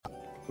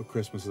what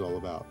Christmas is all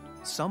about.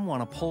 Some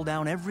want to pull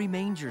down every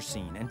manger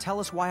scene and tell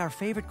us why our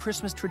favorite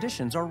Christmas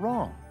traditions are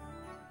wrong.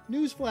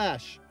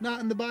 Newsflash, not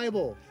in the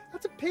Bible.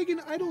 That's a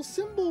pagan idol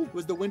symbol. It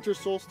was the winter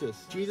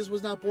solstice. Jesus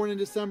was not born in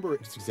December.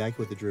 It's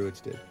exactly what the Druids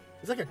did.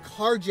 It's like a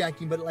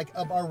carjacking, but like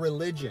of our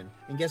religion.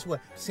 And guess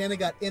what? Santa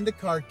got in the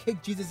car,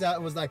 kicked Jesus out,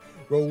 and was like,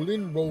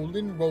 rolling,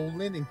 rolling,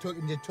 rolling, and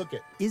just took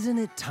it. Isn't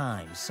it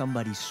time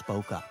somebody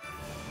spoke up?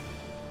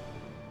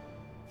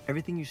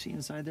 Everything you see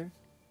inside there,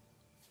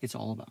 it's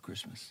all about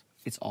Christmas.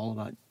 It's all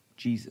about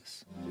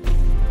Jesus.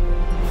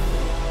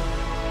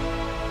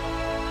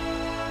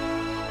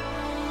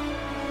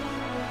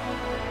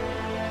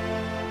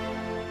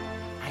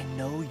 I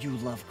know you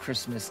love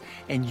Christmas,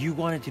 and you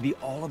want it to be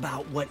all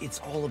about what it's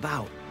all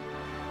about.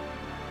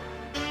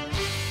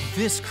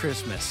 This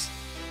Christmas,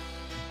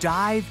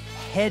 dive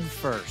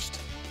headfirst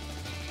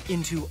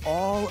into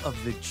all of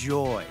the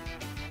joy,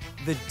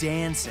 the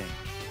dancing,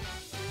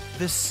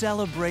 the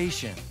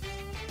celebration,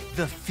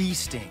 the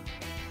feasting,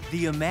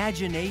 the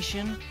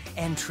imagination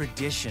and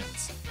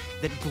traditions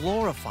that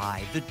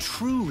glorify the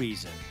true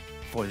reason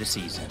for the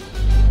season.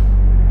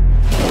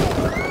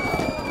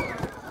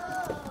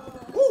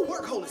 Woo,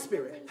 work, Holy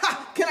Spirit.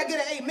 Ha! Can I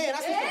get an amen?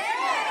 I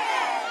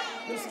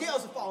see some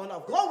scales are falling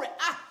off. Glory.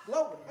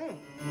 Glory.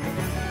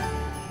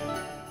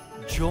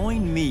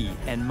 Join me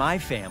and my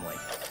family,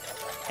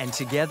 and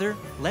together,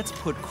 let's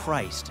put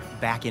Christ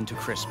back into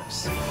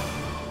Christmas.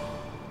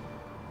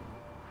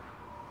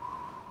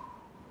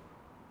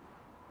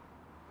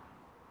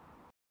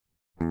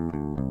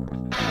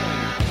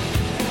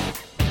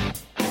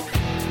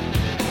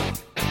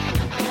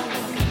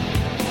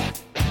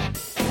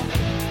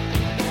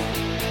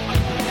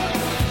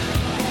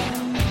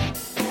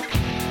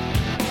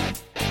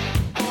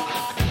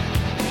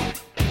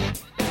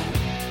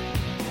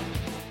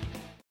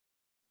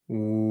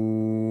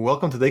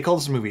 Welcome to They Call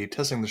This a Movie,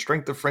 testing the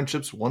strength of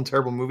friendships one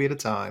terrible movie at a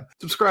time.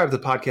 Subscribe to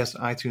the podcast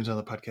on iTunes and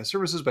other podcast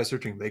services by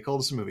searching They Call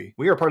This a Movie.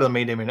 We are part of the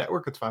Main Damie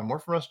Network. To find more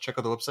from us, check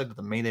out the website at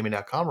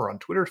themaindamie.com or on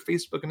Twitter,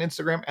 Facebook, and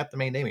Instagram at The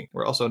Main Damie.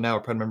 We're also now a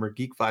proud member of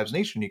Geek Vibes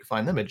Nation. You can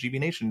find them at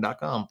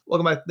gbnation.com.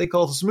 Welcome back to They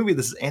Call This a Movie.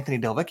 This is Anthony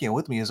Del Vecchio.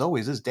 With me, as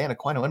always, is Dan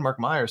Aquino and Mark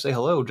Meyer. Say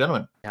hello,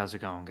 gentlemen. How's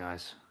it going,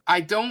 guys?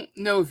 I don't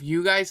know if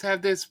you guys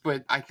have this,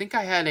 but I think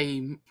I had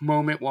a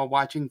moment while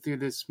watching through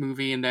this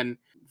movie and then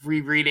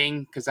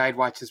rereading, because I had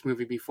watched this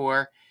movie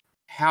before,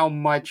 how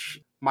much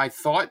my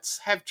thoughts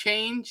have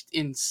changed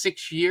in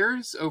 6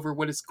 years over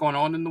what has gone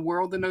on in the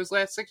world in those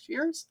last 6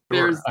 years.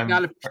 There's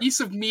not a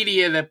piece of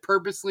media that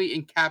purposely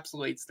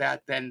encapsulates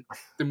that than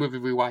the movie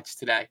we watched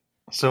today.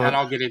 So, and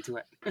I'll get into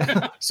it.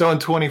 So in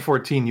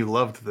 2014, you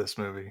loved this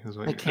movie.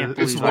 I can't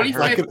believe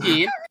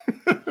 2015.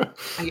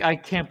 I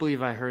can't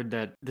believe I heard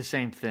that the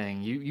same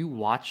thing. You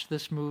watched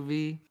this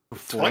movie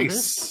before twice?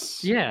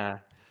 This? Yeah,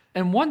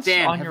 and once.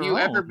 Dan, on have your you own.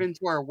 ever been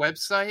to our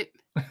website?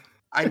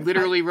 I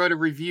literally wrote a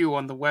review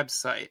on the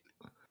website.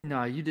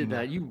 No, you did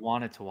that. You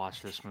wanted to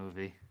watch this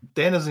movie.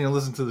 Dan doesn't even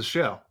listen to the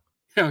show.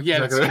 Oh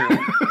yeah, that's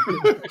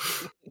true.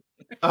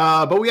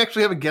 But we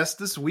actually have a guest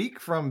this week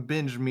from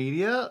Binge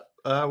Media.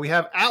 We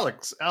have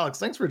Alex. Alex,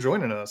 thanks for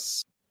joining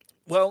us.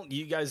 Well,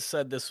 you guys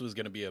said this was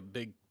going to be a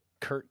big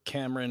Kirk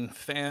Cameron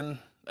fan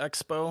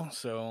expo,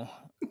 so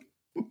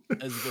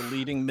as the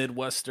leading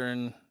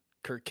Midwestern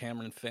Kirk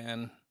Cameron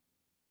fan,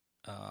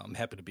 I'm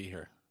happy to be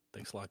here.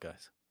 Thanks a lot,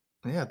 guys.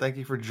 Yeah, thank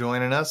you for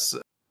joining us.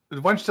 Why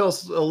don't you tell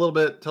us a little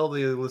bit, tell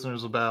the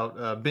listeners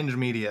about Binge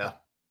Media.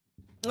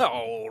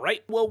 All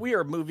right. Well, we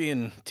are a movie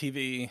and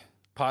TV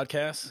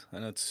podcast,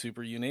 and it's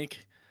super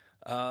unique.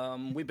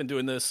 We've been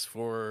doing this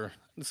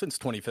since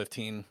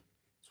 2015,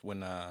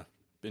 when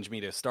Binge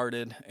Media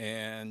started,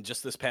 and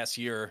just this past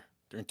year,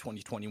 during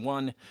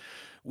 2021,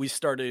 we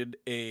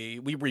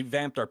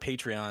revamped our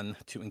Patreon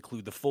to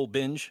include the full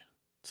binge.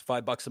 It's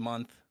 $5 a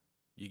month.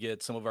 You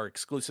get some of our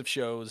exclusive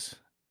shows.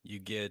 You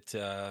get,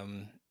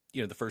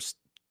 the first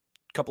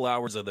couple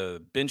hours of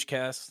the binge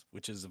cast,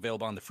 which is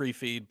available on the free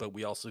feed, but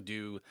we also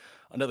do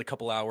another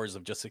couple hours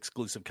of just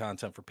exclusive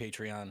content for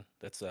Patreon.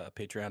 That's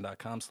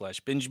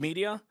patreon.com/binge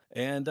media.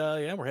 And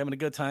we're having a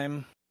good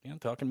time,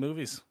 talking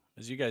movies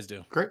as you guys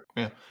do. Great.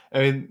 Yeah. I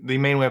mean, the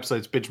main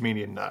website's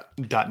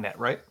bingemedia.net,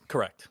 right?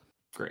 Correct.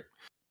 Great.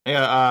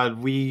 Yeah,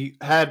 we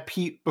had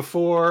Pete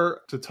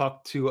before to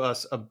talk to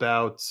us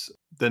about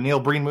the Neil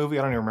Breen movie.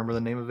 I don't even remember the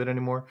name of it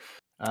anymore.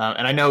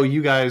 And I know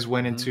you guys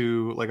went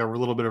into like a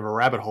little bit of a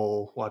rabbit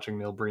hole watching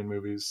Neil Breen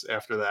movies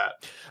after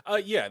that.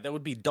 Yeah, that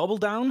would be Double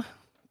Down.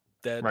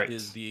 That right.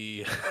 is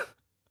the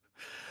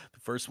the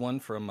first one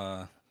from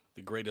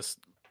the greatest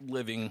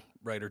living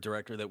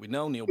writer-director that we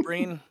know, Neil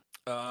Breen.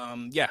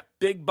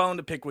 Big bone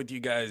to pick with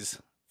you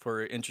guys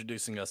for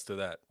introducing us to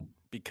that.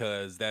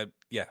 Because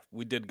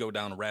we did go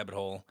down a rabbit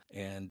hole.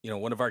 And,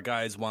 one of our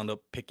guys wound up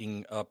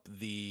picking up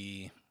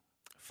the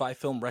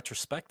 5-film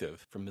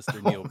retrospective from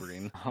Mr. Neil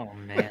Breen. Oh,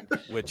 man.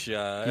 Which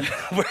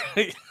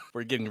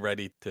we're getting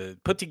ready to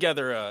put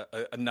together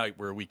a night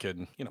where we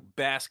could,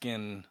 bask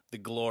in the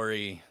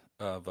glory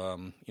of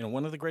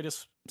one of the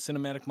greatest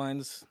cinematic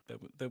minds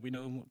that we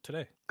know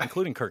today,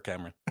 including Kirk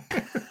Cameron.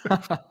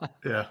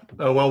 Yeah.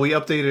 Well, we were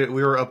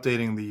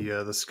updating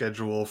the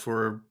schedule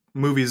for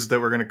movies that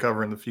we're going to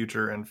cover in the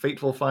future, and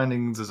Fateful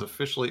Findings is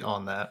officially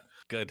on that.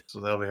 Good. So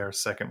that'll be our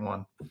second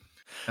one.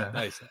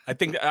 Nice. I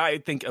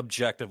think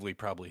objectively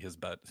probably his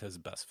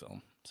best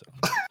film. So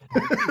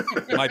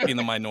might be in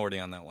the minority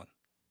on that one.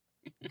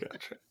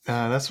 Gotcha.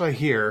 That's what I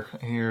hear.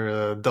 I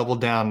hear Double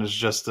Down is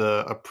just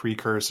a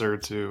precursor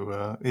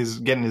to he's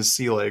getting his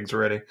sea legs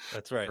ready.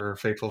 That's right. For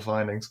Fateful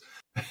Findings.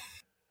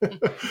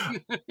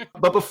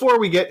 But before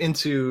we get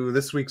into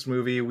this week's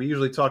movie, we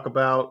usually talk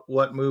about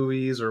what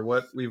movies or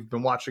what we've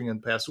been watching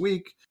in the past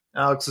week.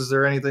 Alex, is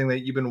there anything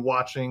that you've been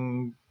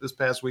watching this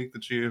past week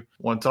that you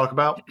want to talk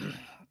about?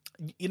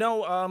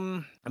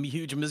 I'm a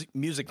huge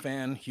music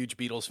fan, huge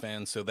Beatles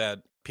fan, so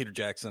that Peter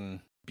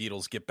Jackson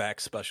Beatles Get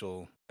Back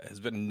special has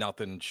been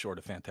nothing short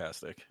of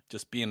fantastic.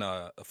 Just being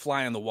a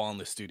fly on the wall in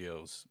the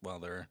studios while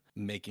they're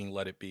making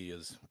Let It Be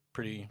is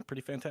pretty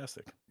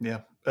fantastic.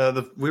 Yeah.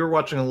 We were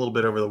watching a little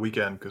bit over the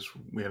weekend because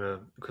we had a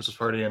Christmas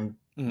party, and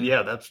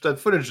yeah, that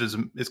footage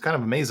is kind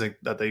of amazing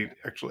that they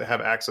actually have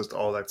access to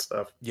all that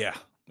stuff. Yeah,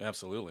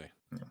 absolutely.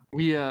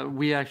 Yeah.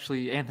 We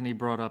actually, Anthony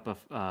brought up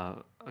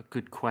a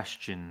good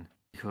question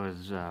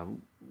because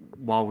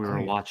while we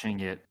were watching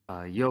it,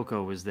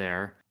 Yoko was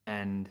there,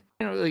 and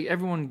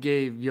everyone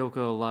gave Yoko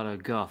a lot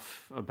of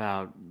guff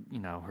about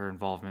her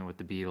involvement with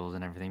the Beatles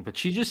and everything, but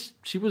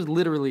she was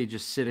literally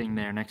just sitting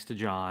there next to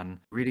John,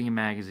 reading a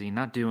magazine,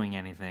 not doing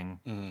anything.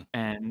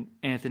 And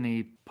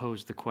Anthony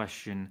posed the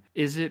question: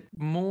 is it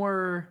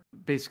more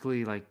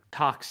basically like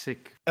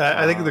toxic?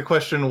 I think the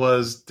question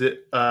was,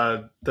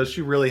 does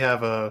she really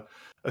have a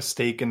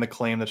stake in the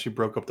claim that she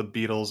broke up the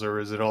Beatles, or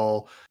is it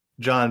all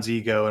John's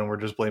ego, and we're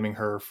just blaming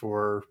her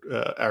for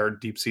our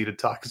deep-seated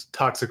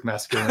toxic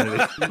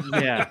masculinity?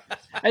 Yeah,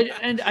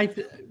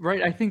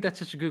 I think that's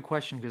such a good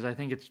question because I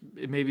think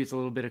maybe it's a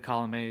little bit of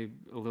column A,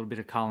 a little bit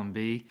of column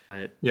B.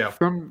 Yeah.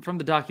 From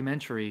the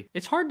documentary,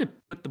 it's hard to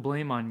put the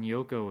blame on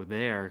Yoko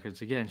there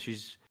because again,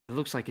 it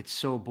looks like it's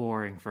so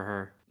boring for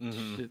her.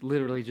 She's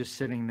literally just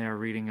sitting there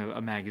reading a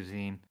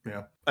magazine.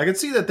 Yeah. I could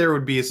see that there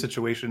would be a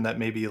situation that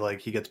maybe like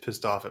he gets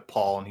pissed off at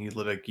Paul and he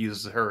like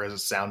uses her as a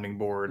sounding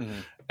board,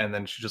 and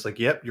then she's just like,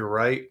 yep, you're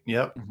right.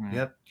 Yep.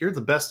 Yep. You're the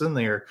best in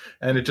there.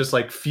 And it just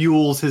like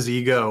fuels his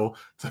ego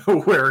to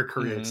where it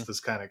creates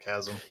this kind of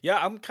chasm. Yeah,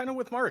 I'm kind of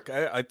with Mark.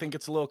 I think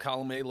it's a little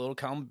column A, a little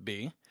column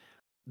B.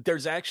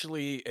 There's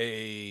actually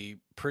a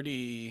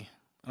pretty,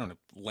 I don't know,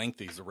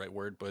 lengthy is the right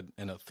word, but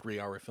in a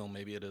 3-hour film,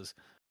 maybe it is,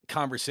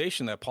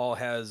 conversation that Paul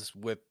has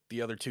with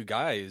the other two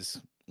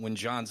guys when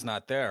John's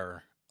not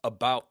there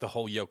about the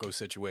whole Yoko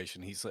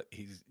situation.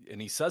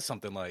 He says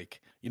something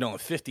like, in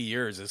 50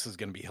 years, this is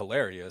going to be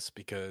hilarious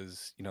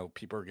because,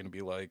 people are going to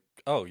be like,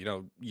 oh,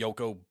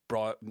 Yoko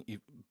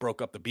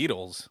broke up the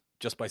Beatles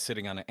just by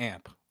sitting on an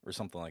amp or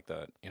something like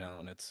that,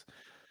 and it's,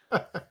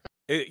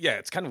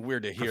 it's kind of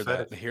weird to hear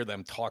to hear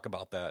them talk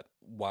about that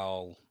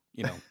while,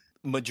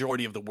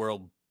 majority of the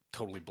world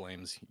totally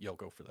blames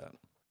Yoko for that.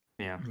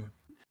 Yeah.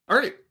 All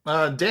right.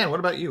 Dan, what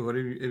about you? Have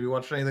you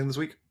watched anything this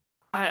week?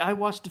 I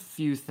watched a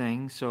few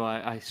things. So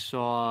I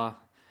saw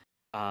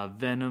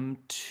Venom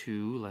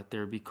 2, Let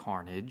There Be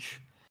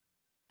Carnage.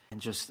 And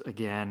just,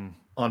 again...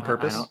 On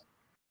purpose?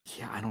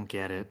 I don't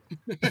get it.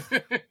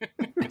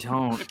 I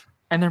don't.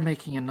 And they're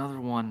making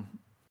another one.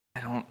 I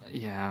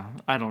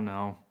don't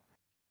know.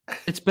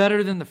 It's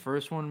better than the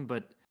first one,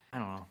 but I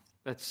don't know.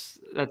 That's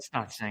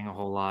not saying a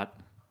whole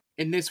lot.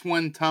 In this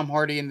one, Tom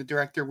Hardy and the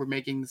director were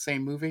making the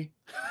same movie?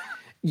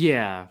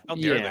 Yeah,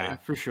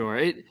 for sure.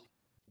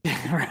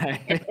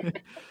 Right.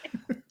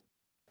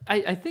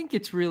 I think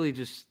it's really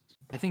just.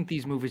 I think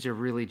these movies are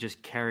really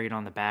just carried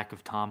on the back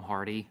of Tom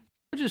Hardy,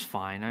 which is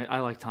fine. I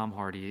like Tom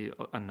Hardy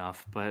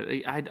enough, but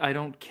I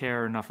don't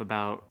care enough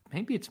about.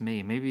 Maybe it's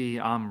me.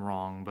 Maybe I'm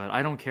wrong, but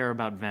I don't care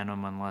about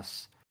Venom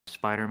unless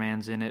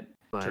Spider-Man's in it.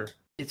 But sure.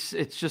 It's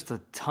just a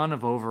ton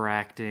of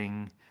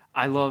overacting.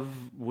 I love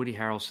Woody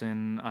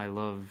Harrelson. I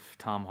love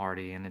Tom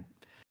Hardy, and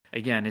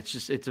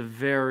it's a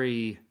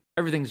very.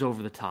 Everything's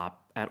over the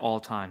top at all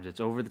times. It's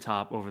over the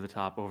top, over the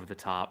top, over the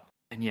top.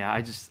 And yeah,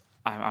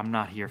 I'm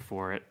not here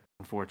for it,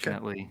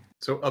 unfortunately. Okay.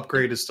 So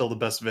Upgrade is still the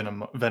best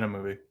Venom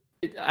movie.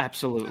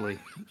 Absolutely.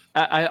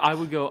 I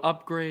would go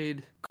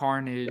Upgrade,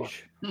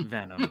 Carnage,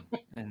 Venom.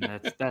 And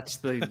that's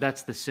the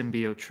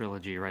symbiote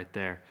trilogy right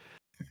there.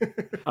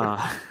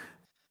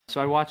 So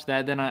I watched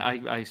that. Then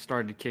I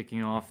started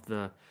kicking off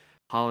the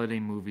holiday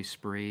movie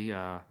spree.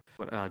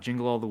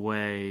 Jingle All the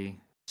Way,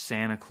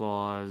 Santa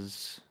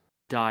Claus,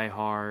 Die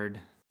Hard,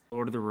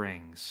 Lord of the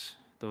Rings.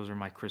 Those are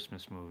my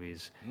Christmas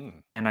movies.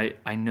 And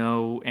I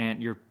know,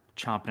 Ant, you're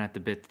chomping at the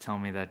bit to tell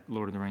me that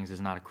Lord of the Rings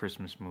is not a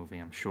Christmas movie.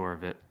 I'm sure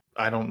of it.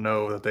 I don't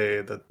know that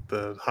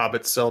the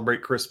Hobbits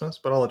celebrate Christmas,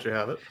 but I'll let you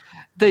have it.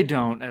 They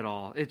don't at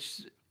all.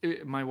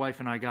 My wife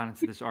and I got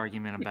into this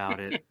argument about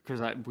it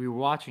because we were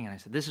watching and I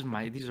said, these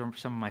are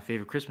some of my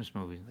favorite Christmas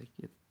movies.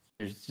 Like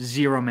there's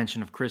zero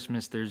mention of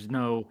Christmas. There's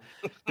no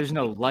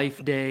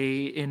Life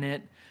Day in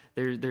it.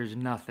 there's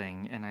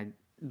nothing. And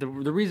the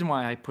reason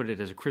why I put it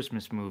as a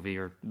Christmas movie,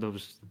 or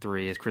those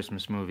three as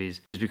Christmas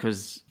movies, is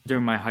because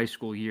during my high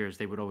school years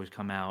they would always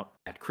come out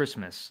at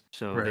Christmas.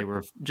 So Right. they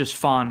were just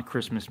fond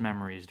Christmas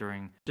memories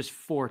during just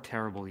 4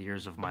 terrible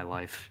years of my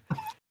life.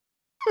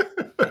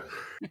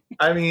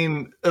 I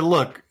mean,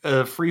 look,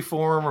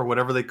 Freeform or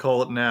whatever they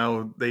call it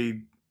now,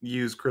 they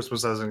use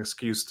Christmas as an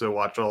excuse to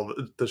watch all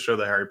the show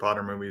the Harry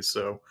Potter movies.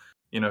 So,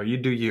 you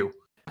do you.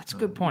 That's a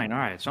good point. All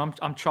right, so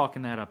I'm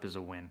chalking that up as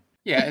a win.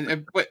 Yeah,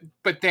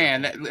 but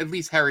Dan, at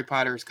least Harry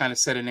Potter is kind of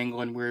set in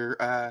England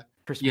where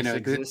Christmas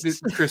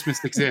exists.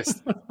 Christmas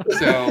exists.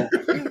 So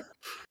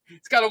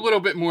it's got a little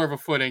bit more of a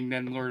footing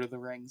than Lord of the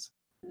Rings.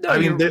 No, I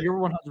mean, you're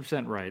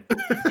 100% right.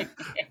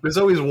 There's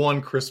always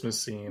one Christmas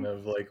scene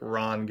of like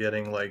Ron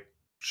getting like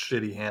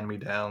shitty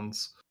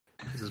hand-me-downs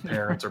because his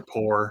parents are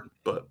poor.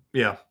 But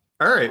yeah.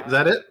 All right, is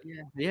that it?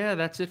 Yeah,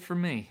 that's it for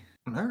me.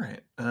 All right.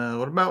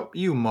 What about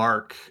you,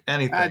 Mark?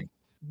 Anything?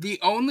 The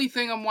only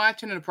thing I'm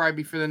watching, and it'll probably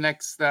be for the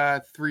next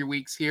 3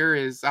 weeks here,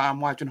 is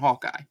I'm watching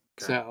Hawkeye. Okay.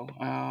 So,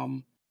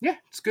 yeah,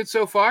 it's good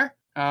so far,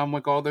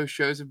 like all those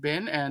shows have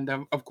been. And,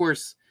 of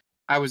course,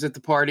 I was at the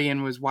party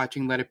and was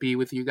watching Let It Be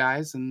with you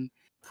guys, and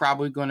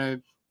probably going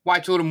to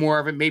watch a little more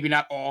of it, maybe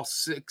not all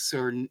 6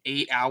 or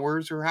 8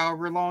 hours or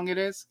however long it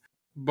is.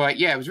 But,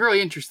 yeah, it was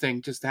really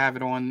interesting just to have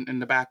it on in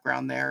the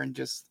background there, and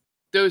just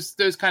those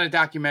kind of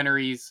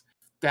documentaries,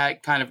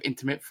 that kind of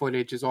intimate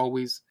footage is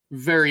always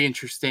very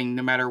interesting,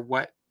 no matter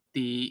what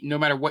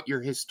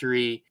your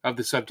history of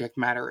the subject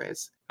matter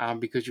is,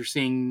 because you're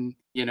seeing,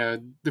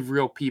 the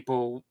real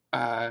people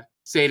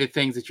say the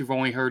things that you've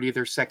only heard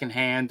either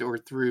secondhand or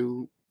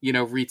through,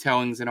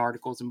 retellings and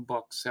articles and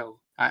books. So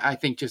I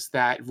think just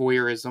that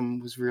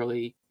voyeurism was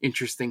really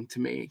interesting to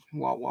me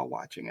while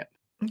watching it.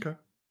 Okay.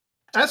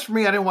 As for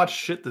me, I didn't watch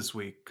shit this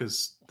week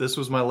because this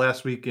was my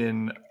last week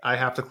in I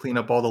have to clean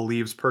up all the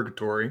leaves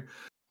purgatory.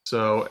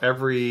 So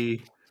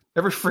every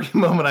free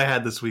moment I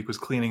had this week was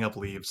cleaning up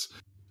leaves.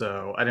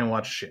 So I didn't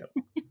watch shit.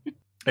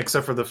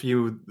 Except for the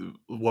few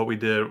what we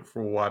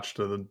watched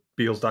the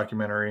Beals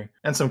documentary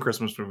and some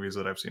Christmas movies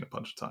that I've seen a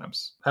bunch of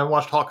times. I haven't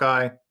watched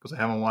Hawkeye because I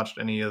haven't watched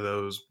any of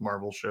those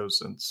Marvel shows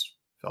since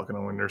Falcon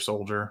and Winter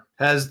Soldier.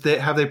 Have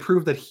they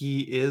proved that he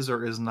is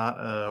or is not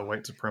a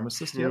white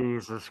supremacist yet?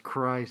 Jesus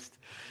Christ.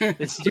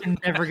 You're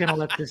never going to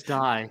let this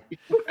die.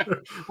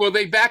 Well,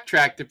 they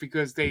backtracked it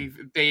because they've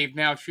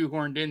now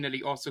shoehorned in that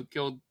he also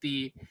killed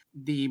the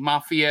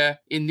mafia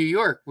in New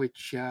York,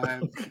 which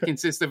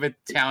consists of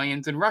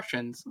Italians and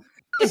Russians.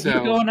 So He's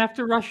going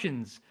after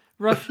Russians.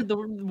 The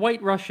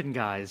white Russian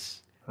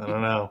guys. I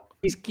don't know.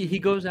 He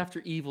goes after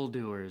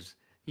evildoers.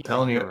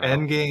 Telling you,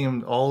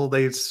 Endgame, all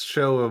they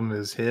show him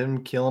is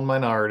him killing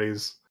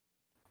minorities.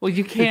 Well,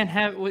 you can't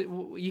have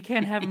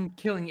him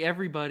killing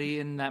everybody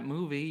in that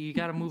movie. You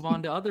got to move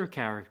on to other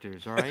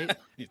characters, all right?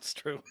 It's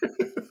true.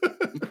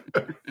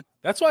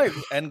 That's why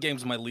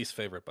Endgame's my least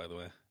favorite, by the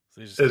way.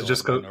 They just they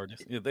just kill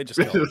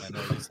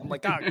minorities. I'm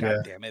like, God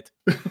damn it.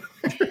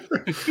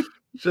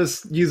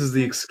 Just uses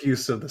the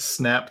excuse of the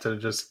snap to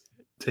just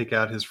take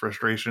out his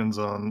frustrations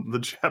on the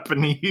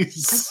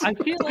Japanese. I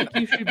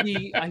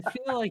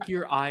feel like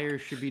your ire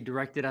should be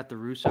directed at the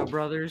Russo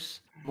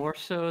brothers more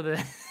so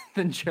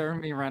than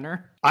Jeremy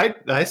Renner.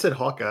 I said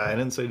Hawkeye. I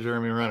didn't say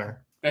Jeremy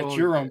Renner. That's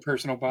your own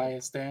personal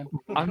bias, Dan.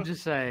 I'm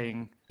just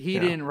saying he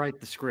didn't write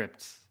the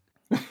scripts.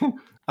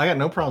 I got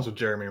no problems with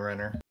Jeremy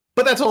Renner.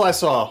 But that's all I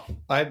saw,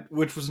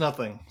 which was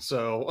nothing.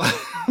 So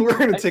we're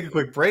going to take a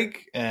quick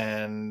break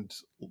and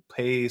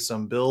pay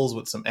some bills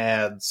with some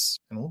ads,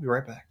 and we'll be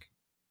right back.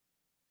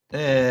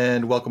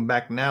 And welcome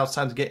back. Now it's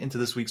time to get into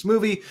this week's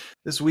movie.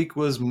 This week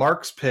was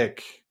Mark's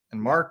pick.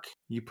 And Mark,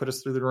 you put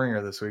us through the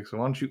ringer this week, so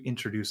why don't you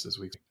introduce this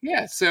week?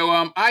 Yeah,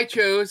 so I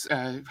chose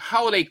a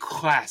holiday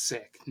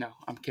classic. No,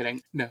 I'm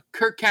kidding. No,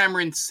 Kirk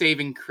Cameron's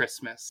Saving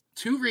Christmas.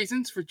 2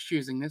 reasons for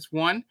choosing this.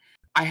 1,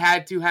 I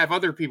had to have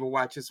other people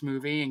watch this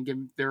movie and give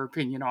their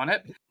opinion on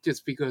it,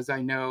 just because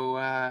I know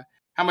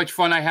how much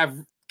fun I have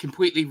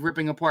completely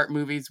ripping apart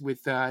movies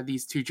with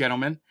these 2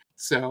 gentlemen.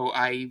 So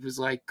I was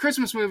like,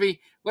 Christmas movie,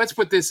 let's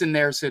put this in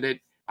there so that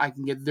I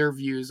can get their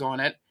views on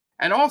it.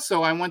 And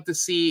also, I want to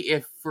see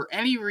if for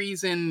any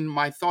reason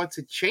my thoughts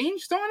had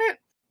changed on it,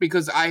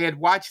 because I had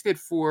watched it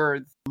for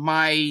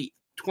my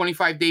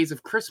 25 Days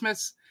of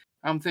Christmas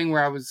thing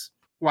where I was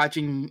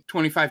watching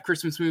 25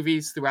 Christmas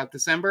movies throughout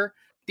December.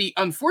 The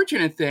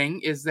unfortunate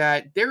thing is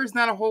that there is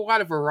not a whole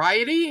lot of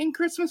variety in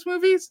Christmas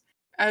movies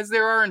as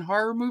there are in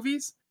horror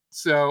movies.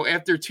 So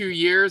after 2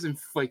 years and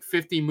like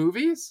 50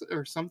 movies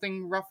or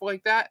something rough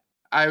like that,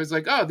 I was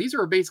like, oh, these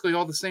are basically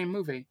all the same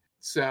movie.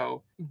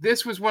 So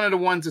this was one of the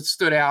ones that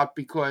stood out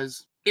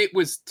because it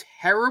was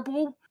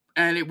terrible.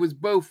 And it was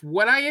both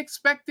what I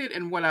expected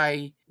and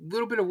a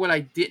little bit of what I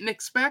didn't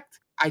expect.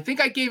 I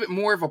think I gave it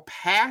more of a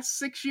pass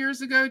 6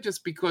 years ago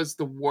just because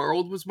the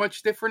world was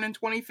much different in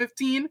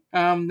 2015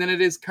 than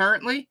it is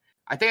currently.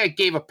 I think I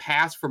gave a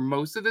pass for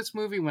most of this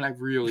movie when I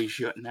really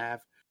shouldn't have.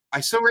 I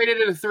still rated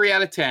it a 3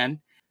 out of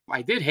 10.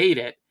 I did hate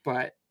it,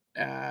 but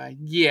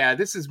yeah,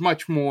 this is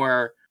much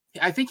more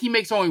I think he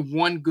makes only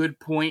one good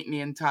point in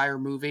the entire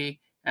movie,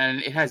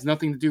 and it has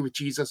nothing to do with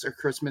Jesus or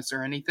Christmas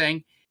or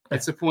anything.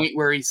 It's the point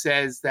where he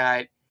says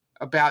that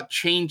about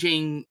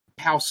changing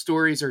how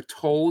stories are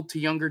told to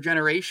younger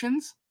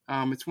generations.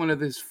 It's one of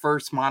his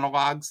first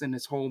monologues in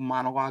this whole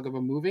monologue of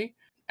a movie.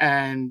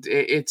 And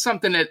it's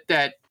something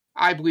that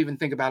I believe and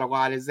think about a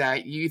lot, is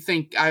that you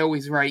think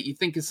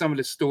of some of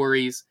the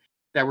stories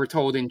that were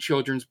told in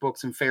children's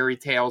books and fairy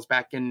tales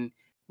back in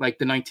like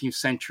the 19th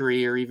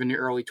century or even the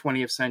early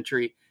 20th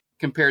century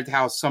compared to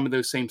how some of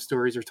those same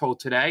stories are told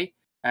today.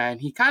 And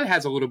he kind of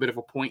has a little bit of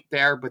a point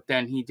there, but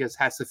then he just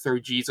has to throw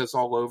Jesus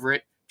all over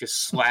it,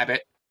 just slab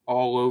it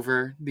all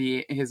over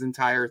his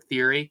entire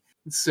theory.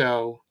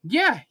 So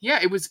yeah,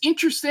 it was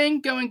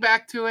interesting going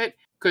back to it,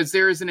 because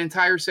there is an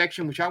entire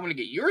section which I want to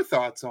get your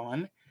thoughts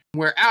on,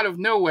 where out of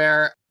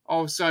nowhere,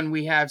 all of a sudden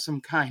we have some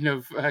kind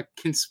of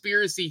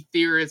conspiracy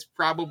theorist,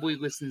 probably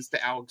listens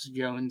to Alex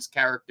Jones'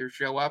 character,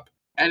 show up,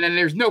 and then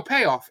there's no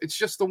payoff. It's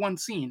just the one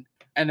scene,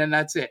 and then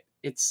that's it.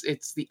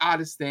 It's the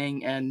oddest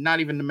thing, and not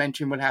even to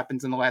mention what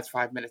happens in the last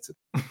 5 minutes.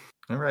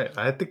 All right.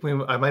 I think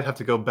I might have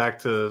to go back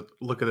to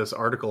look at this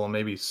article and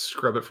maybe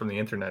scrub it from the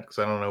internet, because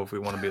I don't know if we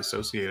want to be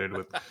associated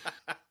with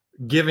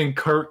giving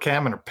Kirk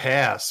Cameron a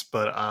pass.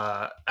 But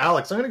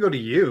Alex, I'm going to go to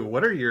you.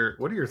 What are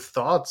your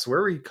thoughts?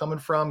 Where are you coming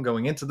from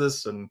going into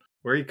this, and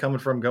where are you coming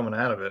from going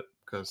out of it?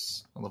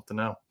 Because I'd love to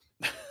know.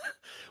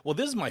 Well,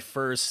 this is my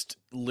first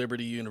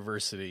Liberty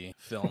University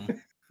film.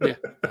 Yeah.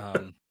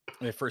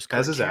 My first Kirk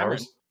As is Cameron.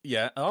 ours.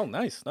 Yeah. Oh,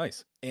 nice.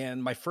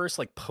 And my first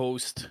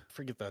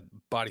forget the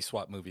body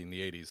swap movie in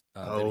the 80s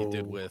that he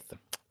did with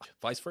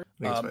Vice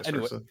Versa.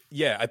 Anyway,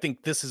 yeah, I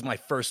think this is my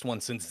first one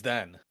since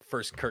then.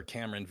 First Kirk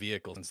Cameron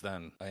vehicle since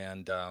then.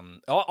 And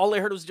all I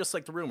heard was just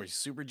like the rumors. He's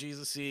super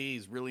Jesus-y.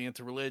 He's really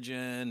into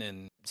religion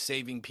and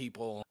saving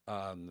people,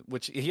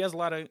 which he has a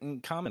lot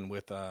in common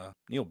with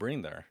Neil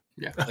Breen there.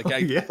 Yeah.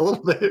 Yeah, a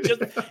little bit.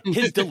 Just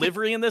his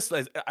delivery in this,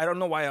 I don't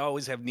know why I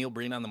always have Neil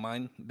Breen on the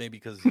mind. Maybe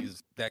because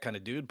he's that kind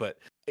of dude, but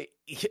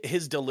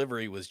his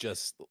delivery was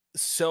just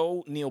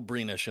so Neil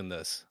Breenish in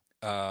this.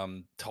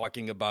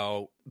 Talking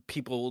about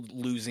people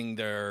losing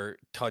their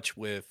touch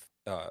with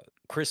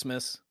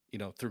Christmas,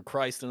 through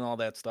Christ and all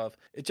that stuff.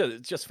 It's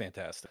just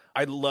fantastic.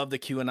 I love the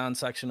QAnon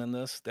section in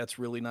this. That's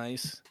really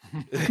nice.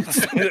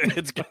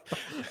 it's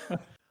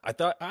I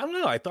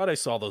thought I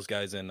saw those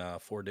guys in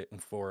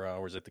 4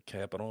 hours at the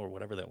Capitol or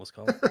whatever that was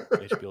called,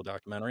 HBO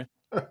documentary.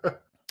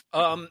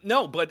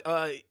 No, but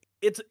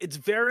it's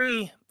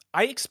very.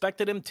 I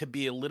expected him to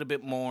be a little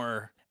bit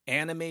more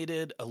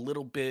animated, a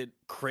little bit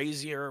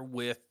crazier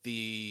with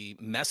the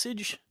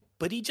message,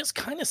 but he just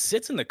kind of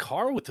sits in the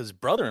car with his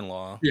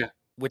brother-in-law. Yeah.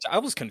 Which I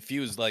was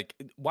confused. Like,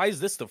 why is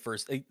this the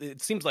first?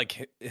 It seems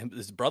like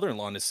his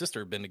brother-in-law and his sister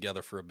have been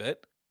together for a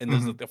bit. And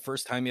this is the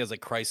first time he has a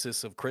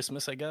crisis of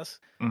Christmas, I guess.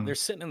 Mm-hmm. They're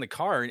sitting in the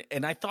car,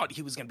 and I thought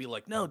he was going to be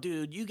like, no,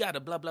 dude, you got to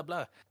blah, blah,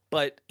 blah.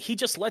 But he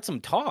just lets him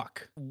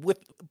talk.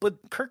 But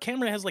Kirk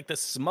Cameron has like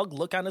this smug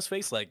look on his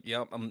face, like,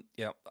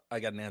 I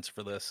got an answer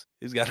for this.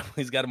 He's got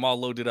them all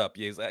loaded up.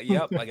 He's like,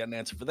 I got an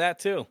answer for that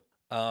too.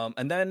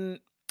 And then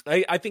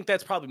I think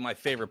that's probably my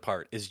favorite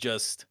part is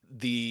just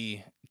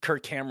the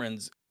Kirk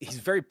Cameron's. He's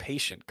very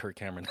patient. Kirk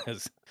Cameron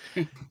is.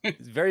 He's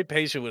very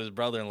patient with his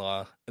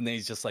brother-in-law, and then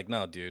he's just like,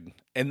 "No, dude."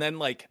 And then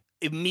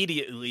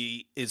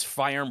immediately is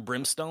fire and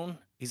brimstone.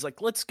 He's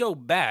like, "Let's go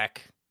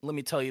back. Let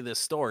me tell you this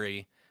story."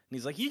 And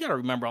he's like, "You got to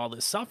remember all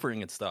this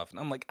suffering and stuff."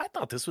 And I'm like, "I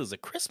thought this was a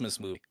Christmas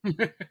movie."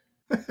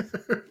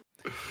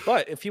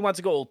 But if he wants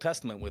to go Old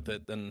Testament with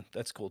it, then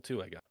that's cool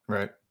too, I guess.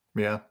 Right.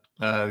 Yeah.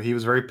 He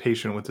was very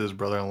patient with his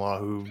brother-in-law,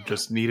 who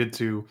just needed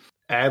to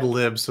ad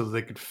lib so that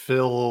they could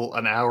fill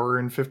an hour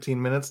and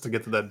 15 minutes to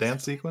get to that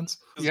dance sequence.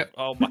 Yep.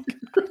 Oh my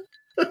God.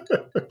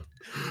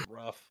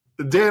 Rough.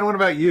 Dan, what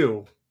about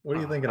you? What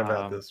are you thinking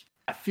about this?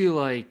 I feel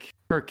like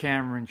Kirk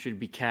Cameron should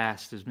be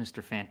cast as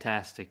Mr.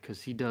 Fantastic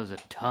because he does a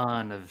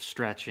ton of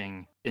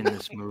stretching in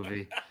this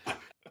movie.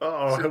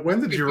 Oh, when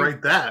did you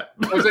write that?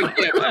 I was like,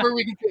 before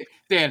we can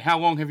Dan, how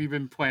long have you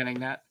been planning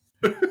that?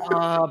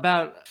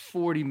 About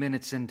 40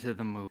 minutes into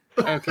the movie.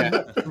 Okay.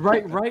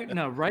 Right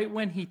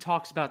when he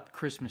talks about the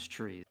Christmas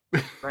trees.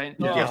 Right?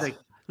 Yeah. He's like,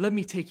 let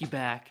me take you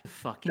back to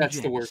fucking That's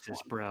Genesis, the worst one.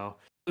 bro.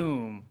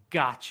 Boom,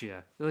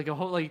 gotcha. Like a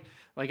whole like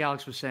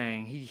Alex was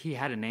saying, he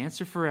had an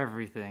answer for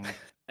everything,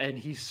 and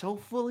he's so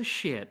full of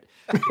shit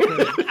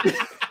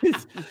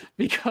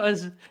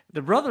because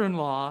the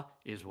brother-in-law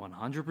is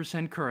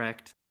 100%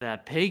 correct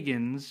that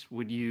pagans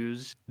would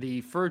use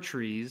the fir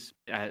trees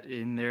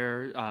in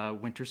their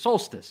winter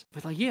solstice.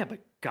 But but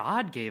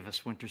God gave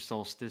us winter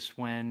solstice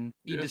when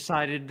he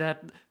decided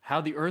that how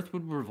the earth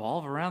would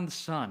revolve around the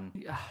sun.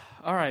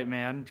 All right,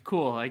 man,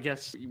 cool. I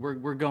guess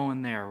we're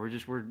going there.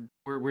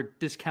 We're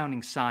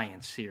discounting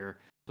science here.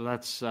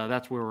 So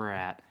that's where we're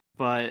at.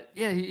 But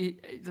yeah,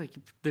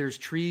 there's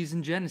trees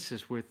in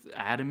Genesis with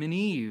Adam and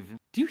Eve.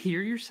 Do you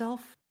hear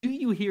yourself? Do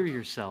you hear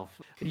yourself?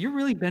 You're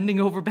really bending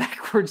over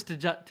backwards to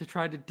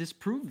try to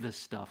disprove this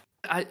stuff.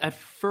 At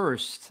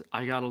first,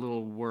 I got a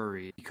little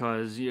worried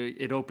because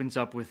it opens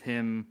up with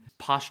him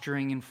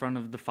posturing in front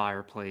of the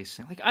fireplace.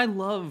 Like, I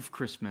love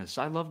Christmas.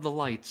 I love the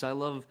lights. I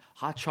love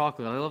hot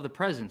chocolate. I love the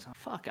presents.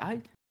 Fuck,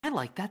 I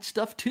like that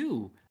stuff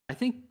too. I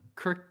think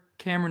Kirk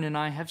Cameron and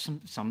I have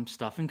some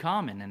stuff in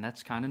common, and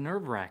that's kind of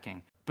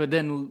nerve-wracking. But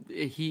then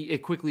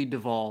it quickly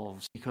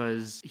devolves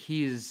because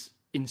he is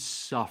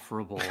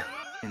insufferable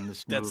in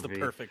this movie. That's the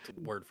perfect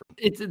word for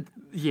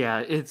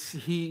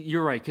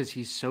you're right, because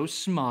he's so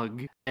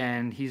smug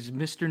and he's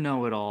Mr.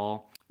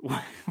 Know-It-all.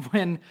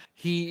 When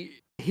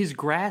his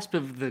grasp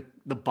of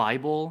the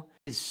Bible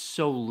is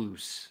so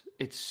loose.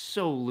 It's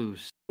so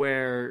loose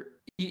where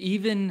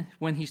even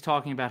when he's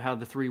talking about how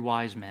the three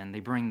wise men, they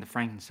bring the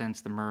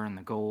frankincense, the myrrh, and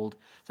the gold,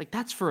 it's like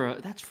that's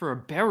for a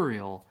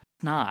burial.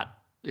 It's not.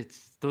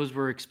 Those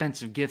were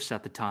expensive gifts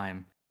at the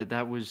time.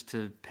 That was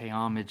to pay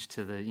homage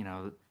to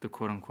the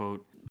quote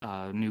unquote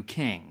new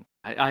king.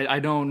 I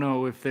don't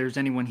know if there's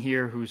anyone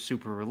here who's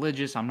super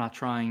religious. I'm not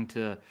trying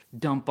to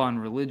dump on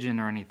religion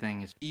or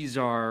anything. These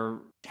are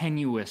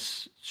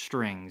tenuous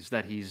strings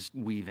that he's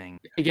weaving.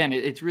 Again,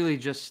 it's really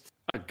just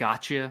a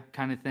gotcha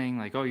kind of thing.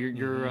 Like, oh,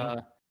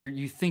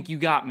 you think you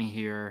got me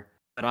here,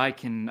 but I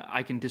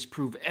can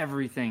disprove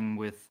everything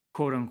with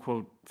quote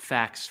unquote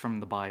facts from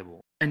the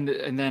Bible. And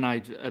then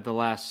the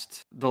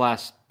last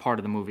part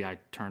of the movie I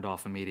turned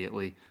off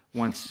immediately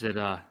once it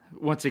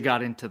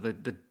got into the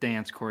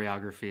dance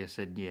choreography. I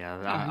said,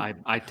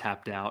 I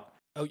tapped out.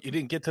 Oh, you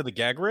didn't get to the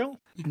gag reel?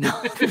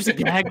 No, there's a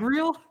gag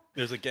reel?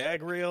 There's a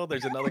gag reel.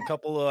 There's another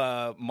couple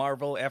of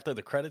Marvel after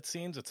the credit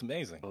scenes. It's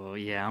amazing. Oh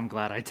yeah, I'm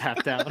glad I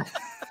tapped out.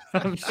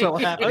 I'm so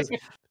happy.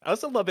 I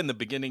also love in the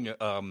beginning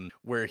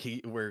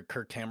where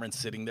Kirk Cameron's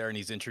sitting there and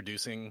he's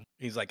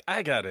like,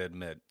 I gotta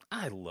admit,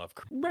 I love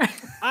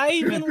I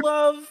even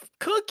love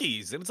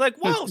cookies. And it's like,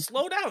 whoa,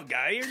 slow down,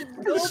 guy. You're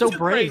a little so too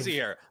brave. crazy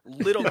here.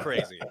 Little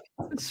crazy.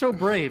 It's so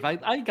brave.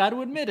 I got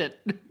to admit it.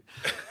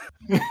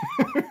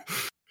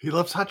 He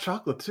loves hot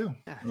chocolate too.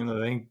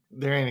 There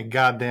ain't a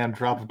goddamn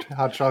drop of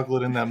hot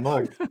chocolate in that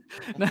mug.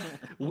 Now,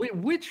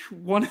 which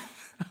one?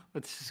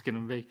 What's this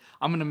gonna be?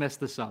 I'm gonna mess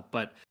this up.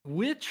 But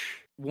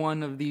which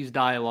one of these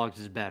dialogues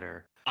is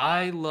better?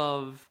 I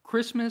love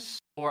Christmas,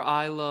 or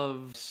I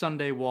love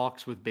Sunday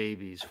walks with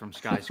babies from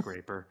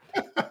Skyscraper.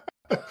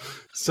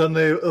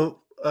 Sunday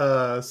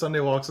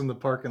walks in the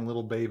park and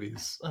little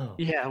babies. Oh.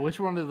 Yeah, which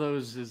one of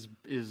those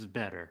is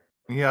better?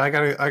 Yeah, I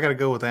gotta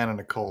go with Anna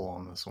Nicole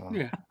on this one.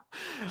 Yeah.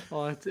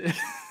 Well,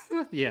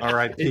 yeah.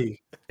 R.I.P.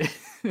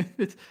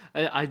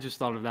 I just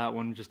thought of that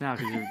one just now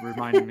because it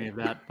reminded me of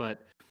that.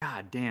 But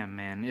god damn,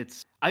 man,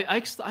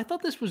 I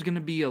thought this was going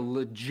to be a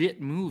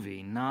legit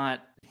movie,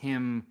 not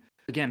him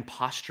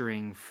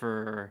posturing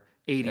for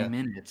 80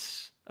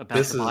 minutes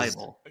about the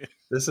Bible.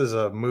 This is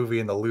a movie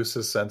in the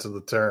loosest sense of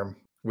the term.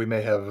 We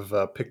may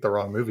have picked the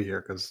wrong movie here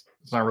because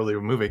it's not really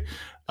a movie.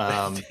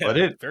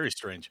 But very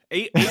strange.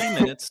 80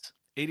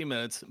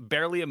 minutes,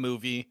 barely a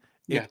movie.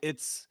 Yeah.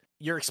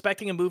 You're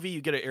expecting a movie, you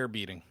get an air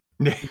beating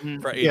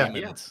for 80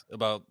 minutes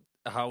about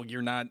how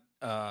you're not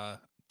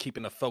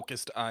keeping a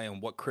focused eye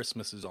on what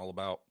Christmas is all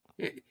about.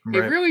 It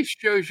really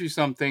shows you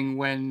something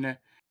when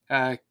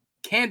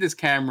Candace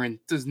Cameron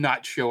does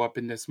not show up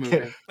in this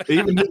movie.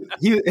 Even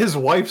his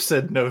wife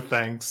said no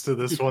thanks to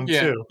this one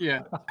too.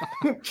 Yeah.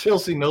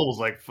 Chelsea Noble's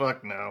like,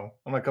 fuck no.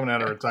 I'm not coming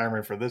out of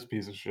retirement for this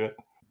piece of shit.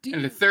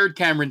 And the third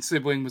Cameron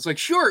sibling was like,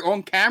 sure,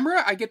 on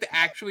camera? I get to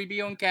actually be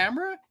on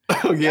camera?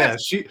 Oh yeah,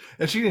 she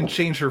didn't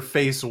change her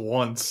face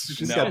once.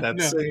 She's got that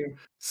same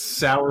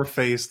sour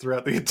face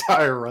throughout the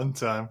entire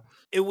runtime.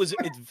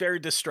 It's very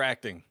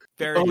distracting.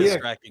 Very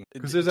distracting.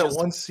 Because there's that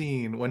one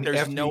scene when there's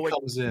after no he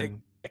comes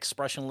in.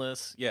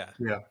 Expressionless, yeah.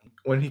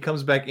 When he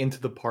comes back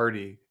into the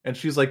party and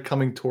she's like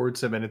coming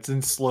towards him and it's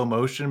in slow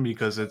motion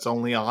because it's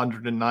only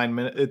 109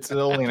 minutes. It's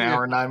only an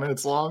hour and 9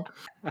 minutes long,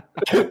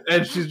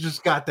 and she's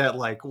just got that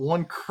like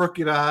one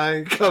crooked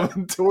eye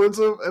coming towards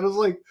him, and it's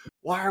like,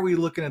 why are we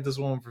looking at this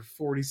woman for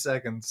 40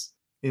 seconds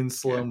in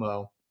slow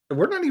mo?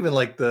 We're not even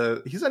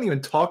he's not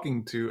even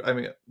talking to. I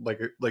mean,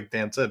 like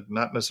Dan said,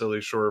 not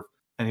necessarily sure if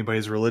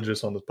anybody's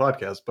religious on this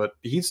podcast, but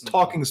he's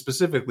talking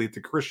specifically to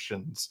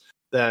Christians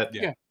that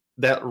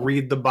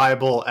read the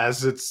Bible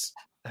as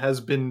has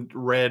been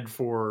read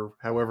for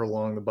however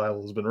long the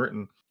Bible has been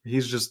written.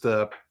 He's just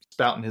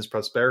spouting his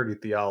prosperity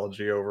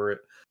theology over it,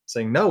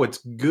 saying, no, it's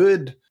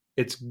good.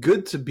 It's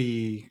good to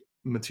be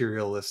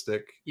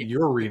materialistic.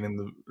 You're reading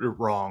the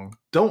wrong.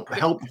 Don't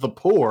help the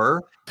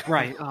poor.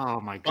 Right. Oh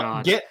my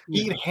God.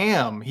 Eat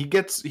ham. He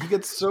gets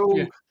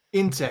so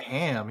into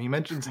ham. He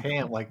mentions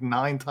ham like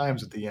 9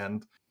 times at the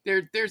end.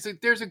 There's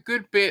a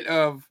good bit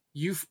of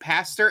youth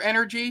pastor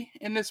energy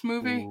in this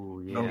movie.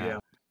 Ooh, yeah. Oh yeah.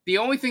 The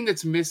only thing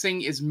that's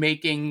missing is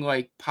making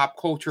like pop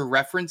culture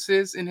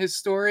references in his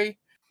story.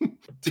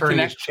 Turning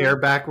his chair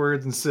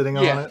backwards and sitting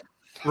on it,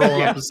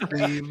 rolling up his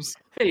sleeves.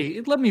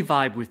 Hey, let me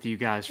vibe with you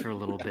guys for a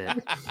little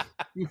bit.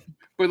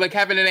 But like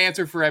having an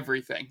answer for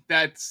everything.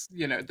 That's,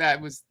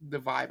 that was the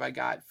vibe I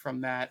got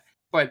from that.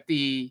 But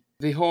the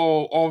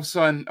whole all of a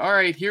sudden, all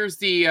right, here's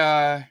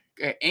the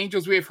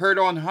Angels We Have Heard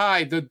on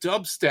High, the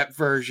dubstep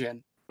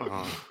version.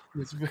 Oh,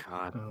 It's-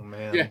 God. Oh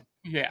man. Yeah,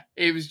 yeah.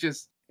 It was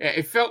just,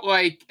 it felt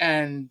like,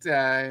 and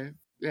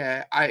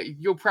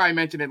you'll probably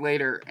mention it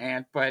later,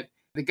 Ant, but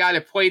the guy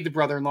that played the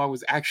brother-in-law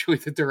was actually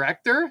the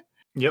director.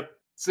 Yep.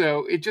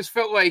 So it just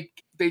felt like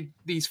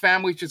these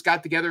families just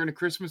got together in a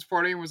Christmas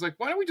party and was like,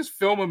 why don't we just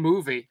film a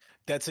movie?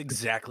 That's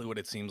exactly what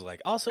it seems like.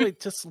 Also, it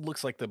just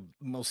looks like the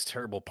most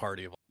terrible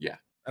party of all. Yeah.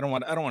 I don't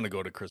want to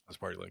go to a Christmas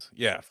party like this.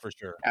 Yeah, for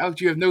sure.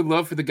 Alex, you have no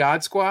love for the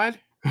God Squad?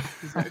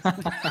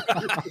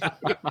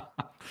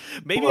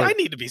 Maybe Look. I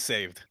need to be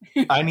saved.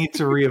 I need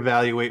to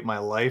reevaluate my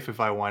life if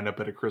I wind up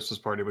at a Christmas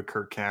party with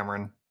Kirk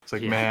Cameron. It's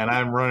like, Yeah. man,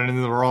 I'm running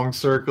into the wrong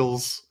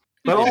circles.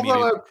 But Yeah, me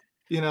although,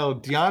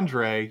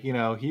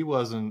 DeAndre, he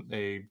wasn't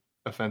a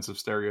offensive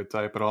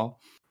stereotype at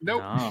all.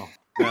 Nope. No,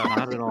 No.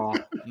 not at all.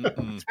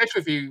 Mm-mm.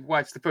 Especially if you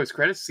watch the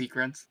post-credits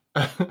sequence.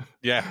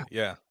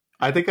 Yeah.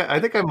 I think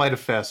I might have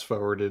fast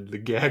forwarded the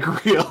gag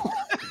reel.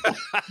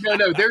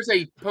 No, there's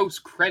a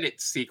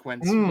post-credits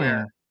sequence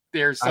where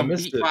there's I some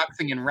missed it.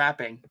 beatboxing and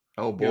rapping.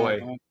 Oh boy.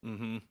 going on,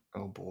 Mm-hmm.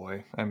 Oh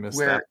boy. I missed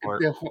where that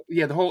part.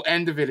 the whole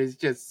end of it is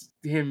just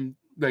him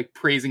like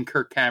praising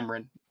Kirk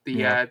Cameron,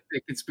 the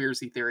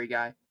conspiracy theory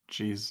guy.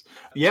 Jeez.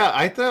 Yeah,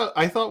 I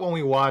thought when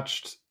we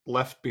watched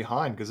Left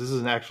Behind, because this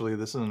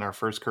isn't our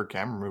first Kirk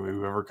Cameron movie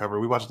we've ever covered.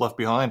 We watched Left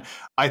Behind.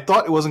 I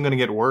thought it wasn't going to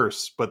get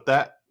worse, but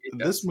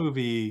this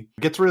movie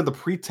gets rid of the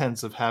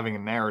pretense of having a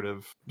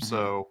narrative. Mhm.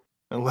 So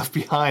Left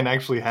Behind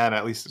actually had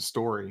at least a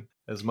story,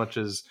 as much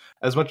as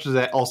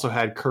that also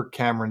had Kirk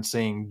Cameron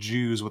saying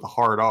Jews with a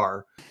hard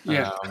R.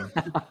 Yeah.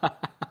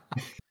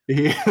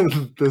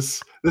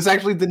 This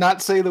actually did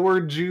not say the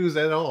word Jews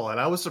at all, and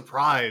I was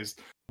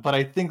surprised. But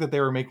I think that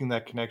they were making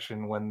that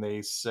connection when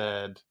they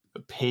said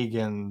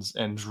pagans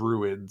and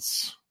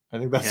druids. I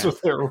think that's Yes.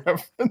 what they were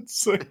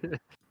referencing.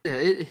 Yeah,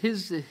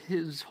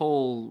 his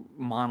whole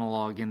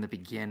monologue in the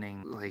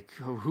beginning, like,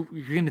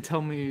 you're gonna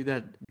tell me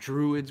that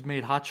druids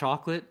made hot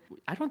chocolate?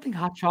 I don't think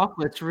hot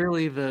chocolate's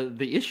really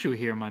the issue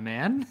here, my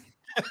man.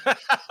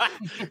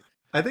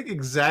 I think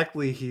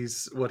exactly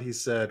what he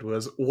said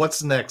was,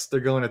 what's next? They're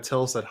going to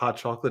tell us that hot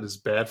chocolate is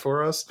bad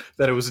for us?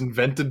 That it was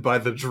invented by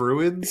the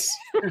druids?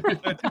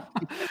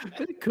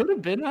 It could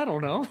have been. I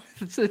don't know.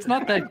 It's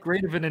not that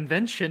great of an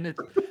invention.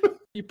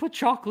 You put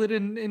chocolate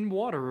in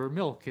water or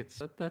milk.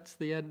 That's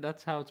the end.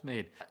 That's how it's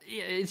made.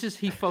 Yeah, it's just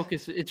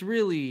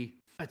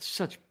it's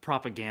such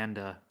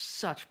propaganda,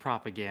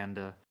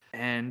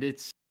 and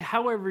it's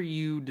however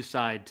you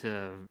decide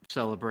to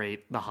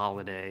celebrate the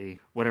holiday,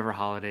 whatever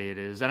holiday it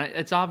is, and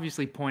it's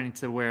obviously pointing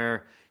to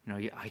where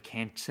I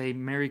can't say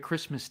Merry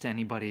Christmas to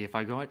anybody if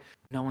I go.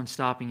 No one's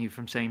stopping you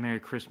from saying Merry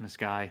Christmas,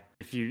 guy.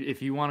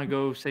 If you want to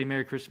go say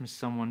Merry Christmas to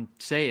someone,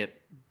 say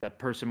it. That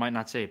person might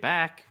not say it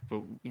back,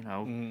 but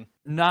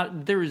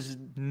there is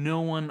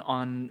no one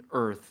on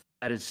earth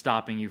that is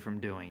stopping you from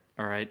doing it.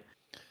 All right.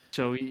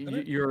 So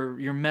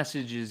your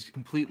message is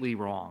completely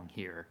wrong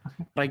here.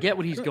 But I get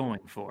what he's going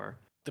for.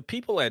 The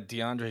people at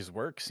DeAndre's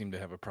work seem to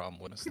have a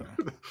problem with us, though.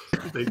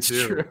 They It's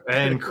do. true.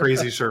 And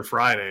Crazy Shirt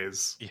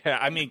Fridays. Yeah,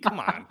 I mean, come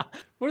on.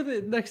 What are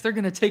the next? They're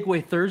gonna take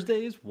away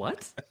Thursdays?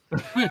 What?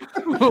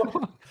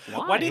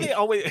 Why do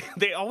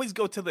they always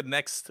go to the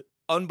next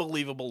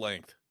unbelievable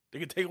length? They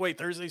could take away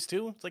Thursdays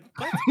too? It's like,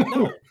 what?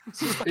 No. It's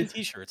just fucking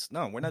t-shirts.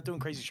 No, we're not doing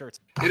crazy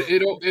shirts.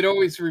 It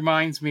always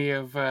reminds me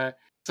of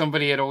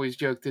somebody had always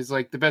joked is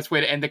like the best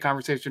way to end the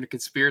conversation with a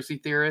conspiracy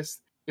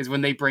theorist is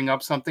when they bring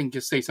up something,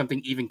 just say something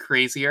even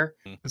crazier.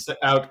 It's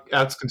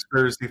outs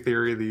conspiracy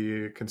theory,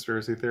 the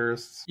conspiracy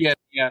theorists. Yeah.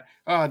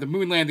 Oh, the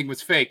moon landing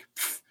was fake.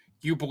 Pfft,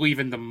 you believe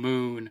in the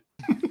moon.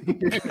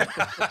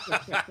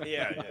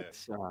 Yeah.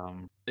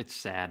 It's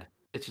sad.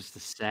 It's just a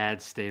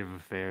sad state of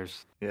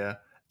affairs. Yeah.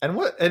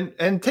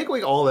 And take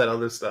away all that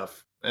other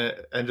stuff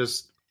and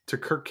just to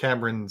Kirk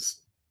Cameron's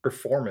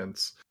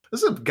performance.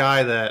 This is a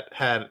guy that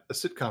had a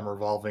sitcom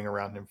revolving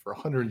around him for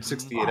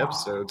 168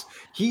 episodes.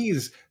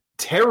 He's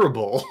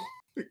terrible.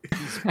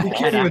 He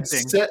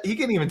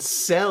can't even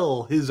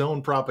sell his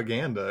own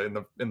propaganda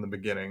in the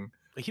beginning.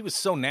 He was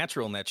so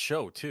natural in that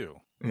show too.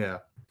 Yeah.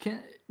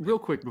 Real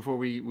quick before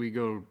we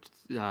go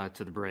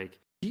to the break,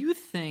 do you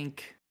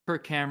think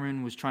Kirk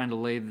Cameron was trying to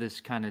lay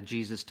this kind of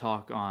Jesus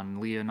talk on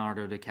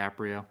Leonardo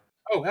DiCaprio?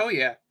 Oh, hell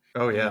yeah.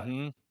 Oh yeah.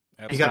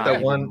 Mm-hmm. He got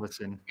that one.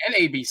 Listen. And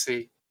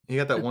ABC. He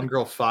got that one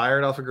girl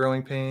fired off of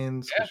Growing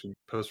Pains. Yeah. She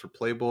posed for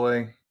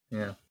Playboy.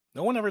 Yeah.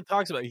 No one ever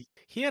talks about it.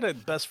 He had a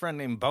best friend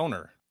named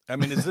Boner. I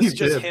mean, is this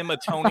just him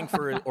atoning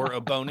for or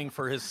aboning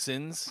for his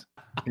sins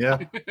Yeah.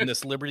 in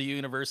this Liberty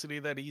University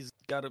that he's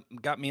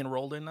got me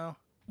enrolled in now?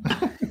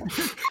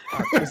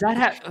 Is that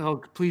how? Oh,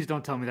 please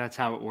don't tell me that's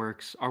how it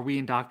works. Are we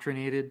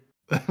indoctrinated?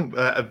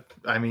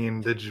 I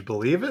mean, did you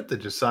believe it?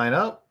 Did you sign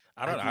up?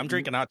 I don't know. I'm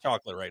drinking hot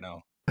chocolate right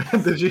now.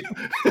 Did you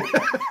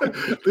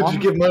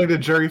give money to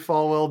Jerry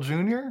Falwell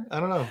Jr.? I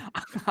don't know.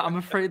 I'm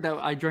afraid that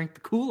I drank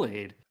the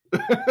Kool-Aid.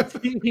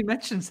 He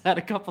mentions that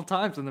a couple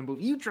times in the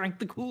movie. You drank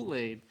the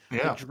Kool-Aid.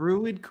 Yeah. The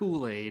Druid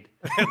Kool-Aid.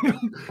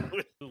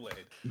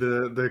 Kool-Aid.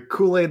 The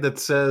Kool-Aid that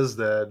says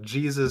that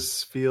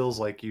Jesus feels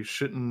like you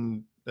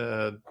shouldn't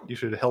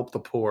help the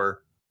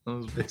poor. That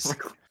was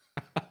basically.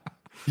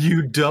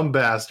 You dumb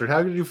bastard!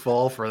 How could you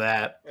fall for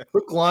that?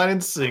 Hook, line,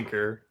 and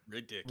sinker.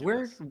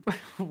 Ridiculous.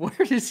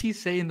 Where does he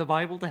say in the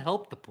Bible to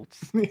help the poor?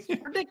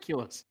 It's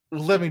ridiculous.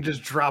 Let me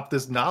just drop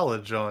this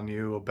knowledge on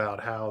you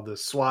about how the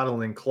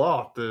swaddling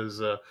cloth is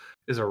a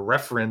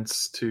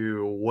reference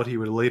to what he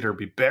would later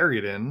be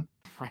buried in.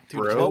 Right,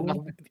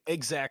 Bro.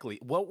 Exactly.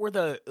 What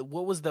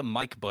was the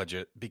mic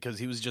budget? Because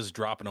he was just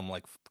dropping them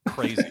like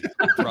crazy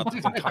throughout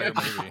this entire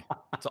movie.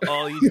 So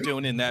all he's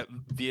doing in that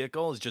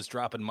vehicle is just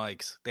dropping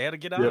mics. They had to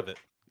get out of it.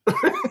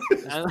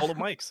 It's full of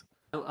mics.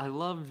 I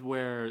loved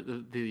where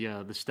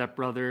the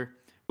stepbrother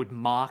would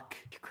mock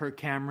Kirk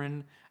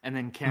Cameron, and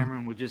then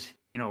Cameron would just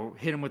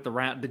hit him with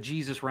the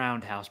Jesus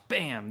roundhouse.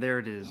 Bam, there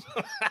it is.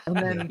 And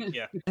then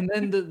and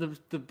then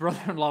the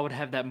brother-in-law would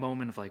have that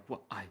moment of like,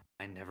 well, I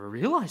never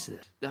realized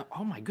this.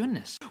 Oh my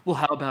goodness. Well,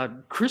 how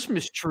about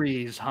Christmas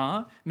trees,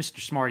 huh, Mr.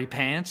 Smarty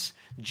Pants?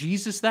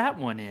 Jesus that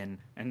one in.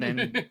 And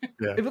then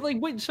but like,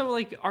 wait, so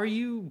like, are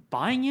you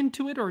buying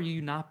into it or are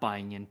you not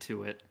buying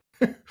into it?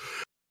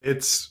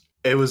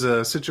 It was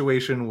a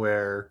situation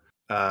where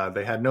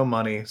they had no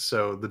money,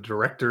 so the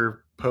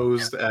director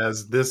posed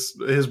as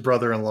his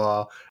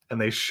brother-in-law,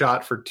 and they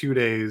shot for 2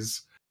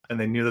 days, and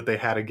they knew that they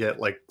had to get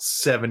like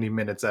 70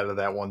 minutes out of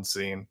that one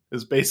scene.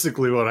 Is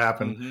basically what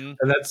happened. Mm-hmm.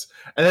 And that's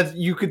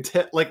you could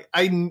tell. Like,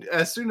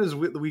 as soon as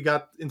we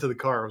got into the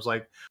car, I was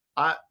like,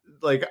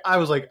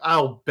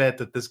 I'll bet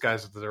that this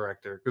guy's the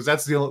director, because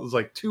that's it was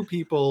like two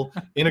people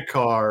in a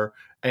car,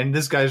 and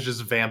this guy's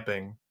just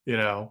vamping.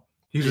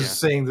 He's just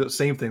saying the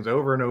same things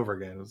over and over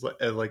again. It's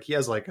like he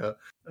has like a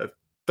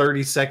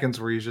 30 seconds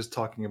where he's just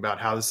talking about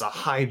how this is a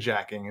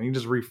hijacking, and he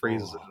just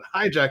rephrases it.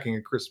 Hijacking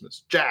at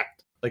Christmas.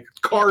 Jacked. Like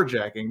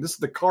carjacking. This is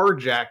the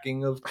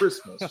carjacking of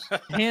Christmas.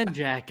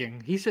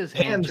 Handjacking. He says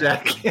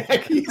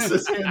handjacking. He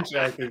says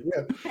handjacking,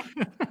 yeah.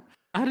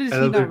 How does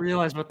he not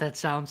realize what that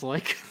sounds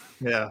like?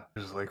 Yeah.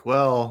 It's like,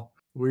 well,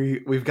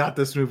 we've got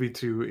this movie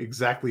to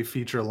exactly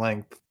feature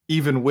length,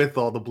 even with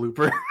all the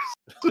bloopers.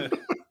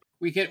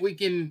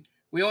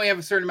 We only have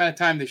a certain amount of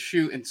time to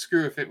shoot, and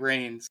screw if it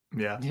rains.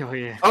 Yeah. Oh,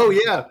 yeah. Oh,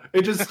 yeah.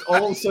 It just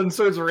all of a sudden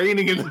starts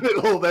raining in the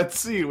middle of that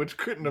scene, which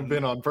couldn't have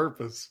been on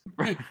purpose.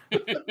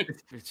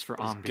 It's for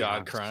ambiance.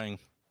 God crying.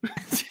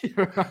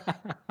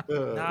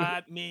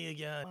 Not me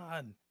again. Come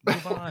on.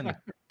 Move on.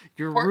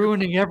 You're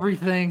ruining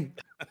everything.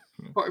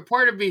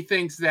 Part of me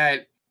thinks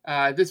that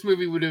this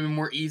movie would have been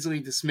more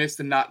easily dismissed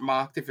and not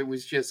mocked if it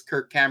was just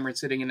Kirk Cameron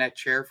sitting in that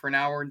chair for an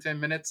hour and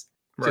 10 minutes.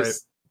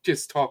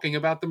 Just talking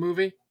about the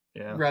movie.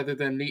 Yeah. Rather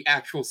than the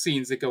actual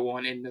scenes that go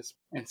on in this.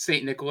 And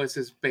St. Nicholas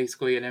is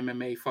basically an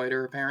MMA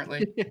fighter,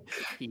 apparently.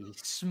 He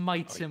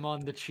smites him on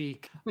the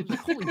cheek. Like,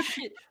 holy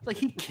shit. Like,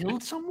 he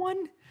killed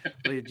someone?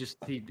 Like,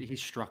 he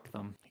struck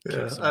them.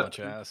 Yeah. So much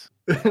ass.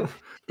 The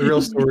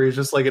real story is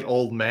just like an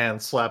old man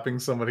slapping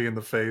somebody in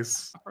the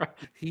face.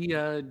 He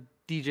DJ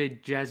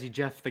Jazzy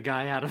Jeff the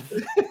guy out of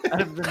the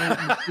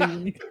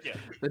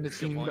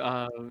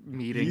Nassim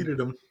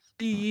meeting.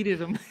 He eated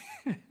him.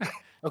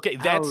 Okay,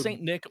 that's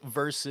St. Nick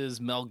versus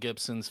Mel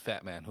Gibson's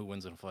Fat Man. Who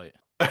wins in a fight?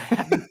 I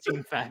haven't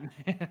seen Fat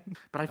Man,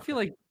 but I feel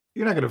like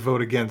you're not going to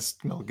vote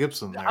against Mel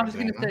Gibson. I was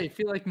going to say, I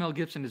feel like Mel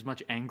Gibson is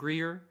much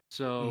angrier,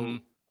 so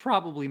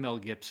probably Mel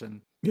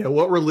Gibson. Yeah,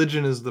 what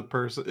religion is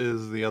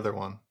the other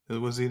one?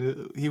 Was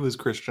he was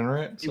Christian,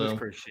 right? He was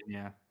Christian,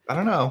 yeah. I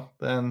don't know.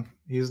 Then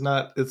he's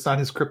not. It's not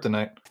his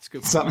kryptonite.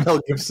 It's not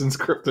Mel Gibson's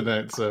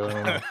kryptonite. So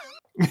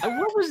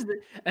what was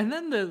and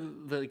then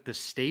the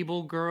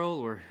stable girl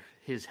or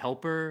his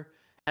helper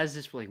has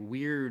this like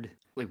weird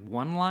like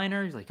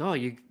one-liner. He's like, "Oh,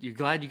 you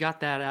glad you got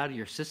that out of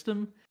your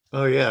system?"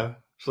 Oh yeah,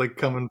 it's like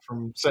coming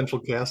from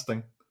central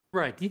casting.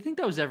 Right. Do you think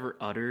that was ever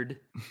uttered?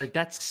 Like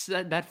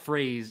that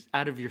phrase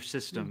 "out of your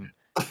system"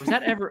 was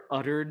that ever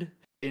uttered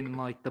in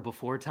like the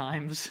before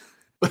times?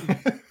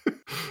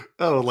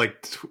 Oh,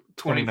 like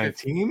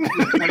 2019.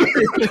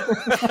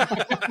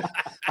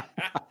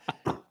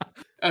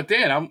 Oh,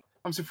 Dan,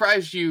 I'm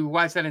surprised you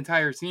watched that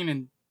entire scene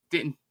and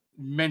didn't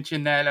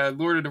mention that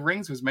Lord of the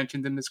Rings was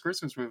mentioned in this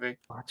Christmas movie.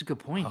 Oh, that's a good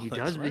point. He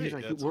does. Right. He's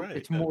like, right.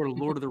 It's more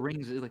Lord of the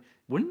Rings. Like,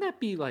 wouldn't that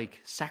be like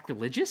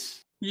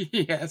sacrilegious?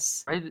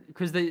 Yes, right.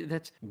 Because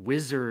that's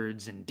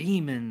wizards and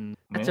demons.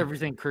 That's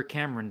everything Kirk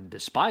Cameron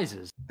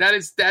despises. That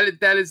is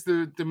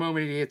the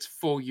moment he hits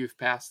full youth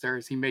pastor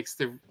as he makes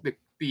the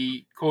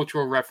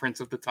cultural reference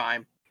of the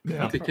time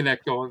to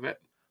connect all of it.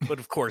 But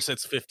of course,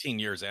 it's 15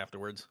 years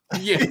afterwards.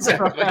 Yeah,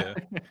 exactly.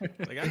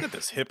 Like, I got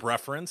this hip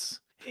reference.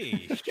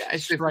 Hey,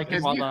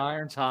 striking while the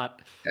iron's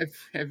hot.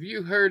 Have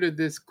you heard of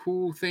this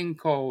cool thing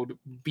called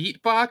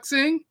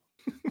beatboxing?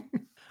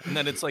 And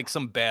then it's like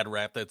some bad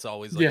rap that's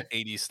always like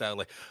 80s style.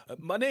 Like,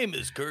 my name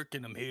is Kirk,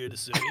 and I'm here to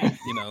say, I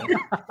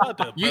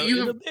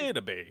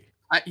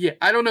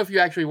don't know if you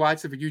actually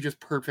watched it, but you just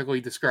perfectly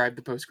described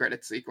the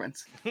post-credits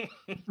sequence.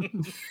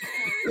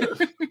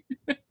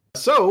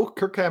 So,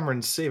 Kirk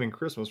Cameron's Saving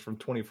Christmas from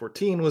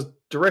 2014 was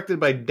directed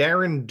by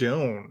Darren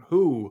Doan,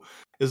 who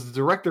is the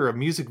director of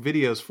music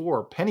videos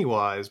for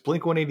Pennywise,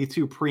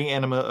 Blink-182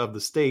 Pre-Anima of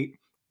the State,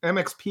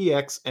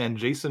 MXPX, and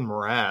Jason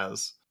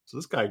Mraz. So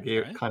this guy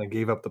kind of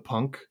gave up the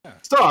punk. Yeah.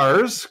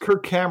 Stars: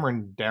 Kirk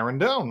Cameron, Darren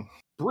Doan,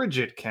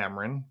 Bridget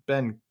Cameron,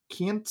 Ben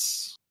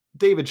Kientz,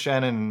 David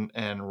Shannon,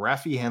 and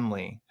Raffi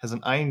Henley. Has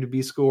an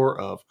IMDb score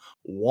of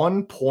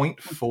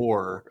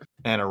 1.4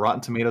 and a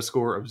Rotten Tomato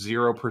score of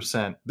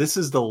 0%. This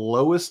is the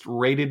lowest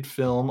rated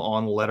film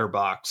on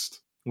Letterboxd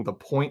with a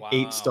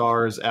 0.8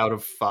 stars out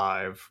of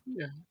 5.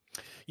 Yeah.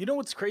 You know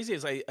what's crazy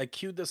is I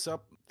queued this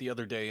up the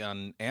other day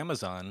on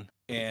Amazon,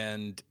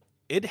 and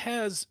it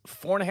has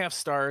 4.5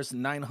 stars,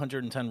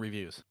 910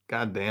 reviews.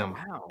 God damn.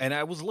 Wow. And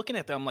I was looking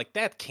at that, I'm like,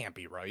 that can't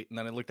be right. And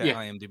then I looked at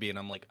IMDb, and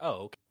I'm like, oh,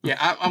 okay.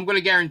 Yeah, I'm going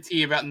to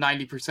guarantee about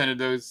 90% of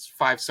those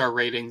 5-star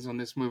ratings on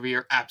this movie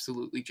are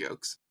absolutely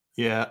jokes.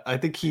 Yeah, I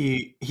think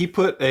he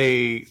put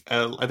I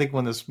think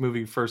when this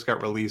movie first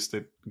got released,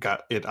 it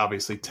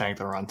obviously tanked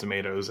on Rotten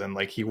Tomatoes, and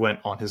like he went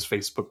on his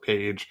Facebook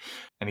page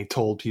and he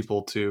told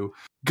people to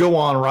go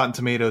on Rotten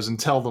Tomatoes and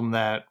tell them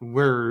that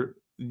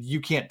you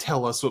can't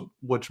tell us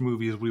which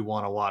movies we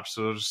want to watch,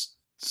 so just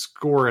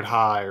score it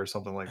high or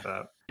something like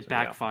that. It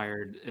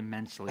backfired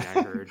immensely,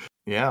 I heard.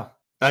 Yeah.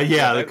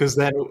 Because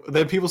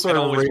then people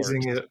started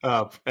raising works. it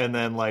up, and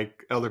then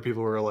like other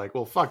people were like,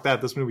 "Well, fuck that!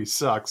 This movie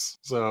sucks."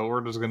 So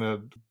we're just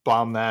gonna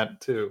bomb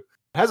that too.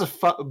 It has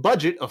a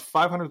budget of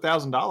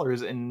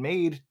 $500,000 and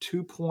made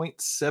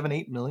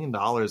 $2.78 million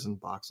in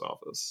box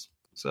office.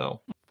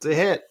 So it's a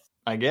hit,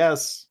 I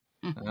guess.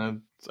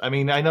 I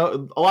mean, I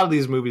know a lot of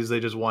these movies,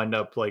 they just wind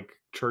up like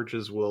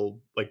churches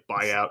will like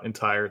buy out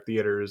entire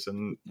theaters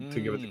and to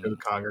give it to the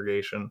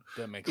congregation.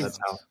 That makes That's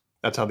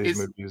sense. how these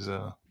movies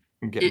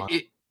get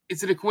money.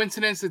 Is it a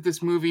coincidence that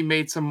this movie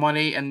made some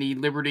money and the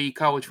Liberty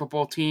college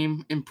football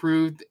team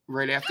improved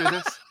right after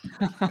this?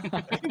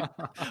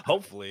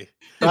 Hopefully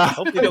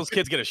those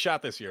kids get a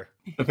shot this year.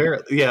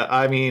 Apparently, yeah.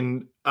 I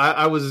mean,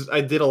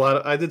 I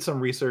did some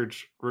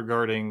research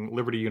regarding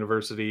Liberty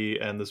University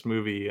and this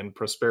movie and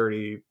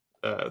prosperity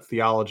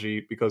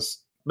theology, because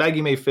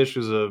Maggie Mae Fish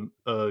is a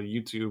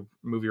YouTube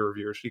movie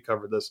reviewer. She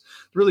covered this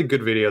really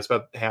good video. It's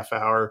about a half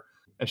hour,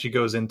 and she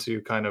goes into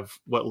kind of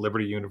what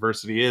Liberty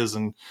University is,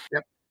 and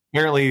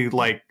apparently,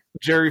 like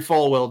Jerry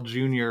Falwell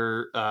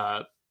Jr.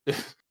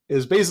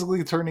 Is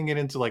basically turning it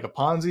into like a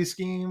Ponzi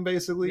scheme.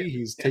 Basically,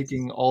 he's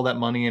taking all that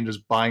money and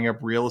just buying up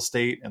real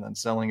estate and then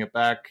selling it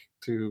back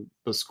to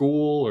the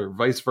school or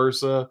vice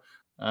versa.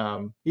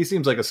 He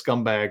seems like a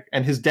scumbag,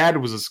 and his dad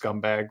was a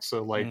scumbag,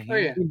 so like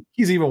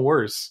he's even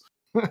worse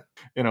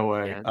in a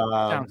way. Yeah,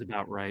 sounds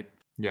about right.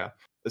 Yeah.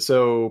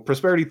 So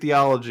prosperity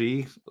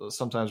theology,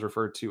 sometimes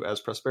referred to as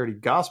prosperity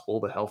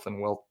gospel, the health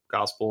and wealth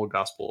gospel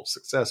of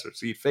success or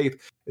seed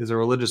faith, is a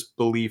religious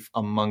belief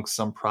amongst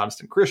some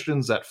Protestant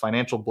Christians that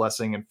financial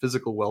blessing and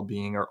physical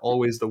well-being are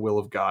always the will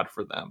of God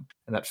for them,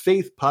 and that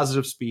faith,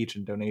 positive speech,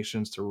 and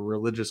donations to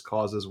religious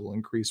causes will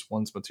increase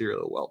one's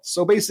material wealth.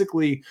 So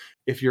basically,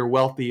 if you're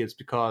wealthy, it's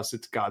because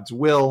it's God's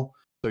will,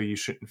 so you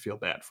shouldn't feel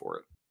bad for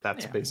it.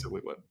 That's basically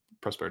what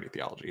prosperity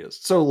theology is.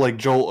 So like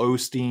Joel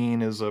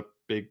Osteen is a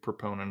big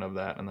proponent of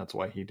that, and that's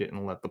why he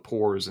didn't let the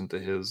poors into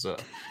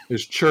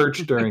his church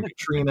during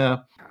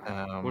Katrina. What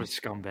a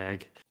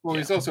scumbag. Well,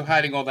 he's also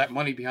hiding all that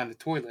money behind the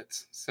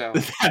toilets. So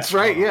that's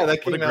right. Yeah,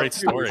 that What a came great out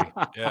too. story.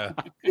 Yeah.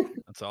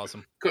 That's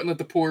awesome. couldn't let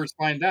the poors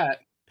find that.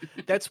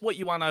 That's what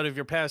you want out of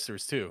your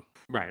pastors too.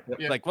 Right.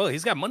 Yeah. Like, well,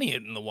 he's got money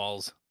hitting the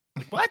walls.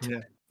 Like, what? Yeah.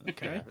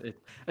 Okay.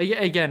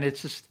 Again,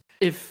 it's just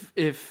if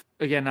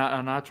again,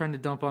 I'm not trying to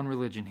dump on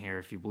religion here.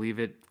 If you believe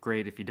it,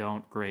 great. If you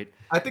don't, great.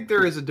 I think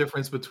there is a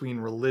difference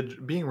between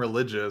being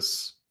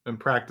religious and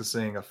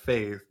practicing a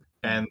faith,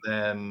 and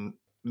then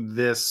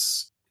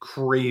this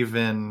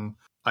craven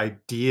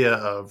idea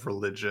of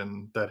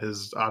religion that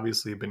has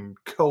obviously been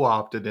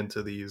co-opted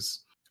into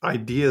these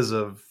ideas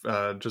of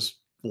just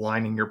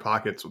lining your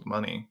pockets with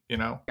money, you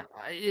know?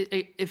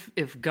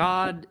 If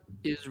God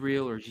is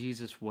real or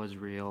Jesus was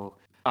real,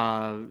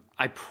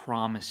 I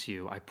promise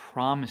you,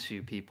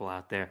 people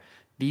out there,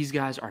 these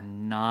guys are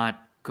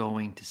not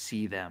going to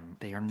see them.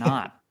 They are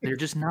not. They're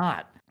just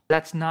not.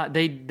 That's not.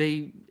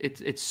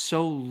 It's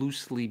so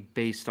loosely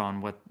based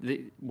on what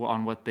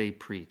they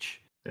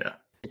preach. Yeah.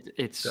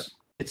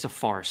 It's a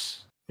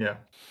farce. Yeah.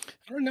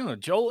 I don't know.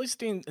 Joel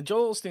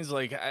Osteen's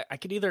like, I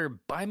could either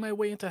buy my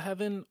way into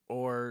heaven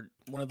or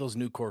one of those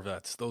new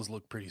Corvettes. Those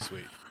look pretty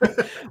sweet.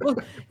 Well,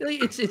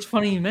 it's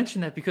funny you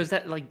mentioned that, because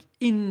that, like,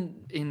 in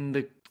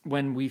the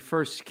when we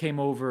first came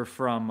over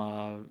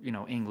from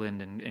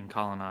England and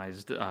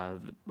colonized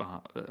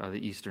the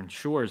eastern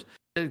shores,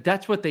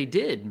 that's what they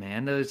did,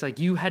 man. It's like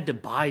you had to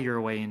buy your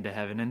way into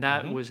heaven, and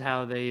that was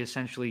how they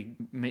essentially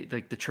made,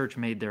 like, the church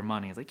made their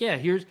money. It's like, yeah,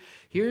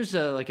 here's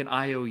like an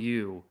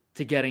IOU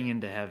to getting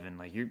into heaven.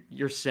 Like,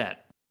 you're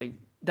set. Like,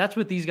 that's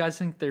what these guys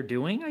think they're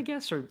doing, I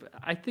guess. Or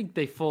I think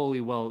they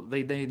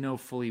know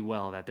fully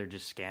well that they're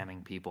just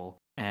scamming people,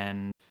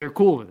 and they're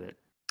cool with it.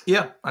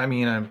 Yeah, I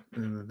mean,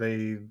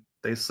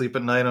 they sleep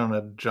at night on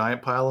a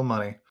giant pile of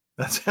money.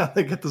 That's how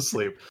they get to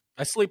sleep.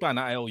 I sleep on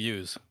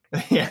IOUs.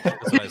 Yeah.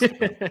 That's what I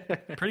sleep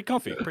on. Pretty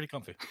comfy.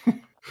 You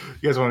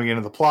guys want to get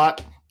into the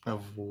plot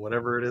of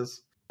whatever it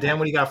is? Dan,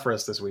 what do you got for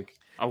us this week?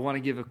 I want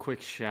to give a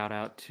quick shout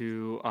out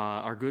to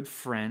our good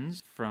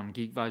friends from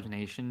Geek Vibes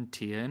Nation,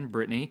 Tia and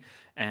Brittany,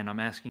 and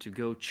I'm asking you to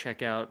go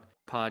check out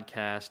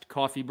podcast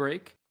Coffee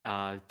Break.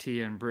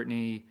 Tia and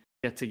Brittany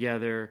get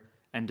together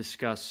and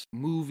discuss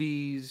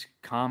movies,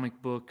 comic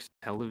books,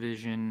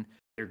 television.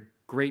 They're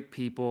great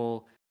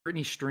people.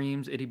 Brittany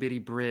streams Itty Bitty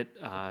Brit.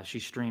 She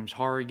streams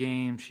horror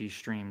games. She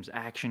streams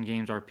action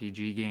games,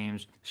 RPG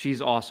games.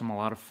 She's awesome, a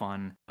lot of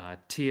fun.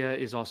 Tia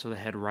is also the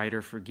head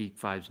writer for Geek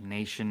Vibes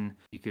Nation.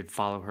 You could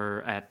follow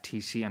her at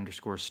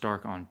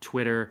TC_Stark on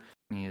Twitter.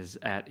 He is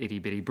at Itty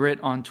Bitty Brit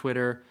on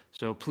Twitter.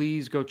 So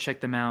please go check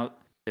them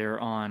out.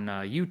 They're on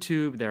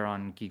YouTube. They're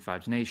on Geek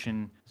Vibes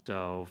Nation.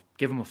 So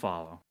give them a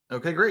follow.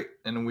 Okay, great.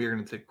 And we are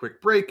going to take a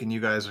quick break, and you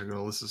guys are going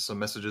to listen to some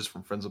messages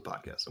from friends of the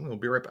podcast. And we'll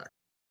be right back.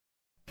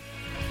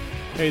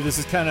 Hey, this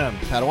is Ken M.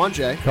 Padawan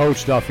J.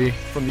 Coach Duffy.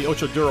 From the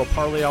Ocho Duro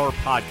Parlay Hour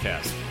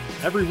podcast.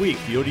 Every week,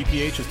 the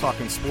ODPH is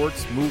talking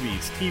sports,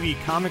 movies, TV,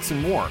 comics,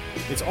 and more.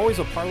 It's always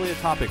a parlay of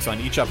topics on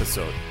each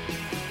episode.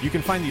 You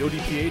can find the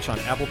ODPH on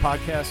Apple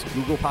Podcasts,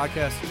 Google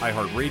Podcasts,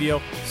 iHeartRadio,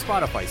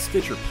 Spotify,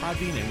 Stitcher,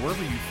 Podbean, and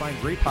wherever you find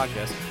great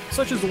podcasts,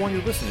 such as the one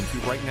you're listening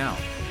to right now.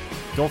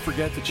 Don't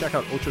forget to check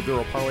out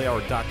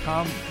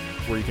OchoDuroParlayHour.com,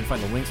 where you can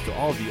find the links to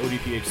all of the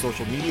ODPH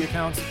social media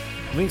accounts,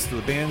 links to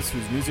the bands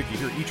whose music you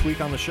hear each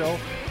week on the show,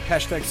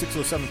 hashtag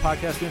 607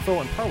 podcast info,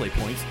 and parlay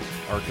points,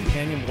 our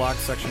companion blog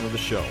section of the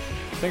show.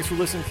 Thanks for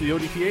listening to the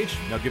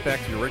ODPH. Now get back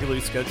to your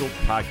regularly scheduled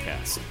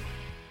podcast.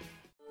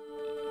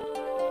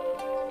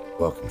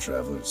 Welcome,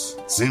 travelers.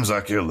 Seems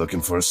like you're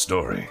looking for a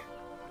story.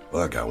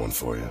 Well, I got one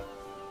for you.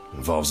 It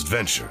involves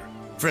adventure,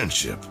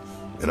 friendship,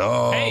 and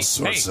all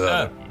sorts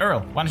of... Earl,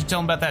 why don't you tell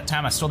him about that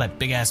time I stole that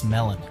big-ass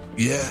melon?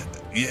 Yeah,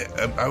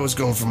 I was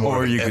going for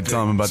more... Or you could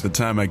tell him about the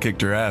time I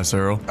kicked her ass,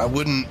 Earl. I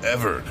wouldn't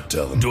ever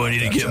tell them. Do I need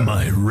to get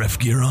my ref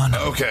gear on?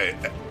 Okay,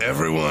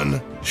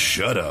 everyone,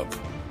 shut up.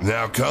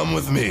 Now come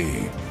with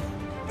me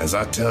as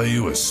I tell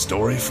you a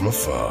story from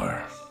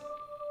afar.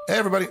 Hey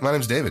everybody, my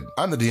name's David.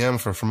 I'm the DM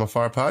for From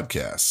Afar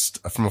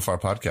Podcast. From Afar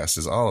Podcast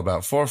is all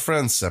about four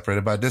friends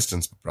separated by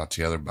distance, but brought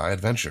together by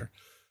adventure.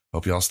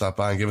 Hope you all stop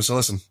by and give us a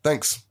listen.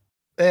 Thanks.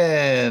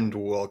 And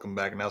welcome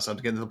back. Now it's time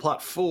to get into the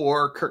plot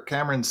for Kirk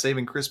Cameron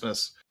Saving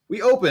Christmas.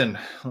 We open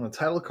on a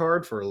title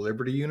card for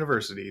Liberty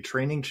University,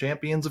 training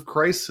champions of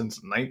Christ since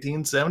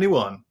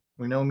 1971.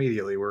 We know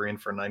immediately we're in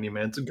for 90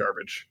 minutes of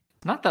garbage.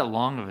 Not that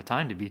long of a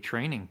time to be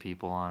training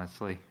people,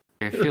 honestly.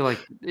 I feel like,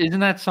 isn't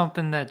that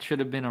something that should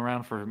have been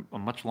around for a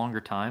much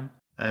longer time?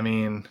 I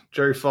mean,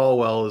 Jerry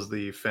Falwell is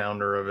the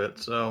founder of it,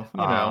 so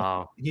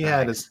he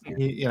had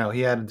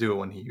to do it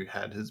when he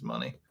had his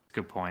money.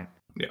 Good point.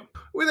 Yeah,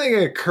 we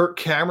think of Kirk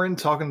Cameron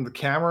talking to the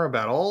camera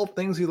about all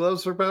things he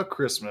loves about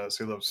Christmas.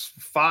 He loves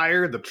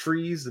fire, the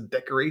trees, the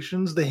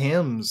decorations, the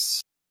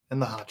hymns, and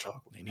the hot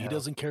chocolate. And he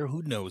doesn't care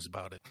who knows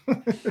about it.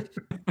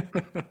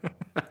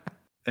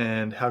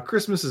 And how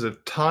Christmas is a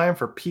time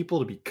for people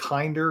to be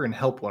kinder and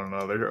help one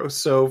another.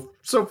 So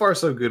far,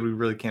 so good. We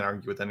really can't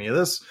argue with any of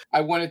this. I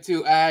wanted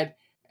to add,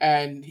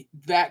 and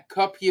that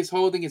cup he is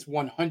holding is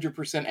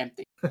 100%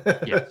 empty.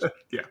 Yes.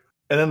 Yeah.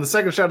 And then the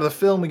second shot of the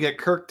film, we get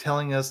Kirk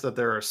telling us that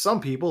there are some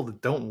people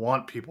that don't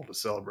want people to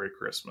celebrate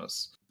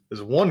Christmas.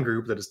 There's one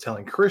group that is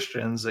telling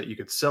Christians that you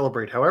could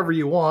celebrate however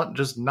you want,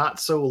 just not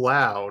so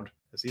loud,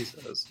 as he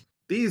says.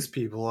 These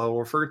people I'll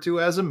refer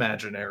to as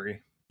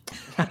imaginary.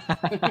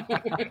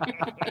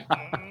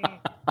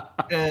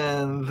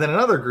 And then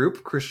another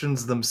group,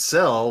 Christians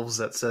themselves,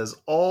 that says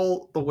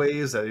all the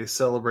ways that they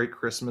celebrate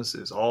Christmas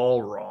is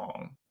all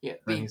wrong. Yeah,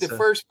 the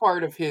first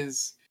part of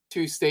his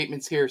two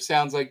statements here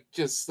sounds like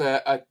just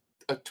a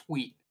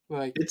tweet.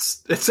 Like it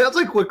sounds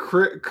like what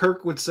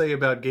Kirk would say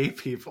about gay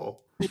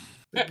people.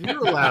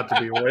 You're allowed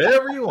to be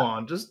whatever you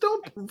want. Just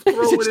don't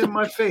throw it in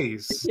my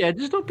face. Yeah,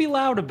 just don't be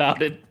loud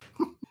about it.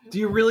 Do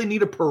you really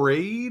need a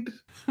parade?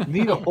 You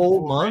need a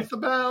whole month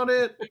about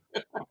it?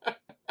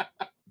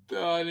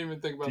 Oh, I didn't even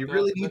think about that. Do you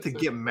really need to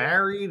get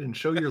married and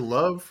show your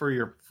love for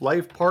your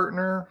life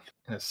partner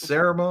in a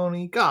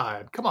ceremony?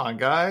 God, come on,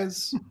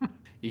 guys.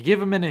 You give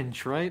them an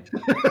inch, right?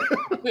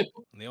 And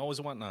they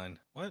always want 9.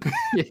 What?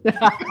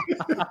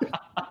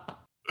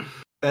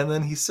 And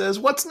then he says,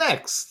 what's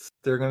next?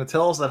 They're going to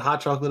tell us that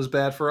hot chocolate is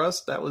bad for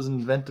us. That was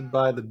invented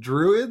by the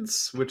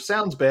Druids, which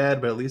sounds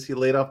bad, but at least he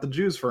laid off the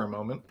Jews for a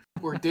moment.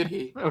 Or did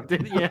he? Oh,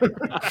 did he? Yeah.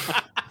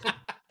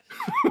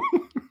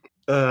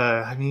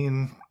 I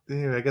mean,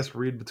 I guess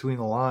read between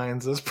the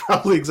lines. That's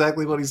probably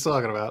exactly what he's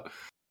talking about.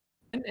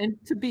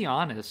 And to be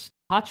honest,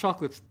 hot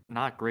chocolate's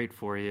not great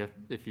for you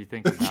if you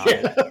think about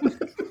it.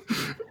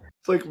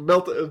 It's like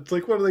It's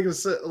like, what are they going to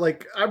say?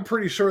 Like, I'm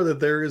pretty sure that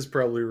there is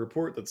probably a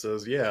report that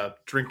says, yeah,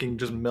 drinking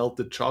just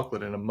melted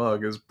chocolate in a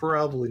mug is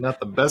probably not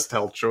the best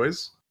health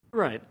choice.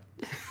 Right.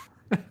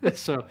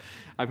 So,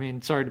 I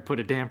mean, sorry to put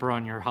a damper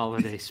on your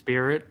holiday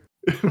spirit,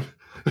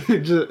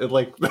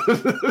 Like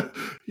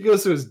he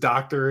goes to his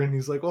doctor and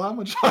he's like, well, how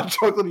much hot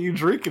chocolate are you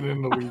drinking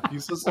in a week?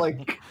 He's just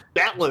like,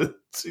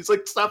 gatlets. He's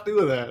like, stop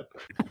doing that.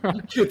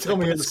 You can't tell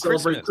me how to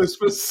celebrate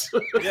Christmas.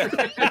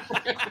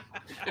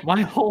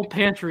 My whole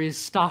pantry is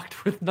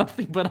stocked with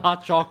nothing but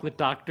hot chocolate,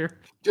 doctor.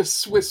 Just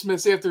Swiss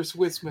Miss after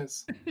Swiss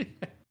Miss.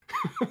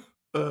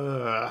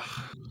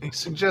 He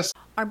suggests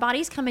our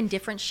bodies come in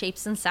different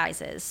shapes and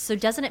sizes, so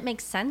doesn't it make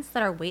sense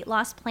that our weight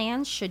loss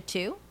plans should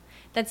too?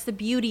 That's the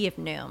beauty of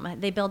Noom.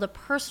 They build a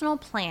personal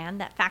plan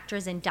that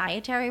factors in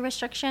dietary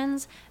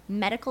restrictions,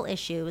 medical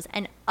issues,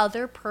 and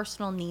other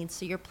personal needs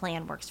so your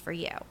plan works for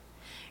you.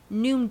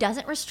 Noom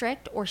doesn't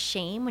restrict or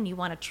shame when you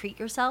want to treat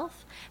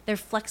yourself. Their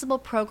flexible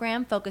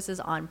program focuses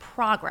on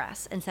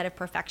progress instead of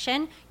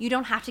perfection. You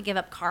don't have to give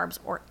up carbs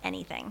or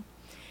anything.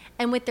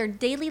 And with their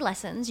daily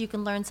lessons, you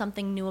can learn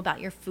something new about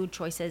your food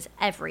choices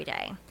every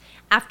day.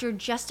 After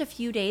just a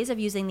few days of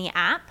using the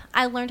app,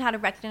 I learned how to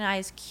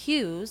recognize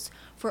cues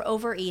for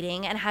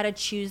overeating and how to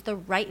choose the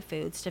right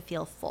foods to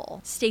feel full.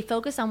 Stay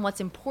focused on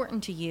what's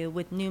important to you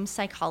with Noom's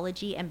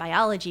psychology and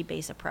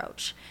biology-based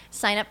approach.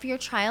 Sign up for your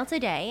trial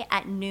today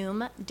at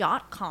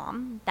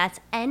Noom.com. That's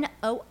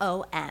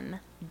Noom.com.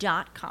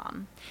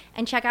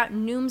 And check out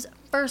Noom's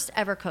first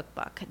ever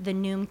cookbook, The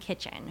Noom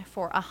Kitchen,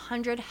 for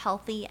 100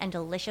 healthy and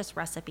delicious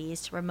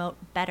recipes to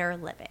promote better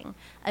living.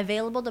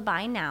 Available to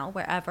buy now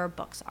wherever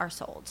books are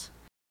sold.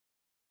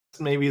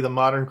 maybe the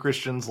modern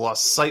Christians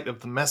lost sight of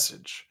the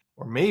message,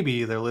 or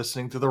maybe they're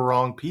listening to the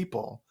wrong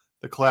people.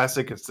 The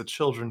classic, it's the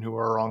children who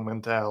are wrong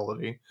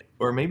mentality.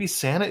 Or maybe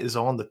Santa is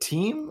on the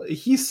team,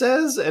 he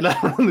says, and I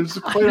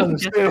don't quite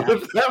understand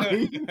what that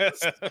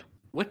means.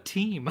 What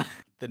team?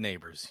 The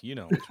neighbors. You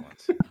know which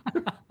ones.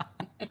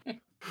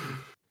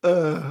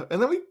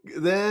 And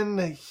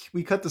then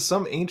we cut to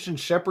some ancient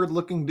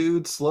shepherd-looking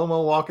dude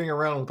slow-mo walking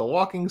around with a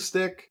walking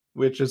stick,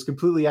 which is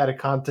completely out of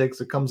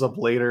context. It comes up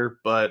later,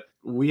 but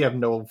we have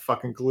no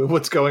fucking clue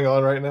what's going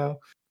on right now.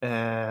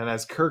 And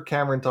as Kirk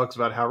Cameron talks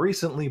about how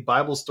recently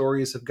Bible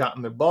stories have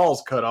gotten their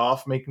balls cut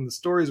off, making the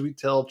stories we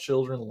tell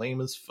children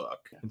lame as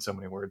fuck, in so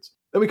many words.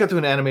 Then we cut to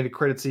an animated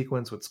credit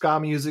sequence with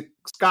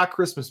ska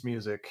Christmas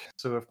music.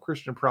 So if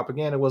Christian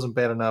propaganda wasn't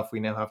bad enough, we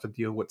now have to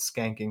deal with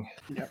skanking.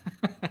 Yep.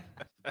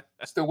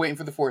 Still waiting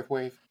for the fourth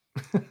wave.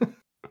 And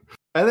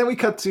then we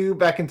cut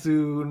back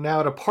into now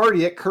at a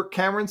party at Kirk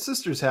Cameron's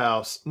sister's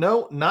house.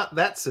 No, not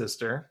that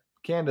sister.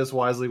 Candace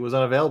wisely was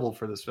unavailable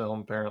for this film,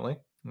 apparently.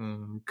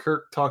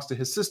 Kirk talks to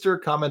his sister,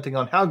 commenting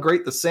on how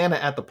great the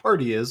Santa at the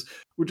party is,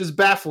 which is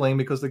baffling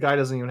because the guy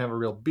doesn't even have a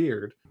real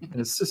beard. And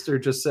his sister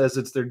just says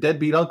it's their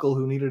deadbeat uncle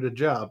who needed a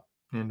job.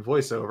 In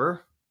voiceover,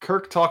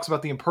 Kirk talks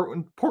about the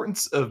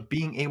importance of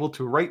being able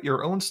to write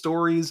your own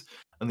stories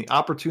and the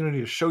opportunity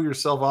to show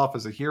yourself off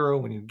as a hero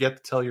when you get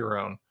to tell your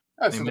own.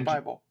 That's in the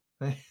Bible.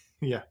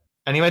 Yeah.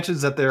 And he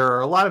mentions that there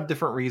are a lot of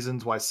different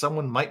reasons why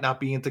someone might not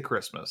be into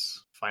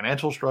Christmas.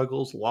 Financial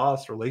struggles,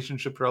 loss,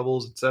 relationship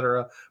troubles,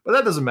 etc. But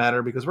that doesn't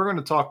matter because we're going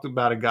to talk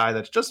about a guy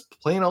that's just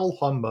plain old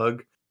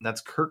humbug. And that's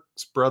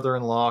Kirk's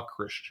brother-in-law,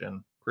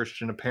 Christian.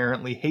 Christian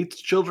apparently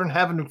hates children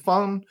having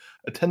fun,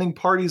 attending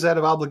parties out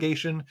of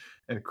obligation,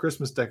 and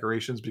Christmas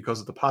decorations because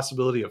of the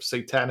possibility of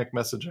satanic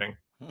messaging.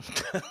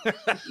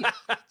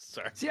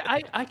 Sorry. See,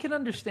 I can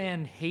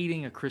understand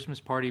hating a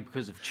Christmas party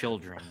because of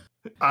children.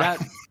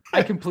 That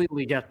I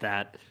completely get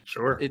that.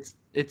 Sure.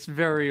 It's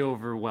very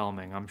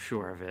overwhelming, I'm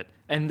sure of it.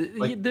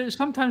 And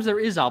sometimes there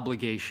is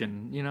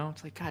obligation, you know?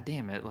 It's like, God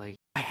damn it, like,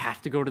 I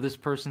have to go to this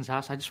person's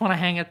house. I just want to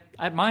hang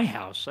at my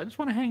house. I just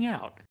want to hang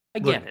out. I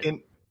get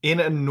it. In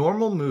a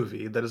normal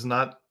movie that is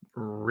not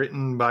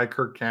written by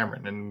Kirk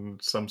Cameron in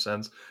some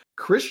sense,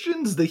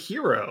 Christian's the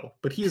hero,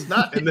 but he's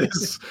not in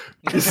this.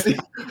 he's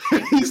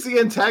the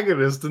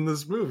antagonist in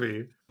this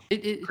movie.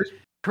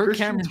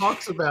 Christian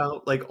talks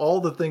about like all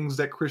the things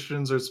that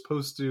Christians are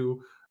supposed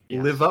to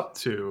live up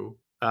to.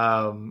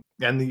 In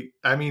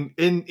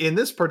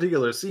this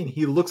particular scene,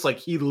 he looks like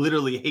he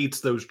literally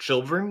hates those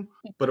children,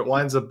 but it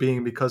winds up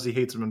being because he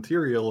hates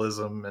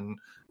materialism and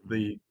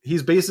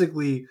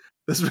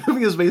this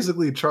movie is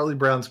basically Charlie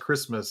Brown's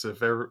Christmas.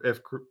 If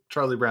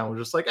Charlie Brown was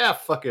just like,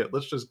 fuck it,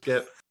 let's just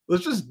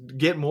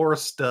get more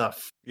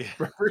stuff. Yeah,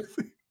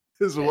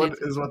 is what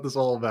this is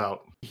all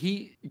about.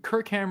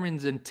 Kirk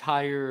Cameron's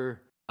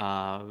entire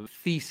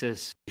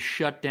thesis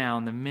shut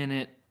down the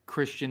minute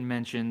Christian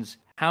mentions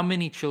how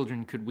many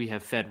children could we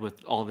have fed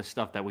with all the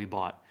stuff that we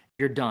bought.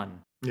 You're done.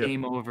 Yep.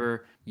 Game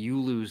over. You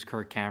lose,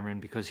 Kirk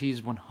Cameron, because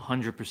he's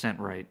 100%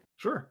 right.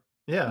 Sure.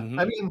 Yeah. Mm-hmm.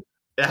 I mean,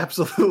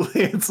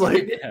 absolutely. It's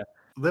like yeah.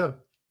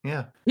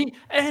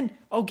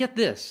 Get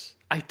this.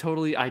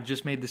 I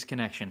just made this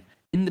connection.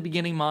 In the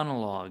beginning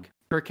monologue,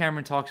 Kirk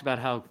Cameron talks about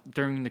how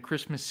during the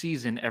Christmas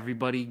season,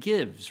 everybody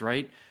gives,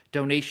 right?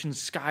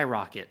 Donations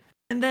skyrocket.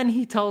 And then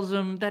he tells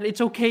them that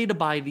it's okay to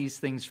buy these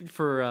things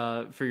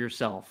for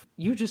yourself.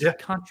 You just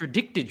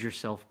contradicted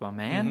yourself, my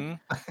man.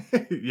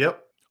 Mm-hmm.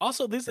 Yep.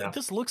 Also,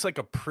 this looks like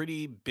a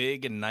pretty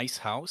big and nice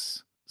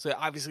house. So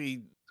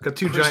obviously, got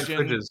two giant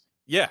fridges.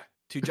 Yeah,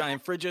 2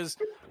 giant fridges.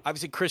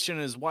 Obviously, Christian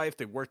and his wife,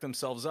 they worked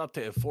themselves up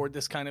to afford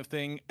this kind of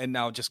thing, and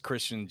now just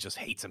Christian just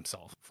hates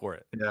himself for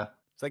it. Yeah.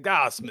 It's like,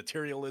 it's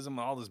materialism,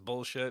 all this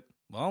bullshit.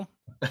 Well,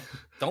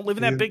 don't live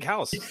in that big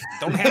house.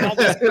 Don't have all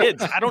these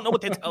kids. I don't know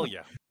what to tell you.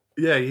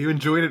 Yeah, you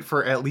enjoyed it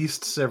for at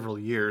least several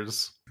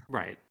years.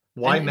 Right.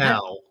 Why And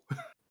now?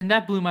 And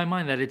that blew my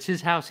mind that it's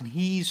his house and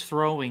he's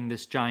throwing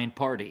this giant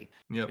party.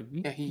 Yep.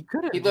 Yeah, he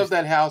could've loved just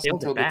that house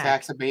scaled it until the back.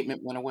 tax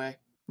abatement went away.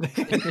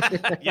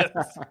 Yes,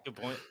 good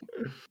point.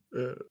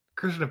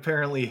 Christian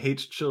apparently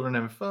hates children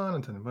having fun,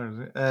 attending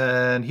parties,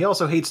 and he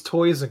also hates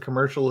toys and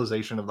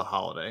commercialization of the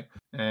holiday.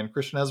 And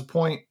Christian has a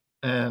point.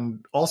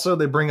 And also,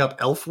 they bring up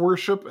elf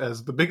worship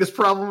as the biggest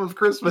problem of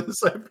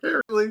Christmas,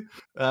 apparently.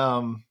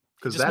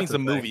 Because Just means the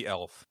movie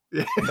Elf.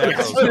 Yeah.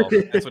 Favreau's Elf.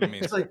 That's what it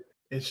means. It's like,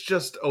 it's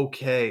just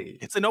okay.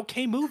 It's an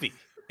okay movie.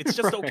 It's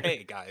just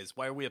okay, guys.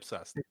 Why are we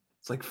obsessed?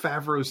 It's like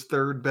Favreau's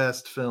third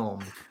best film.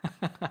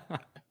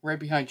 Right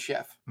behind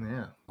Chef.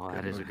 Yeah. Oh,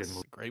 that is a good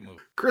movie. Great movie.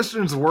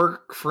 Christian's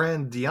work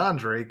friend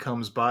DeAndre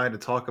comes by to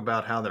talk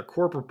about how their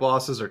corporate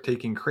bosses are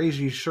taking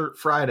Crazy Shirt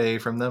Friday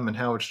from them and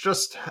how it's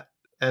just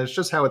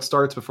how it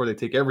starts before they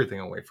take everything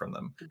away from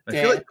them. I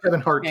feel like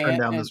Kevin Hart turned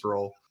down this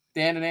role.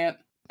 Dan and Ant.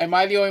 Am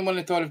I the only one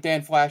that thought of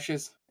Dan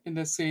Flashes in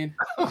this scene?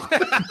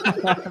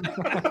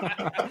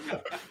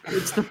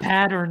 It's the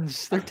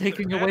patterns. They're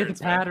taking away the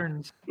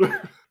patterns.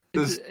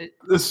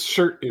 This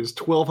shirt is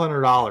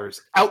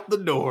 $1,200 out the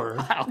door.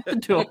 Out the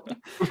door.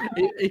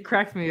 It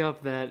cracked me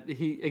up that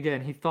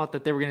he thought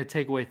that they were going to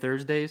take away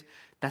Thursdays.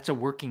 That's a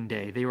working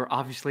day. They were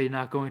obviously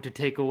not going to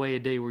take away a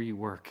day where you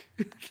work.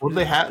 What do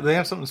they have? They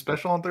have something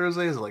special on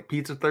Thursdays, like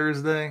Pizza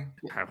Thursday.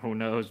 Who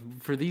knows?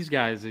 For these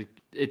guys,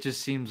 it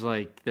just seems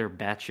like they're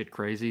batshit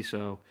crazy.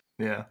 So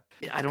yeah,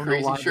 I don't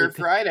Crazy know why. Shirt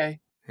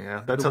Friday.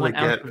 Yeah, that's how they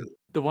get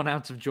the 1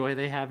 ounce of joy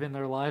they have in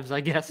their lives.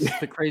 I guess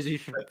the Crazy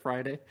Shirt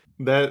Friday.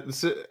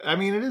 I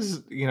mean, it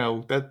is.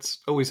 That's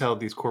always how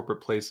these corporate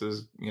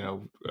places,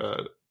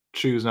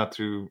 choose not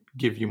to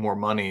give you more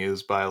money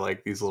is by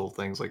like these little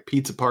things like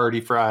Pizza Party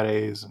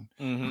Fridays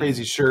and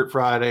Crazy Shirt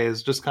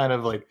Fridays, just kind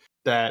of like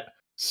that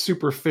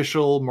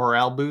superficial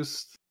morale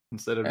boost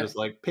instead of just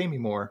like pay me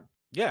more.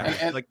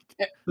 Yeah, like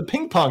the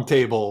ping pong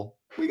table.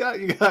 We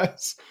got you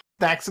guys.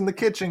 Snacks in the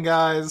kitchen,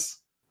 guys.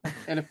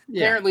 And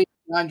apparently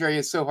Andre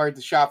is so hard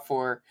to shop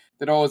for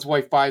that all his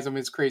wife buys him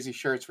his crazy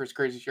shirts for his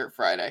Crazy Shirt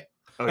Friday.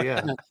 Oh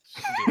yeah.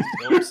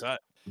 So upset.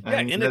 Yeah,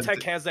 I mean,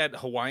 Inditex has that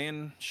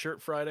Hawaiian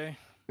Shirt Friday.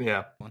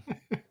 Yeah.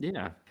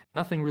 Yeah.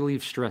 Nothing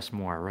relieves stress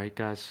more, right,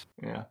 guys?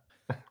 Yeah.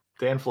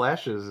 Dan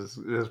Flashes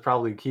is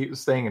probably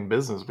staying in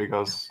business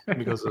because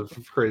of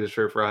Crazy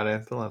Shirt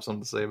Friday. They'll have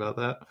something to say about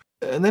that.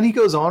 And then he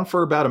goes on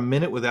for about a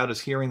minute without us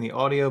hearing the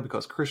audio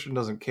because Christian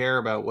doesn't care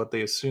about what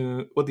the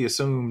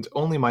assumed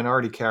only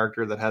minority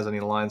character that has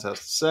any lines has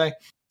to say.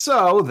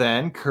 So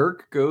then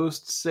Kirk goes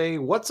to say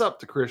what's up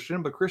to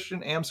Christian, but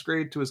Christian amps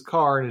straight to his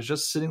car and is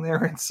just sitting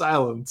there in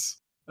silence.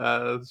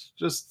 It's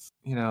just,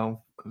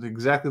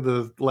 exactly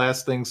the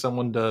last thing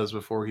someone does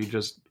before he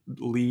just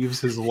leaves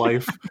his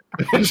life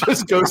and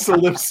just goes to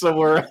live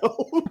somewhere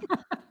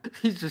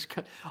else.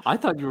 I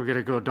thought you were going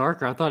to go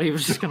darker. I thought he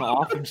was just going to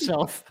off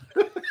himself.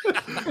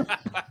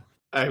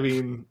 I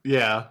mean,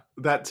 yeah,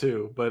 that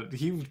too. But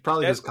he was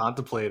probably just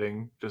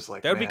contemplating, just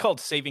like that would be called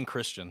Saving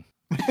Christian.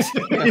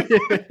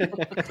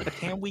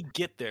 Can we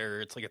get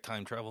there? It's like a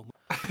time travel.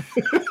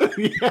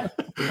 Yeah.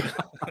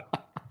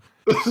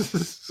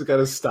 Just got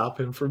to stop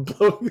him from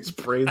blowing his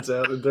brains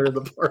out during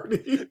the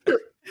party.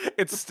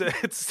 It's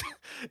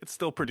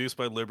still produced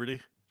by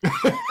Liberty,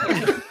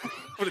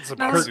 but it's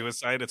about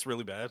suicide. It's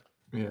really bad.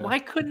 Yeah. Why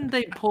couldn't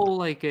they pull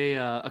like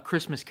a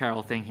Christmas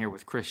Carol thing here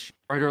with Christian,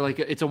 right? Or like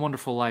It's a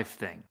Wonderful Life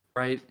thing,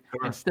 right?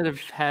 Sure. Instead of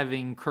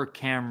having Kirk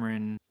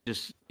Cameron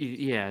just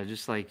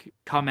like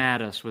come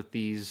at us with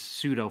these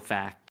pseudo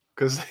facts.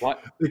 Because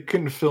they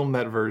couldn't film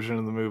that version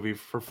of the movie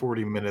for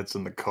 40 minutes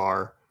in the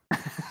car.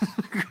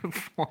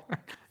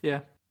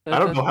 Yeah. I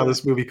don't know how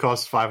this movie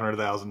costs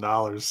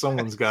 $500,000.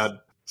 Someone's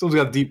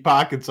got deep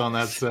pockets on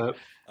that set.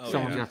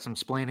 Someone's got some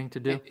splaining to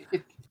do.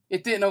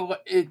 It didn't.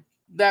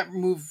 That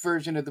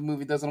version of the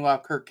movie doesn't allow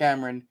Kirk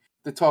Cameron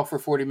to talk for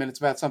 40 minutes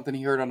about something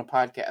he heard on a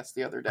podcast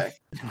the other day.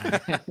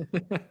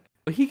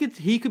 But he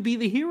could be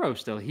the hero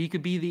still. He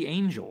could be the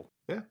angel.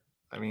 Yeah.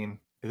 I mean,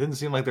 it didn't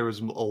seem like there was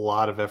a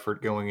lot of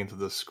effort going into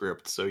the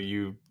script, so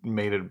you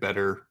made it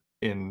better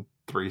in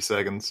 3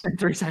 seconds.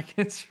 3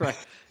 seconds, right?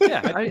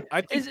 Yeah.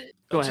 I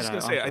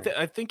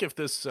think if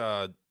this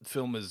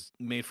film is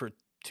made for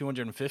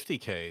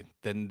 $250K,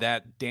 then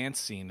that dance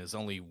scene is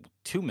only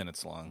 2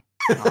 minutes long,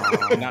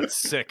 not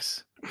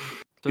 6.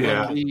 So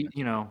then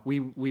we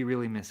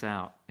really miss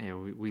out.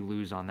 We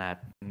lose on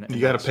that.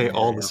 You got to pay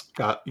all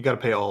You got to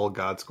pay all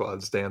God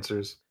Squad's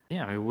dancers.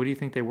 Yeah. What do you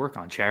think they work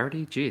on?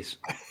 Charity? Jeez.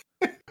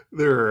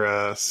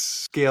 They're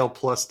scale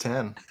plus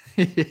 10.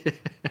 I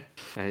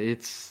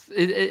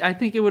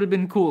think it would have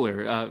been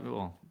cooler.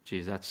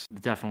 That's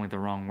definitely the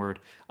wrong word.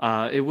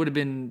 It wouldn't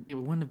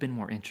have been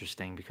more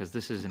interesting because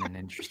this isn't an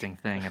interesting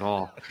thing at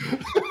all.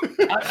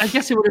 I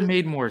guess it would have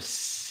made more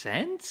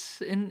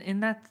sense in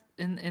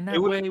in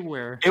that way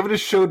where it would have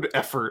showed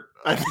effort.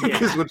 I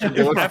think is what you're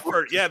going for.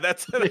 Effort. Yeah,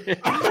 that's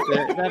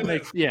that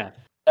makes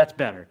that's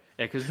better.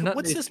 Yeah, because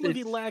what's this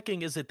movie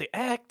lacking? Is it the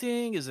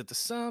acting? Is it the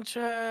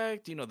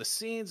soundtrack? You know, the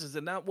scenes? Is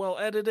it not well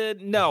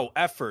edited? No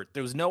effort.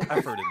 There was no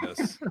effort in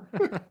this.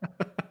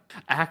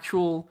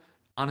 Actual,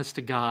 honest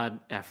to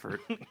God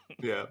effort.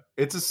 Yeah,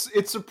 it's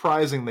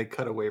surprising they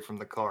cut away from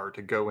the car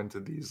to go into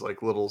these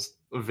like little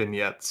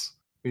vignettes.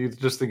 You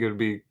just think it would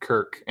be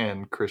Kirk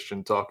and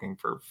Christian talking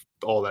for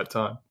all that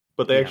time,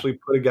 but they actually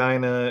put a guy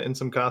in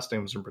some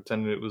costumes and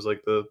pretended it was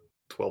like the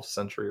 12th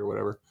century or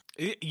whatever.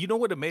 You know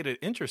what made it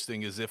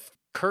interesting is if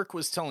Kirk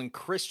was telling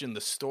Christian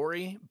the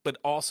story, but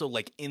also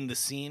like in the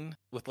scene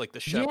with like the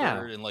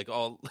shepherd and like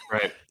all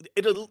right.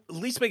 It'll at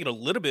least make it a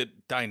little bit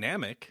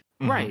dynamic,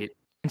 right?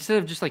 Instead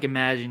of just like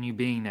imagine you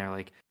being there,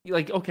 like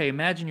okay,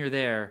 imagine you're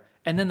there,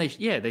 and then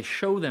they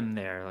show them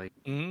there, like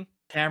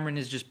Cameron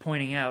is just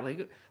pointing out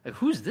like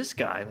who's this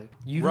guy? Like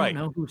you don't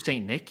know who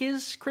Saint Nick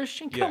is,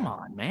 Christian? Come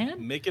on,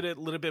 man. Make it a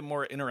little bit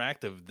more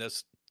interactive.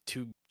 That's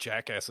two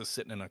jackasses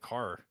sitting in a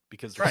car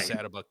because they're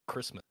sad about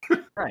Christmas.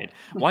 Right.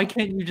 Why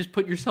can't you just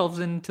put yourselves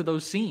into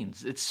those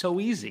scenes? It's so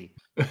easy.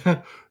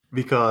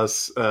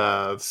 Because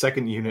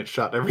second unit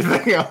shot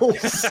everything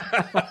else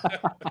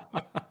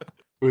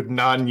with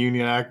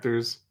non-union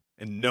actors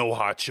and no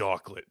hot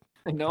chocolate.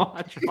 No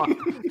hot chocolate.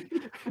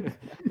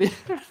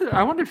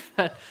 I wonder if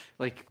that,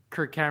 like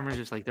Kirk Cameron's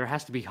just like there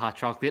has to be hot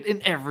chocolate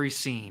in every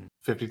scene.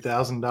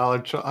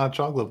 $50,000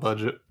 chocolate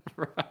budget.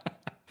 Right.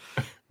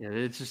 Yeah,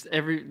 it's just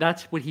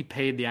that's what he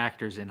paid the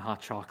actors in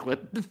hot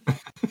chocolate.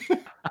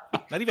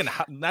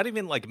 Not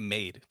even like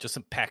made, just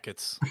some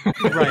packets.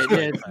 Right,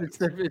 yeah, it's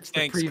the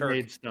Thanks,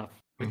 pre-made Kirk. stuff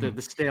with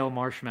the stale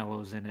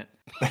marshmallows in it.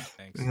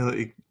 Thanks.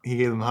 He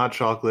gave them hot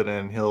chocolate,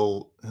 and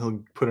he'll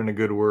put in a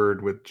good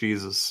word with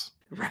Jesus.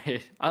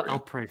 Right, I'll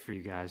pray for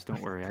you guys.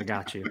 Don't worry, I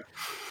got you.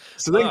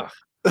 So they.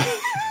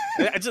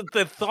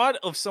 The thought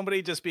of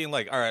somebody just being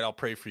like, all right, I'll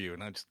pray for you.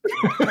 And I just,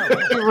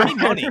 give me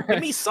money. Give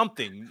me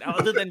something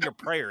other than your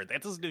prayer.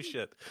 That doesn't do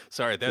shit.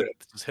 Sorry, that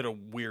just hit a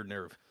weird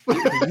nerve.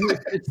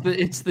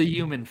 It's the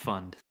human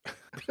fund.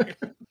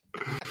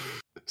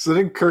 So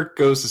then Kirk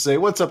goes to say,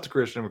 what's up to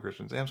Christian?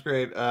 Christian, Sam's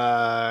great.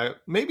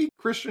 Maybe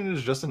Christian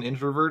is just an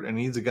introvert and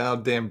needs a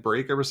goddamn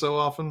break every so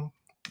often.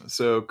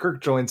 So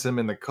Kirk joins him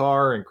in the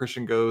car, and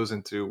Christian goes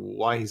into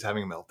why he's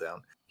having a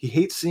meltdown. He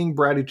hates seeing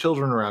bratty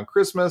children around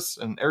Christmas,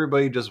 and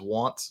everybody just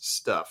wants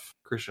stuff.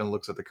 Christian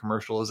looks at the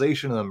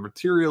commercialization and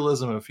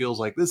materialism and feels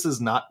like this is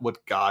not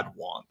what God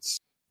wants.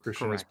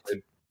 Christian is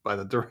played by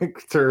the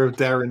director of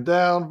Darren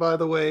Down, by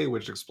the way,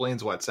 which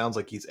explains why it sounds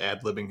like he's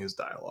ad-libbing his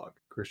dialogue.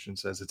 Christian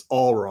says it's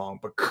all wrong,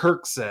 but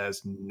Kirk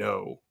says,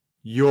 no,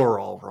 you're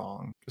all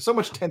wrong. There's so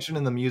much tension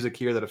in the music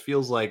here that it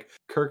feels like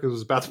Kirk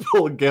is about to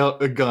pull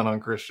a gun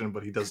on Christian,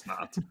 but he does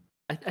not.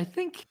 I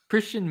think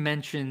Christian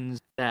mentions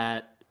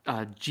that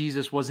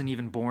Jesus wasn't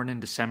even born in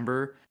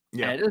December.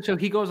 Yeah. And so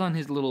he goes on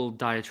his little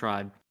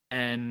diatribe,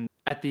 and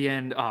at the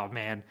end, oh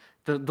man,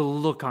 the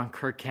look on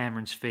Kirk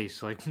Cameron's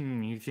face, like,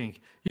 you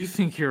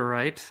think you're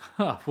right?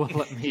 Huh, well,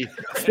 let me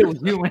fill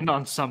you in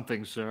on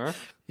something, sir.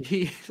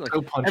 He's like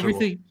so punchable.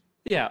 Everything.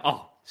 Yeah.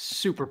 Oh,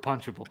 super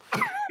punchable.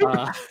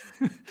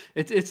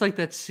 It's like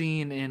that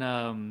scene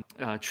in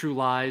True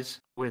Lies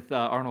with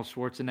Arnold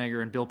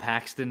Schwarzenegger and Bill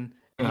Paxton.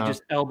 He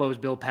just elbows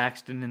Bill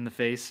Paxton in the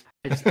face.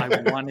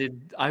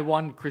 I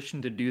wanted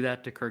Christian to do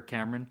that to Kirk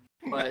Cameron,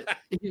 but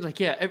he's like,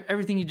 yeah,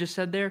 everything you just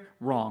said there,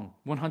 wrong,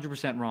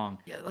 100% wrong.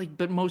 Yeah, like,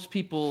 but most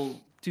people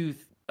do,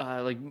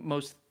 like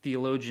most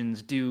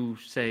theologians do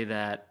say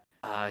that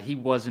he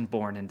wasn't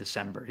born in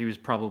December. He was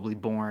probably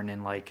born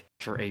in like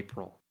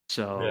April.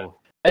 So,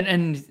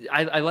 and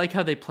I like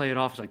how they play it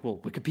off. It's like, well,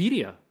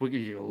 Wikipedia,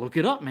 look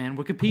it up, man,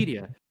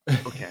 Wikipedia.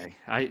 Okay,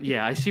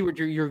 I see what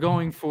you're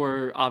going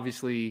for.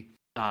 Obviously.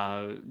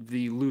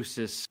 The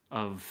loosest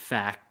of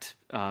fact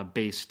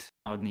based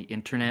on the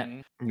internet.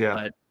 Yeah.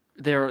 But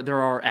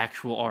there are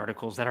actual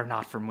articles that are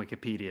not from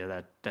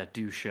Wikipedia that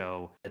do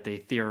show that they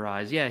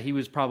theorize, yeah, he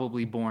was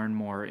probably born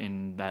more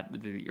in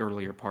the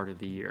earlier part of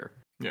the year.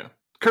 Yeah.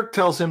 Kirk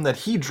tells him that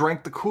he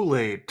drank the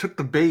Kool-Aid, took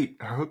the bait,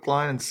 hook,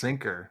 line, and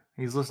sinker.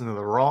 He's listening to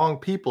the wrong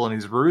people, and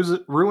he's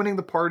ruining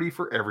the party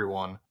for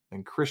everyone.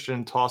 And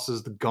Christian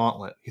tosses the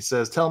gauntlet. He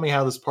says, tell me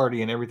how this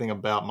party and everything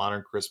about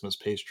modern Christmas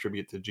pays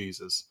tribute to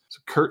Jesus. So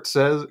Kirk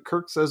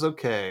says,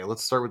 okay,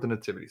 let's start with the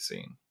nativity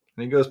scene.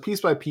 And he goes piece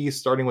by piece,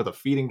 starting with a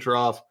feeding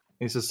trough.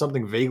 And he says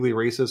something vaguely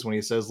racist when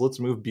he says, let's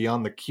move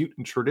beyond the cute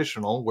and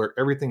traditional, where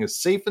everything is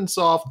safe and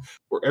soft,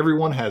 where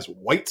everyone has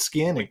white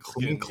skin and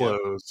clean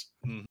clothes.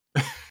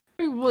 Yeah.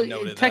 Well,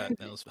 noted that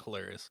was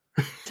hilarious.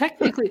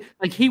 Technically,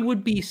 like he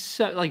would be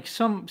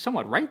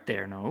somewhat right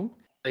there, no?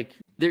 Like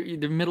they're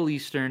Middle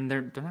Eastern,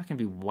 they're not going to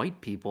be white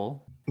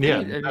people.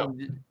 Yeah.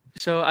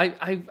 So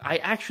I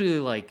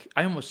actually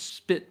I almost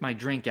spit my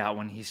drink out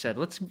when he said,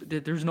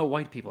 there's no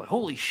white people. Like,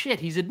 holy shit,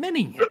 he's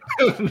admitting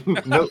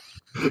it. Nope.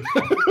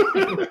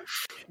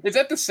 Is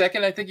that the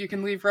second I think you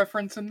can leave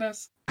reference in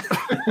this?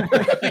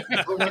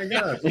 Oh my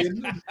god.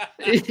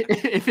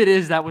 If it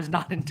is, that was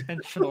not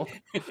intentional.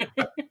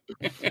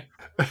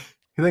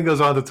 He then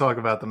goes on to talk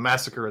about the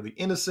massacre of the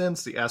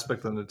innocents, the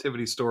aspect of the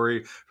nativity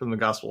story from the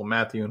Gospel of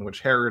Matthew in which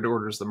Herod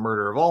orders the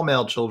murder of all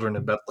male children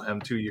in Bethlehem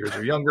 2 years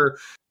or younger,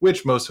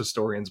 which most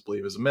historians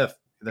believe is a myth.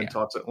 He then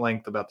talks at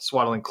length about the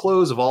swaddling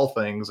clothes of all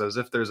things, as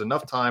if there's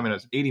enough time in an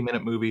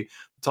 80-minute movie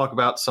to talk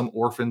about some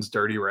orphan's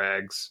dirty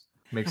rags.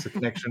 Makes the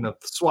connection of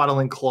the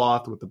swaddling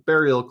cloth with the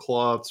burial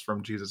cloths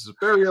from Jesus'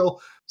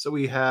 burial. So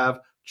we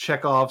have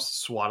Chekhov's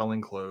swaddling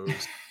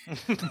clothes.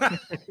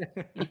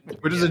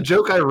 Which is a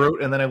joke I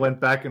wrote, and then I went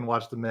back and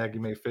watched the Maggie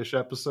May Fish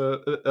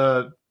episode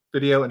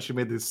video, and she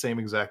made the same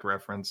exact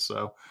reference,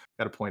 so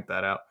got to point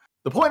that out.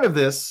 The point of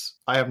this,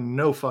 I have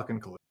no fucking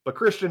clue, but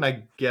Christian,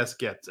 I guess,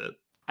 gets it.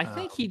 I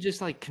think he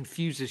just like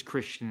confuses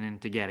Christian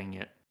into getting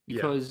it, Yeah,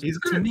 because he's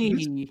to good.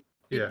 me,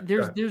 Yeah, go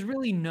there's ahead. there's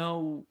really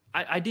no.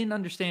 I didn't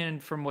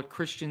understand from what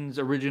Christian's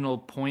original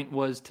point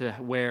was to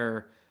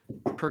where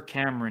Kirk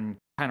Cameron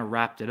kind of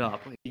wrapped it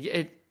up.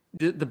 Like,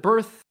 the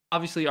birth,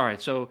 obviously, all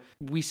right. So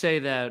we say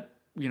that,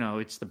 you know,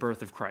 it's the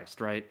birth of Christ,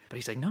 right? But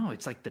he's like, no,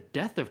 it's like the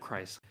death of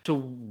Christ. So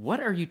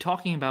what are you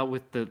talking about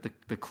with the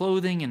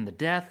clothing and the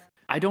death?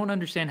 I don't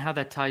understand how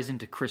that ties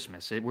into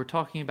Christmas. We're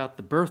talking about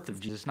the birth of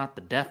Jesus, not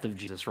the death of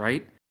Jesus,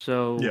 right?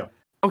 So Yeah.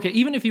 Okay,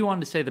 even if you wanted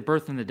to say the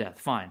birth and the death,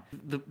 fine.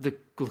 The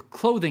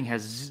clothing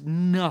has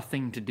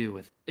nothing to do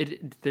with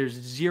it. There's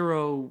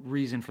zero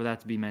reason for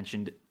that to be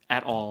mentioned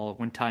at all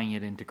when tying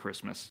it into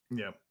Christmas.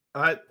 Yeah.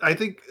 I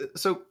think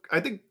so. I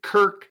think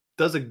Kirk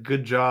does a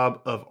good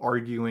job of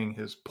arguing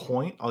his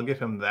point. I'll give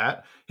him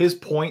that. His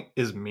point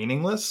is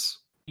meaningless.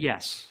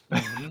 Yes.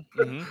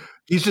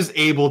 He's just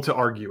able to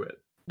argue it.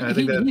 And I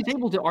think He's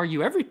able to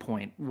argue every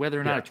point, whether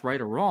or not Yeah. it's right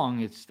or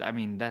wrong.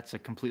 That's a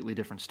completely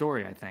different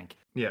story, I think.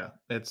 Yeah,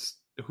 it's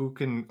who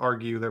can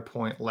argue their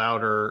point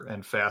louder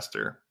and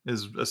faster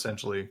is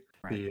essentially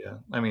the.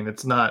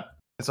 It's not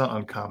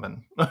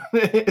uncommon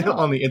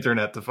on the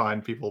internet to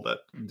find people that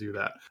do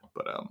that.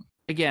 But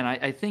Again,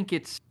 I think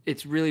it's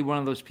really one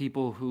of those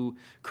people who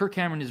Kirk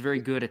Cameron is very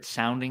good at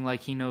sounding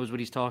like he knows what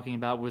he's talking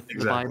about with the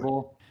Exactly.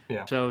 Bible.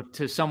 Yeah. So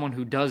to someone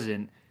who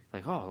doesn't,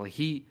 like, oh, like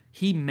he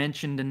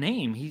mentioned a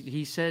name.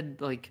 He said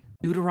like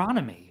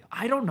Deuteronomy.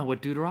 I don't know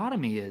what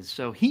Deuteronomy is,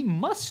 so he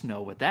must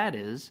know what that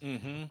is.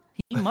 Mm-hmm.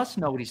 He must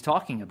know what he's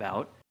talking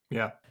about.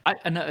 Yeah.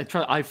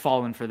 I've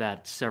fallen for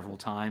that several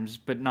times,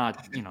 but not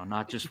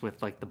just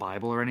with like the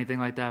Bible or anything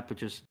like that, but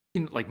just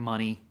like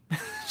money.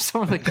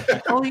 Someone like,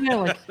 oh yeah,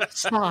 like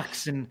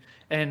stocks and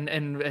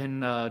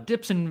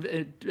dips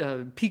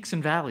and peaks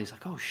and valleys.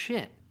 Like, oh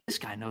shit, this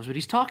guy knows what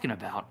he's talking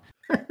about.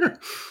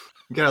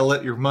 You gotta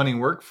let your money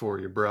work for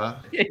you, bruh.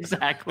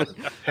 Exactly.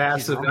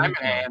 Passive Diamond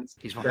income. hands.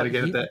 He's Gotta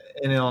get that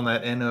in on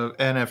that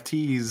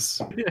NFTs.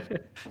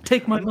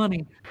 Take my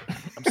money.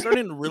 I'm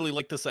starting to really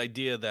like this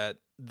idea that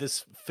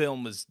this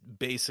film is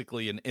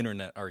basically an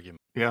internet argument.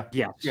 Yeah.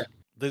 Yeah.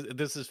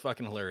 This is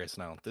fucking hilarious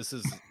now. This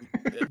is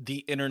the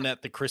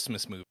internet, the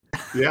Christmas movie.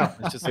 Yeah,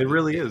 It's just it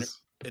really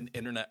is. An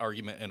internet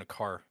argument in a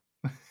car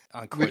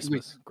on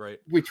Christmas. Great.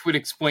 Which would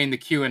explain the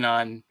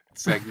QAnon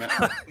segment.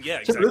 Yeah,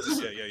 So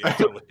exactly. Yeah,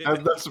 totally.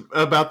 That's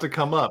about to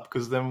come up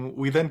because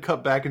we then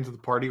cut back into the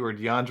party where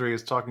DeAndre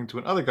is talking to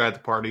another guy at the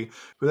party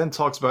who then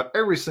talks about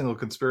every single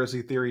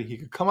conspiracy theory he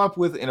could come up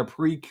with in a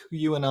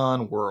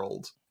pre-QAnon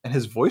world. And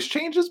his voice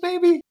changes,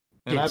 maybe?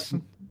 And Yes.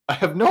 I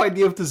have no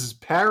idea if this is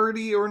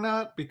parody or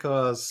not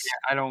because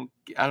I don't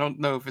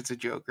know if it's a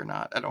joke or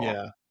not at all.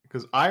 yeah,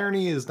 because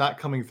irony is not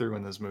coming through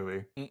in this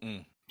movie.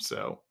 Mm-mm.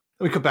 So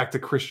then we come back to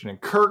Christian and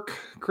Kirk.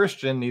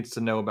 Christian needs to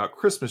know about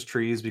Christmas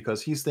trees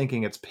because he's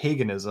thinking it's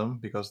paganism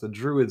because the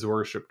Druids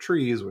worship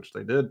trees, which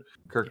they did.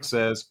 Kirk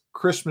says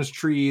Christmas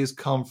trees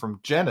come from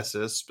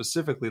Genesis,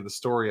 specifically the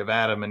story of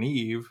Adam and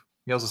Eve.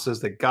 He also says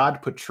that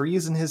God put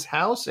trees in his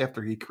house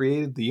after he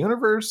created the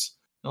universe.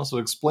 He also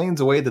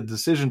explains away the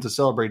decision to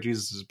celebrate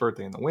Jesus'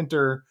 birthday in the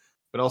winter,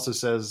 but also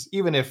says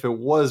even if it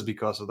was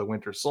because of the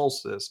winter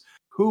solstice,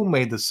 who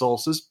made the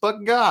solstice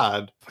but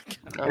God?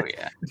 Oh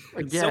yeah.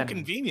 It's so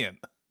convenient.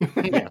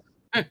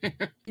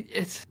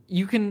 It's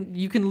you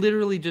can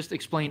literally just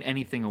explain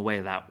anything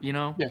away that, you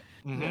know? Yeah.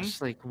 Mhm.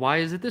 It's like, why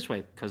is it this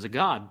way? Because of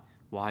God.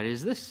 Why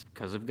is this?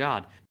 Because of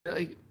God.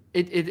 Like,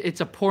 it's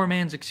a poor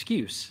man's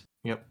excuse.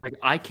 Yep. Like,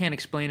 I can't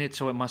explain it,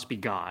 so it must be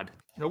God.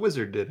 A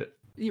wizard did it.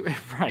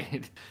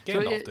 Right.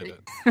 Gandalf did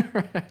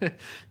it.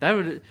 That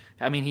would.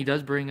 I mean, he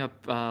does bring up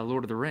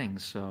Lord of the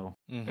Rings. So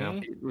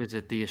Mhm. was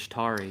it the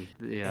Ishtari?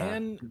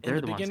 And they're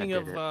in the ones that beginning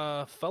did it.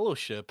 of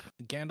Fellowship,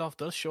 Gandalf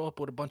does show up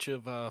with a bunch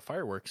of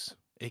fireworks,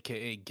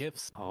 aka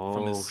gifts, from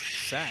Oh his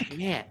sack.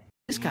 shit!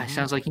 This guy Mhm.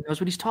 sounds like he knows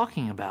what he's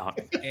talking about.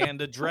 And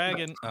a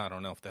dragon. I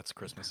don't know if that's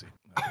Christmassy.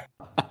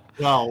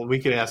 Well, we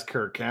could ask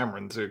Kirk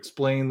Cameron to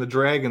explain the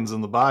dragons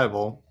in the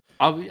Bible.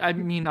 I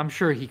mean, I'm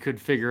sure he could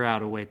figure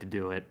out a way to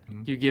do it.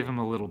 You give him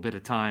a little bit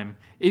of time.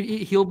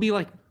 He'll be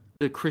like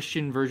the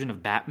Christian version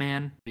of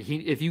Batman.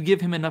 If you give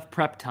him enough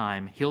prep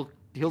time, he'll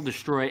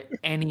destroy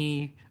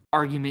any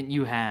argument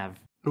you have.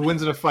 Who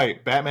wins in a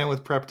fight, Batman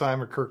with prep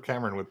time or Kirk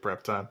Cameron with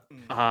prep time?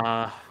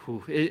 Are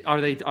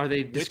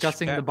they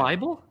discussing the Batman?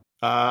 Bible?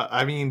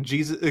 I mean,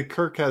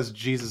 Kirk has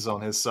Jesus on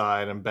his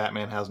side, and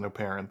Batman has no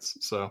parents.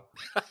 So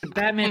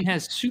Batman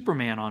has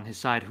Superman on his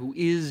side, who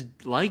is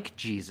like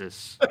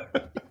Jesus,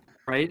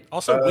 right?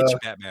 Also, which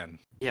Batman?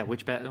 Yeah,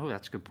 which Batman? Oh,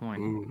 that's a good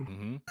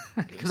point.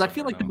 Because I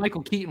feel like the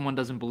Michael Keaton one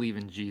doesn't believe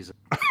in Jesus.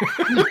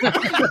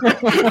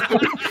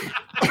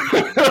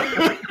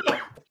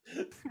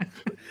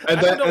 And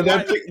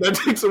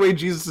that takes away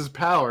Jesus'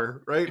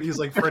 power, right? He's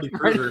like Freddy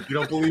Krueger. If you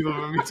don't believe in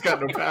him, he's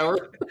got no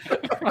power.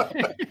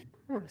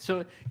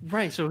 So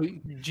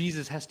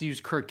Jesus has to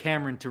use Kirk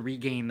Cameron to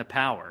regain the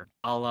power,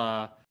 a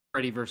la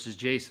Freddy versus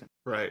Jason.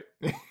 Right.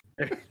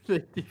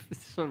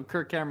 So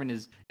Kirk Cameron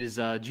is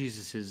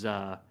Jesus's,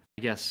 I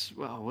guess,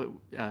 well,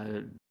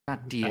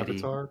 not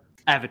deity.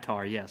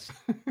 Avatar, yes.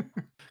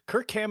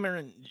 Kirk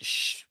Cameron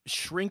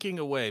shrinking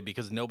away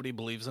because nobody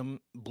believes in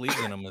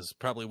him is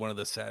probably one of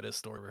the saddest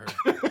stories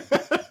I've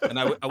heard. And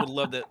I would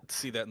love to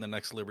see that in the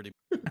next Liberty.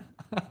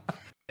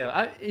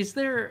 Yeah, is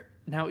there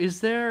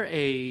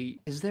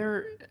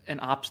an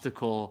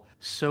obstacle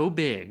so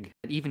big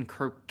that even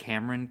Kirk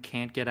Cameron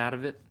can't get out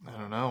of it? I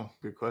don't know.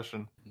 Good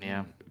question.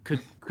 Yeah,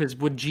 because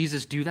would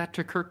Jesus do that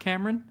to Kirk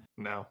Cameron?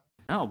 No.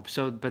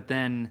 So, but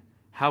then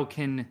how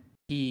can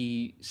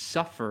he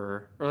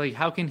suffer, or like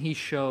how can he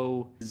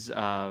show his,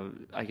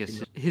 I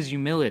guess, his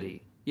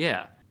humility?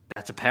 Yeah,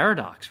 that's a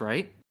paradox,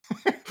 right?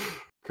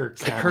 Kirk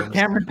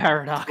Cameron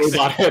paradox.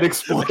 Robot head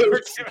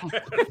explodes.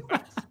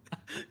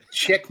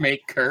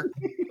 Checkmate, Kirk.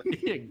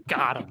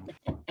 Got him.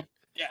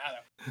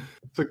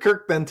 So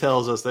Kirk then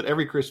tells us that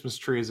every Christmas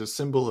tree is a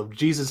symbol of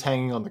Jesus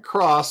hanging on the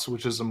cross,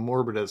 which is a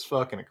morbid as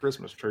fuck in a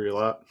Christmas tree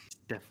lot.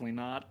 Definitely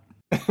not.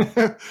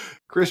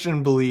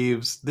 Christian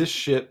believes this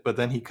shit, but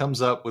then he comes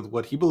up with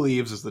what he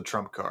believes is the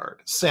trump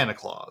card: Santa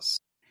Claus.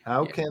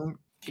 Can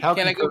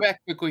I go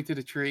back quickly to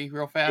the tree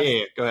real fast?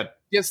 Yeah, go ahead.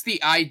 Just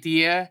the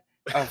idea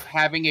of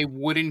having a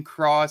wooden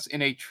cross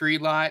in a tree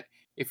lot,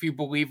 if you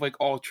believe like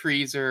all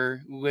trees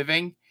are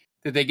living,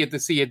 that they get to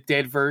see a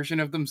dead version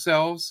of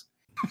themselves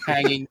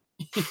hanging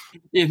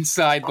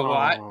inside the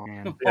lot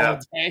all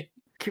day.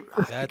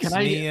 That's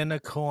me in a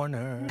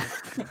corner.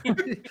 You're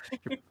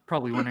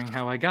probably wondering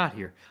how I got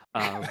here.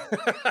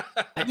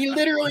 He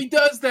literally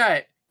does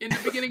that in the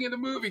beginning of the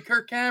movie,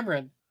 Kirk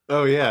Cameron.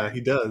 Oh yeah,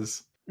 he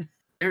does.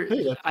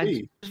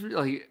 I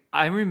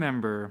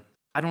remember.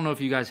 I don't know if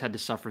you guys had to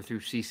suffer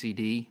through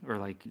CCD or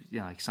like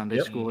Sunday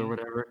school or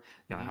whatever.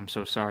 Yeah, I'm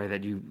so sorry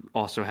that you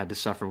also had to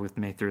suffer with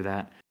me through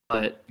that.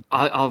 But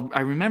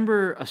I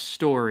remember a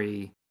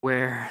story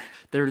where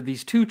there were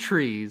these two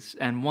trees,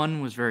 and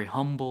one was very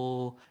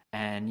humble,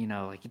 and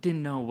it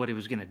didn't know what it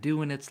was going to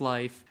do in its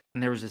life.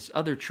 And there was this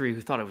other tree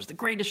who thought it was the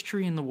greatest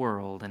tree in the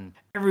world, and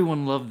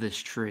everyone loved this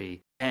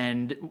tree.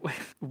 And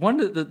one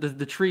of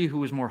the tree who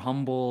was more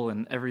humble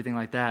and everything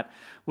like that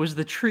was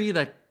the tree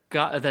that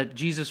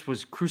Jesus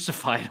was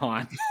crucified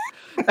on.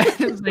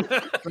 It was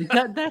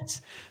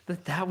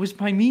that was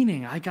my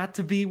meaning. I got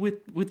to be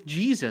with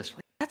Jesus.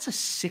 That's a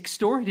sick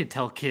story to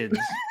tell kids.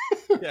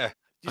 Yeah.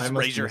 Just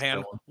raise your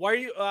hand. Why are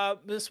you,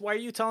 Miss? Why are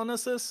you telling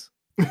us this?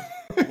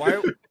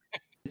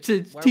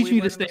 To teach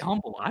me to stay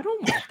humble. I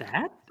don't want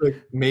that.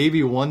 Like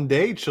maybe one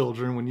day,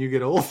 children, when you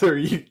get older,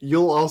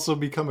 you'll also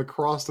become a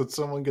cross that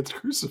someone gets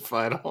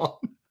crucified on.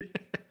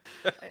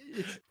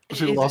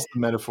 She lost the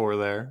metaphor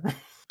there.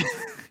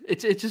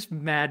 It's just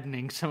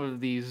maddening, some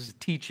of these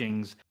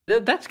teachings.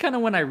 That's kind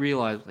of when I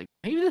realized, like,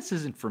 maybe this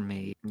isn't for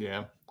me.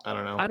 Yeah. I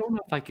don't know. I don't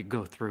know if I could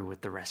go through with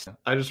the rest of it.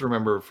 I just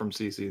remember from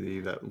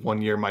CCD that one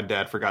year my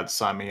dad forgot to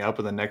sign me up,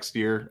 and the next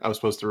year I was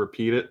supposed to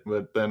repeat it.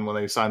 But then when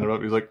they signed it up,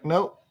 he was like,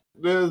 "No,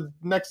 the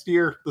next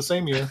year, the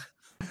same year.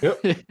 Yep,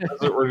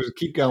 that's it. We're just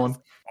keep going."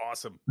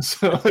 Awesome.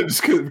 So I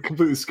just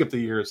completely skipped a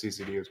year of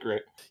CCD. It was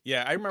great.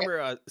 Yeah, I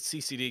remember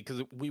CCD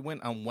because we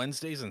went on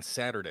Wednesdays and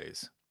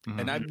Saturdays,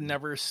 and I've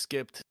never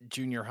skipped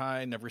junior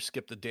high, never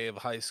skipped a day of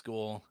high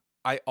school.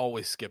 I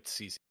always skipped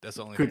CC. That's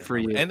the only good thing. For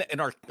you. And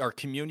our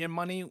communion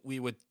money, we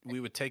would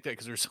take that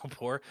because we were so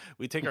poor.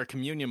 We take our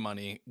communion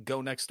money,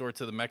 go next door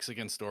to the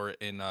Mexican store,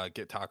 and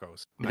get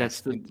tacos.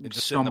 That's and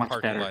just sit in the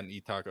parking lot and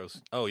eat tacos.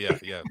 Oh yeah.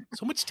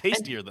 So much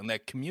tastier than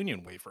that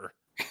communion wafer.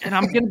 And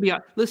I'm gonna be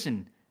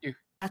listen.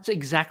 That's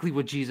exactly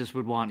what Jesus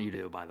would want you to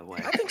do. By the way,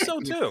 I think so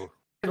too.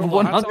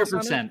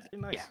 100%.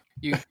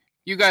 Yeah.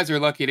 You guys are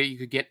lucky that you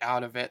could get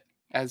out of it.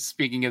 As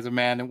speaking as a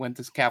man that went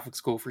to Catholic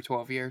school for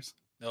 12 years.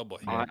 Oh boy!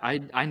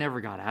 I never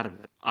got out of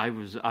it. I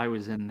was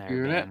in there.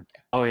 Man.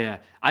 Oh yeah,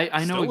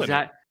 I know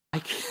exact.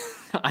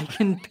 I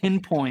can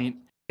pinpoint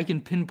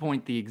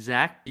the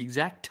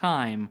exact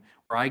time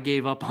where I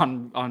gave up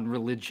on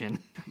religion.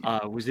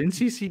 Was in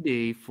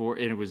CCD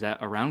and it was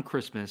around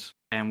Christmas,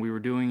 and we were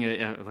doing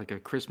a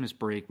Christmas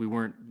break. We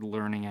weren't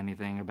learning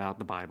anything about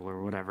the Bible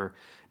or whatever.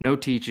 No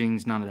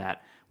teachings, none of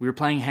that. We were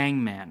playing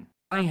Hangman,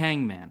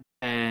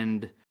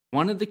 and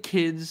one of the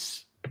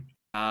kids,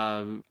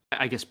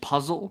 I guess,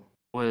 puzzle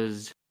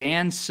was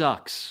Dan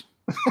sucks.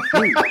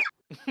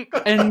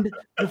 And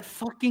the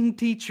fucking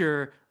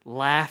teacher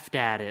laughed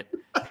at it.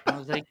 I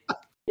was like,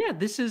 yeah,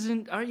 this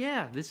isn't.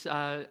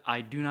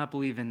 I do not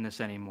believe in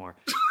this anymore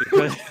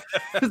because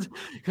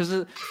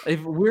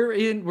if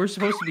we're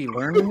supposed to be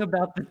learning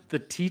about the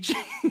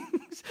teachings,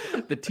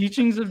 the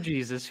teachings of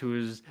Jesus, who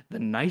is the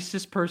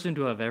nicest person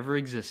to have ever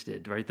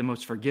existed, right? The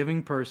most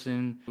forgiving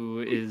person,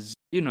 who is,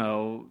 be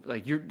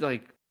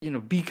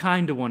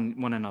kind to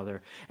one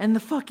another, and the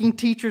fucking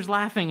teacher's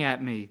laughing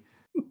at me.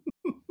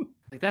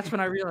 Like, that's when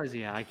I realized,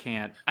 I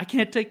can't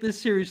take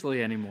this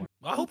seriously anymore.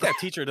 I hope that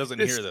teacher doesn't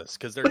hear this,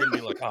 because they're gonna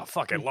be like, "Oh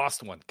fuck, I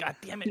lost one. God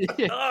damn it!"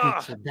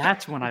 So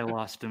that's when I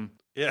lost him.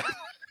 Yeah.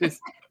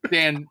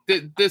 Dan,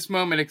 this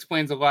moment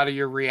explains a lot of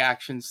your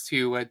reactions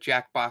to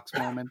Jackbox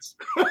moments.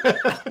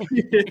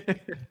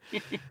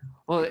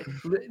 Well,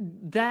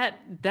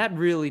 that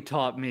really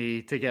taught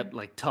me to get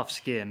like tough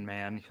skin,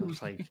 man. It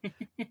was like,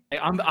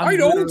 I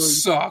don't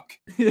suck.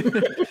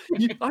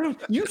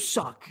 You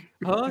suck,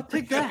 huh?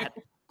 Take that.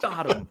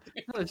 Got him.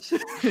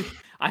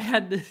 I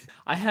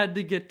had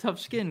to get tough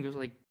skin because,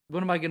 like,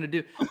 what am I gonna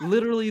do?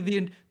 Literally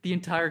the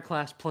entire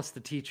class plus the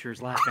teachers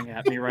laughing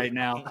at me right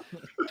now.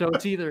 So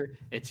it's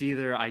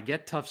either I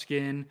get tough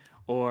skin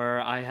or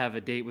I have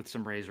a date with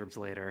some razors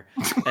later,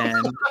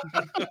 and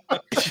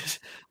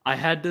I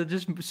had to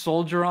just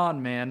soldier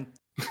on, man.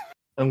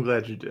 I'm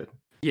glad you did.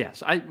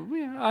 Yes, I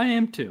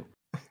am too.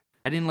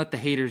 I didn't let the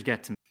haters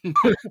get to me.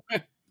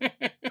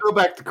 Go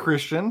back to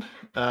Christian.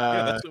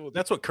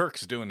 That's what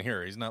Kirk's doing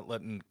here. He's not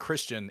letting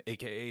Christian,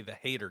 aka the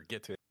hater,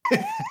 get to him.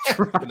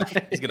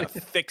 He's gonna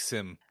fix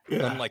him,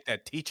 unlike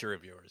that teacher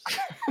of yours.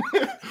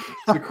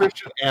 So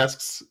Christian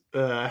asks,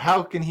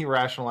 how can he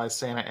rationalize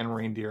Santa and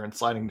reindeer and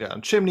sliding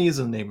down chimneys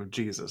in the name of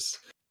Jesus?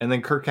 And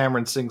then Kirk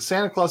Cameron sings,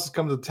 Santa Claus has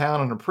come to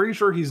town, and I'm pretty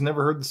sure he's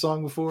never heard the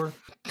song before.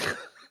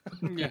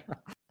 Yeah.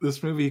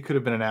 This movie could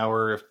have been an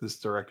hour if this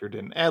director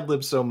didn't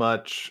ad-lib so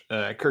much.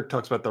 Kirk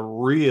talks about the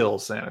real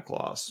Santa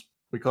Claus.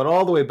 We cut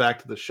all the way back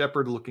to the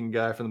shepherd-looking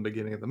guy from the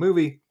beginning of the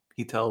movie.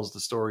 He tells the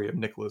story of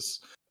Nicholas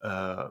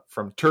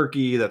from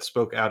Turkey that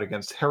spoke out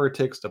against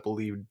heretics that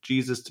believed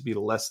Jesus to be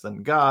less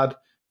than God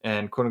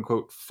and,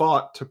 quote-unquote,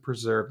 fought to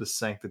preserve the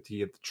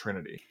sanctity of the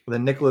Trinity.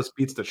 Then Nicholas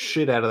beats the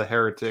shit out of the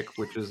heretic,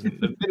 which is an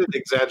admitted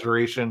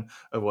exaggeration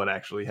of what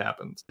actually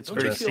happens. It's a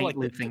very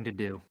saintly thing to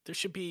do. There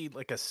should be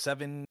like a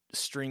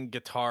 7-string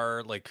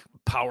guitar, like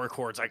power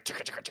chords,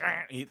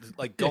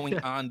 like going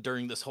on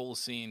during this whole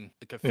scene.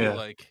 Like, I feel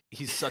like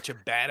he's such a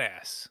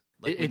badass.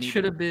 Like, it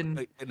should have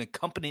been an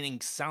accompanying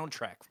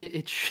soundtrack.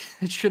 It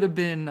should have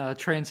been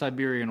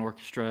Trans-Siberian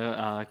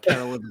Orchestra,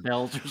 Carol of the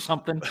Bells or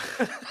something.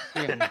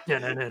 Yeah.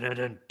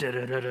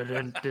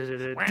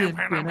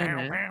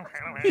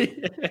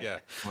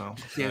 Well,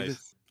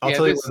 nice. I'll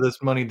tell you what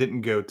this money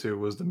didn't go to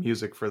was the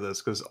music for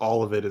this, because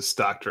all of it is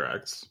stock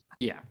tracks.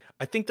 Yeah.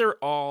 I think they're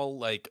all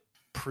like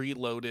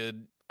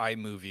preloaded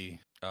iMovie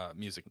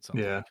music and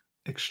something. Yeah.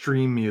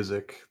 Extreme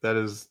music. That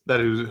is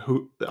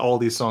who all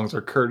these songs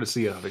are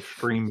courtesy of.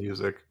 Extreme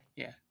music.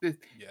 Yeah.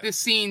 This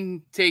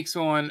scene takes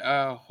on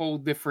a whole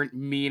different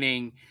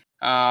meaning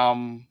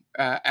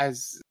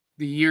as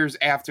the years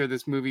after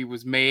this movie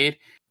was made,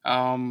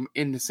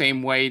 in the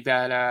same way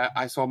that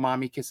I Saw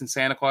Mommy Kissing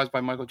Santa Claus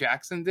by Michael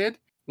Jackson did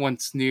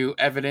once new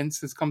evidence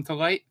has come to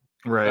light.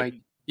 Right. Like,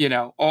 you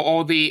know,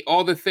 all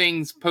the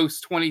things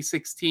post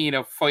 2016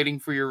 of fighting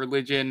for your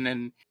religion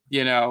and,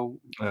 you know,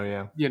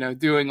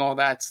 doing all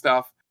that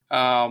stuff.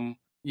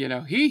 You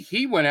know,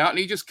 he went out and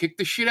he just kicked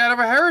the shit out of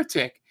a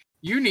heretic.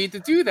 You need to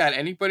do that.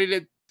 Anybody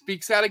that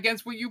speaks out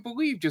against what you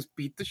believe, just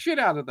beat the shit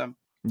out of them.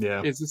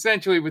 Yeah. It's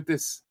essentially what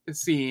this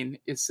scene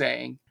is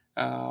saying,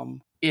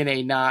 in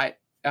a not,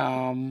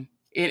 in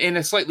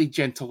a slightly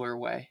gentler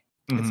way.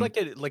 It's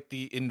like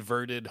the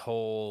inverted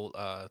whole,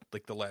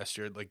 like the last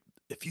year, like,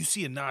 if you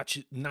see a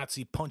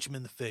Nazi, punch him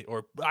in the face,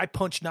 or I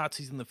punch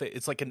Nazis in the face.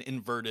 It's like an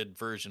inverted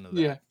version of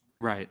that. Yeah.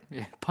 Right.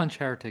 Yeah. Punch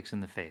heretics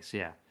in the face.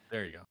 Yeah.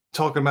 There you go.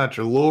 Talking about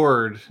your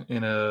Lord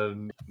in a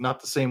not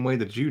the same way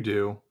that you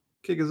do.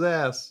 Kick his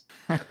ass.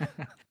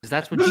 Because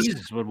that's what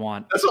Jesus would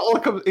want. That's all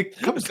it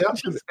comes down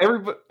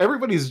to.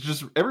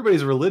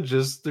 Everybody's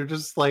religious. They're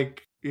just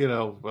like, you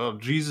know, well,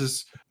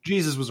 Jesus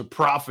was a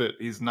prophet.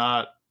 He's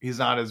not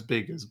as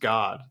big as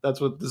God.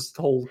 That's what this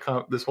whole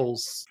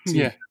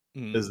scene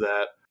is,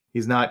 that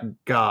he's not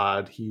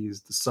God.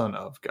 He's the Son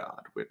of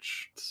God,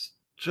 which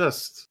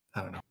just,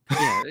 I don't know.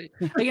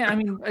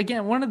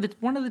 Again, one of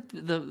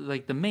the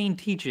like the main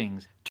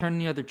teachings, turn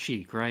the other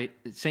cheek, right?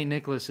 St.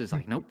 Nicholas is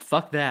like, nope,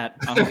 fuck that.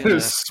 I'm gonna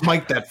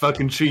smite that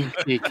fucking cheek.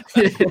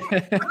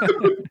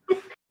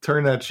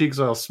 Turn that cheek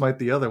so I'll smite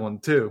the other one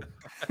too.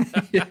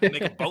 Make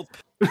it both.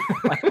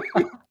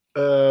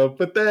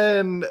 But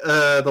then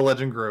the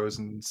legend grows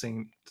and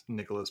St.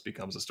 Nicholas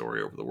becomes a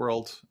story over the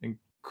world. And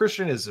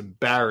Christian is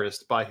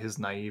embarrassed by his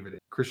naivety.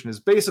 Christian is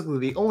basically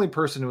the only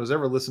person who has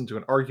ever listened to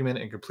an argument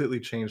and completely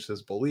changed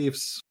his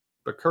beliefs.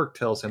 But Kirk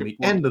tells him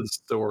end of the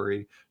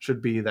story should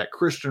be that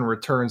Christian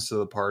returns to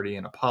the party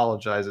and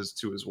apologizes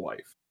to his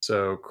wife.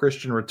 So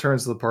Christian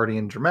returns to the party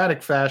in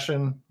dramatic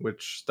fashion,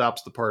 which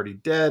stops the party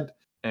dead.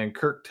 and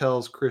Kirk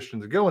tells Christian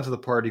to go into the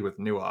party with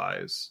new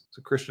eyes.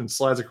 So Christian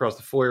slides across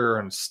the foyer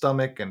on his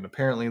stomach, and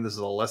apparently this is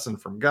a lesson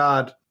from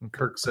God. And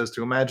Kirk says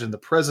to imagine the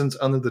presence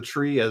under the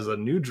tree as a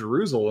new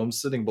Jerusalem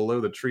sitting below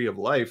the tree of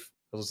life.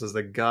 It also says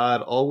that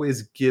God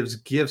always gives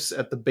gifts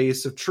at the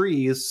base of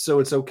trees, so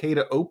it's okay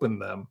to open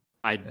them.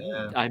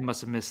 I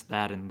must have missed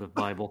that in the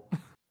Bible.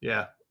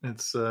 Yeah,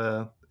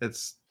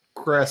 it's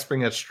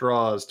grasping at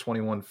straws,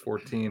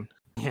 21:14.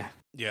 Yeah.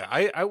 Yeah,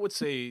 I would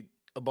say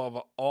above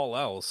all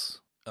else,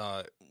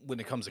 when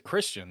it comes to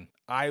Christian,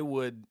 I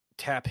would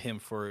tap him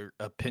for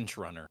a pinch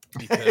runner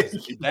because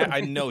that,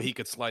 I know he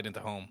could slide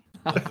into home.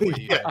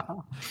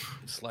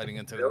 Sliding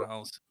into the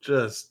house.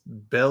 Just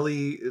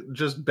belly to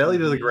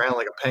the ground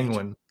like a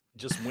penguin.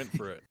 Just went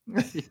for it.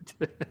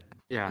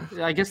 Yeah,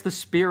 I guess the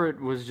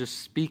spirit was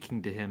just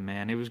speaking to him,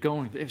 man. It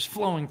was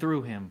flowing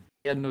through him.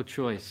 He had no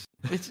choice.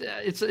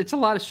 It's a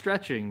lot of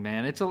stretching,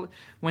 man.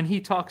 When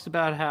he talks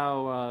about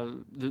how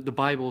the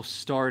Bible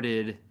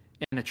started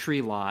in a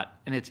tree lot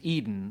and it's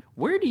Eden.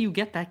 Where do you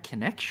get that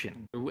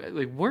connection?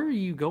 Like, where are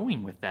you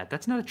going with that?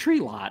 That's not a tree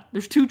lot.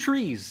 There's 2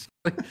 trees.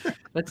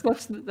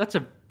 That's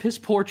a piss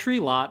poor tree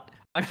lot.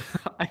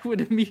 I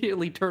would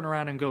immediately turn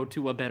around and go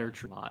to a better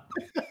tree lot.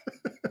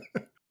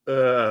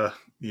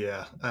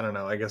 Yeah, I don't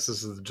know. I guess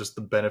this is just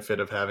the benefit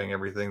of having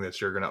everything that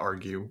you're going to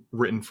argue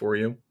written for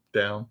you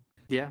down.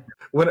 Yeah.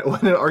 When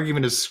an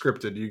argument is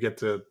scripted, you get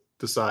to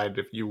decide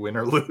if you win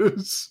or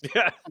lose.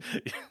 Yeah.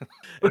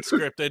 It's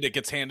scripted. It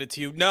gets handed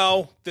to you.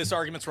 No, this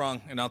argument's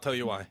wrong, and I'll tell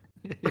you why.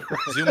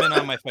 Zoom in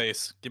on my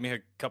face. Give me a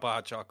cup of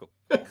hot chocolate.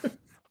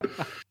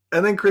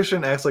 And then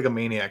Christian acts like a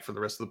maniac for the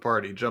rest of the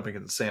party, jumping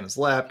into Santa's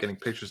lap, getting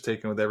pictures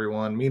taken with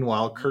everyone.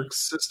 Meanwhile,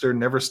 Kirk's sister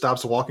never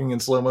stops walking in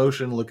slow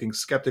motion, looking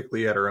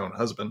skeptically at her own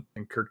husband.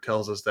 And Kirk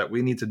tells us that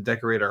we need to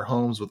decorate our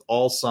homes with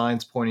all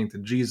signs pointing to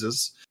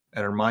Jesus,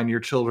 and remind your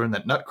children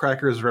that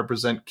nutcrackers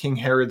represent King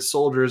Herod's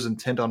soldiers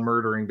intent on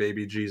murdering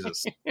baby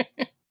Jesus.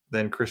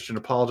 Then Christian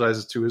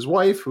apologizes to his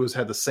wife, who has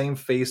had the same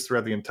face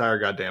throughout the entire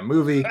goddamn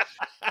movie.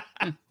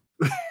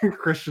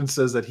 Christian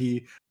says that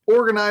he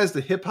organized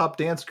a hip-hop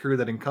dance crew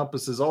that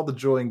encompasses all the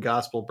joy and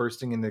gospel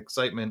bursting into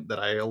excitement that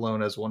I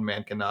alone as one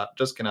man cannot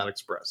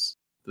express.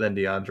 Then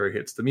DeAndre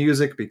hits the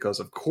music, because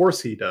of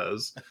course he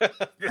does.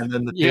 And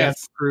then the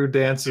dance crew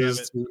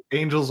dances to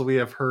Angels We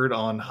Have Heard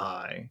on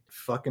High.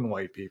 Fucking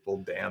white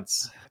people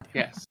dance.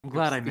 Yes. I'm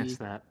glad I missed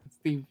that.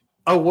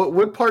 Oh,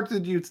 what part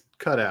did you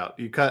cut out?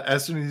 You cut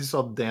as soon as you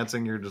saw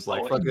dancing, you're just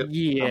like, fuck it.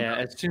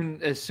 Yeah,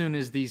 as soon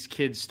as these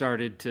kids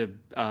started to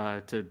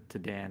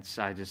dance,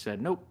 I just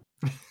said nope.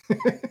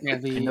 Yeah,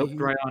 nope,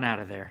 right on out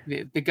of there.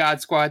 The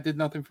God Squad did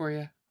nothing for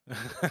you.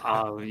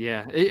 Oh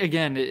yeah.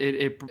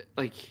 It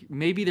like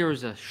maybe there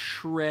was a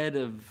shred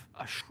of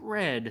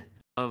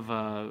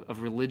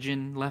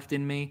religion left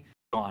in me.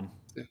 Gone.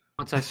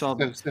 Once I saw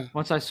those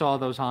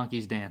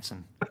honkies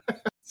dancing.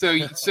 So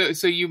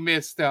you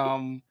missed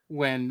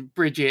when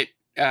Bridget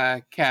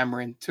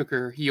Cameron took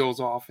her heels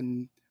off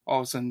and all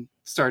of a sudden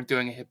started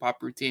doing a hip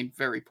hop routine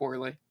very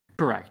poorly.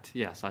 Correct.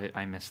 Yes,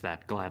 I missed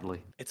that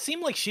gladly. It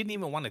seemed like she didn't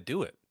even want to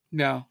do it.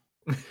 No.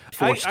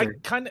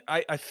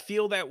 I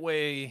feel that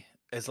way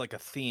as like a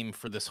theme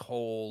for this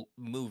whole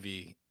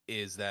movie,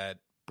 is that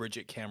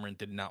Bridget Cameron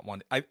did not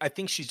want it. I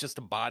think she's just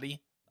a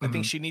body. I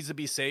think she needs to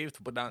be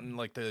saved, but not in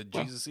like the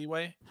Jesus-y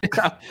way.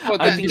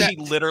 I think she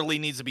literally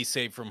needs to be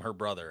saved from her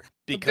brother,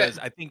 because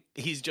I think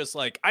he's just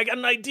like, I got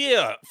an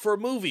idea for a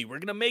movie. We're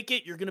going to make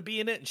it. You're going to be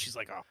in it. And she's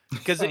like, oh,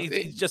 because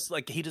it's just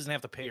like, he doesn't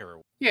have to pay her.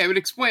 Yeah, it would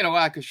explain a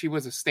lot, because she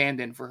was a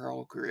stand-in for her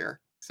whole career.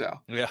 So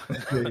yeah.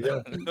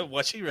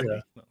 Was she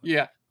really?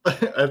 Yeah.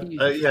 I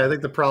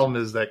think the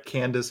problem is that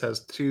Candace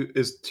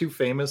is too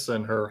famous,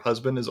 and her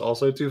husband is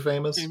also too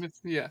famous.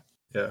 Yeah.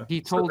 Yeah.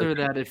 He told her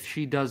that if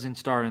she doesn't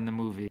star in the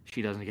movie,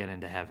 she doesn't get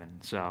into heaven.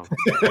 So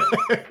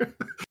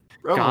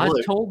God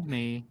told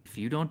me, if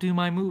you don't do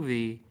my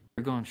movie,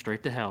 you're going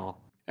straight to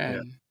hell.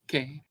 And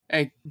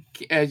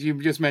as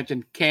you just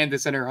mentioned,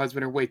 Candace and her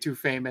husband are way too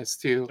famous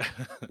to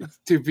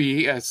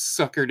be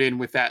suckered in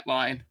with that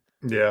line.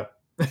 Yeah.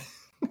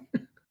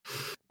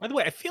 By the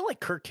way, I feel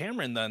like Kirk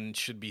Cameron then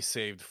should be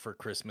saved for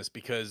Christmas,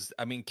 because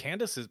I mean,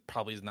 Candace is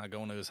probably not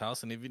going to his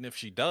house, and even if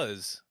she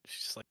does,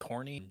 she's just like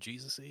corny and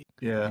Jesus-y.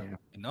 Yeah.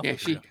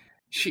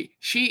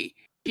 She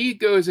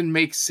goes and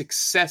makes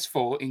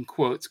successful, in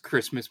quotes,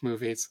 Christmas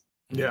movies.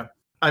 Yeah.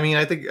 I mean,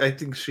 I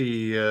think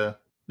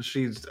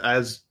she's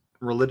as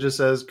religious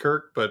as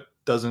Kirk, but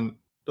doesn't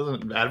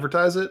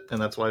advertise it,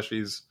 and that's why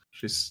she's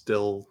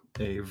still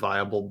a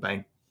viable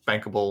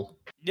bankable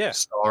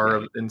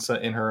star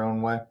in her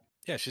own way.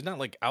 Yeah, she's not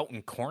like out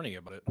and corny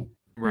about it.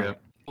 Right. Yeah.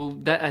 Well,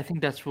 I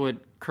think that's what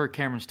Kirk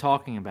Cameron's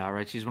talking about,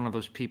 right? She's one of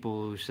those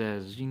people who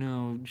says,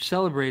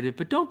 celebrate it,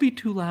 but don't be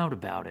too loud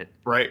about it.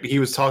 Right. He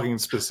was talking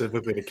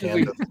specifically to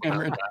Candace.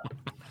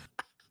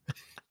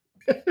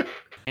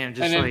 And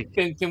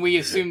can we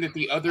assume that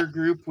the other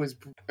group was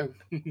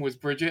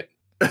Bridget?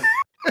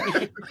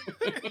 I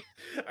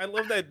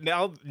love that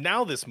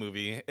now this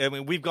movie, I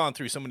mean, we've gone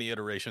through so many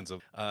iterations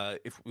of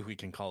if we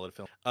can call it a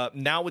film.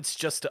 Now it's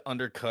just to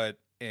undercut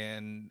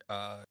and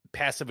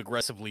passive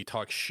aggressively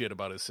talk shit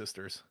about his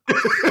sisters.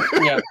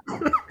 Yeah.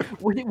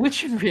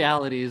 Which in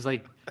reality is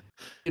like,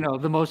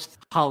 the most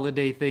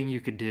holiday thing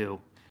you could do.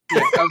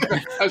 Yeah,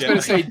 I was going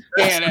to say,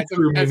 Dan, as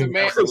a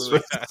man,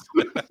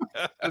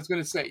 I was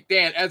going to say,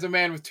 Dan, as a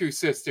man with 2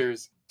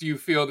 sisters, do you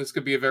feel this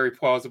could be a very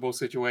plausible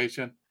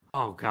situation?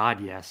 Oh God,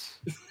 yes.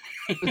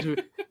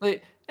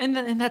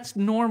 And that's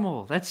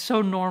normal. That's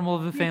so normal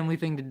of a family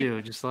thing to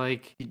do. Just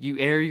like you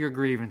air your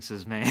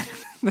grievances, man.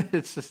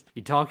 It's just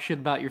you talk shit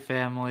about your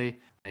family,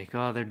 like,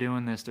 oh, they're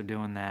doing this, they're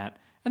doing that,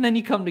 and then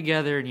you come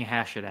together and you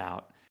hash it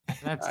out.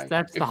 That's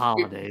the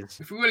holidays.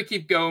 If we want to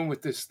keep going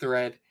with this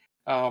thread,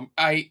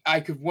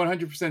 I could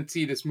 100%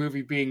 see this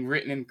movie being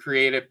written and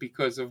created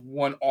because of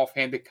one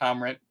offhanded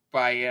comment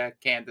by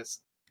Candace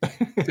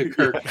to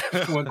Kirk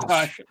one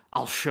time.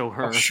 I'll show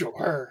her. I'll show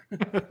her.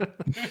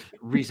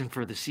 Reason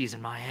for the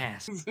season, my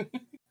ass.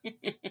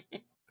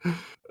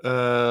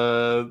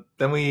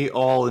 Then we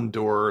all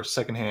endure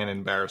secondhand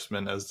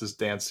embarrassment as this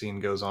dance scene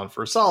goes on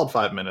for a solid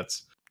 5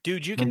 minutes.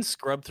 Dude, you can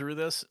scrub through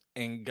this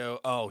and go,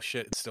 oh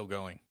shit, it's still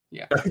going.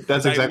 Yeah.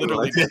 That's exactly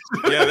what I did.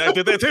 Yeah, I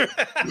did that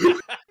too.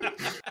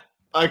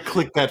 I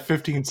clicked that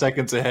 15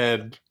 seconds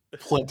ahead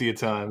plenty of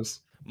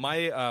times.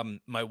 My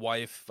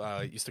wife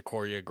used to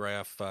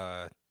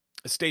choreograph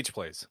stage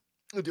plays.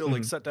 Do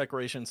like set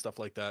decoration, stuff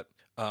like that.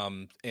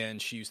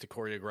 And she used to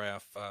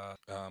choreograph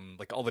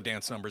like all the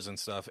dance numbers and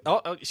stuff.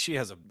 She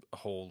has a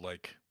whole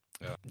like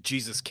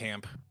Jesus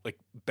camp like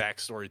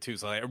backstory too.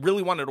 So I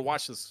really wanted to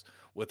watch this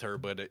with her,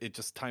 but it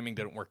just timing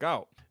didn't work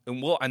out.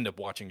 And we'll end up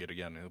watching it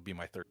again. It'll be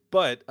my third.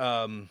 But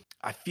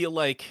I feel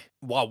like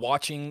while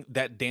watching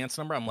that dance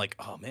number, I'm like,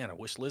 oh man, I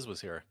wish Liz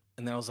was here.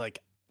 And then I was like,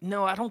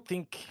 no, I don't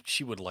think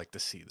she would like to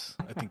see this.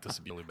 I think this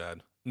would be really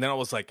bad. And then I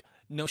was like,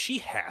 no, she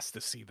has to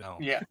see that.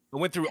 Yeah. I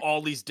went through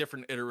all these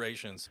different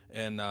iterations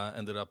and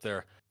ended up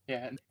there.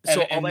 Yeah.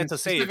 So all that to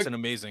say, it's an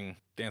amazing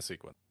dance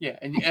sequence. Yeah,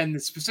 and the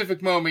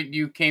specific moment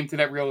you came to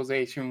that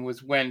realization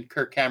was when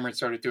Kirk Cameron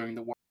started doing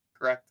the work,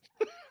 correct?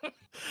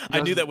 I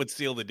knew that would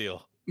seal the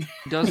deal.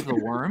 Does the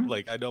worm?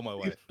 Like, I know my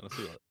wife. I'll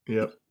seal it.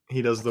 Yep.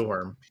 He does the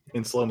worm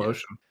in slow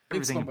motion.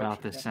 Everything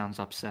about this sounds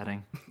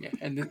upsetting. Yeah,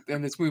 and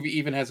this movie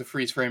even has a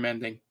freeze frame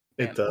ending.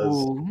 It does.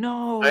 Oh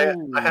no! I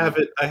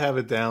have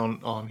it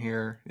down on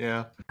here.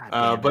 Yeah.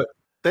 But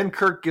then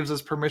Kirk gives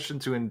us permission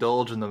to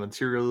indulge in the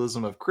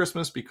materialism of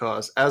Christmas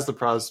because, as the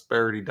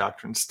prosperity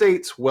doctrine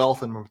states,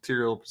 wealth and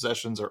material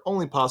possessions are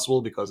only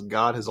possible because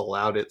God has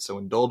allowed it. So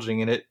indulging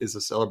in it is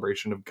a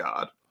celebration of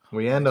God.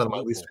 We end on my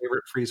least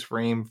favorite freeze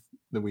frame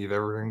that we've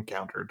ever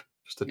encountered.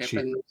 Just a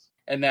cheap.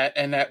 And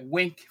that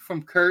wink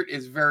from Kurt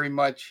is very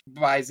much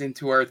buys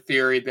into our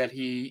theory that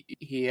he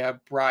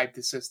bribed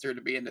his sister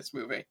to be in this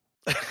movie.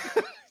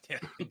 Yeah,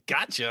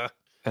 gotcha.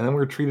 And then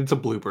we're treated to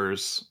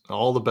bloopers.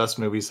 All the best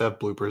movies have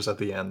bloopers at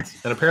the end.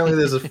 And apparently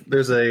there's a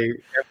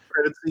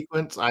credit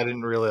sequence. I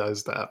didn't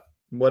realize that.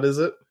 What is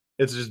it?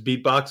 It's just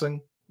beatboxing?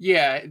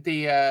 Yeah,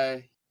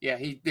 the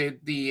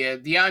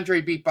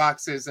DeAndre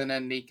beatboxes, and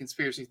then the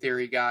conspiracy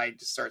theory guy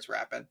just starts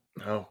rapping.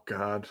 Oh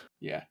God.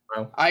 Yeah.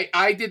 Wow.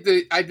 I did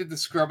the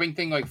scrubbing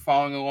thing, like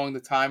following along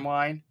the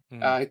timeline,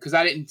 because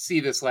I didn't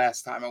see this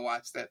last time I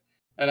watched it,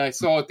 and I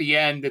saw at the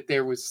end that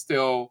there was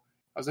still.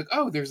 I was like,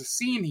 oh, there's a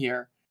scene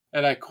here,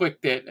 and I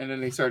clicked it, and then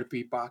they started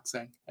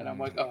beatboxing, and I'm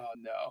like, oh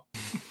no.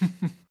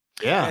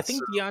 Yeah. I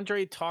think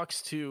DeAndre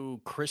talks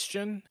to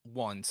Christian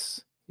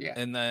once. Yeah.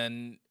 And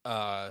then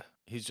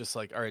he's just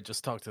like, all right,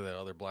 just talk to that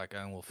other black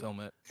guy and we'll film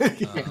it.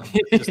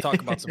 Just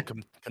talk about some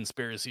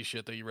conspiracy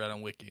shit that you read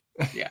on Wiki.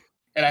 Yeah.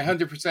 And I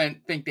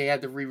 100% think they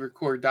had to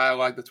re-record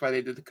dialogue. That's why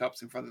they did the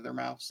cups in front of their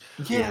mouths.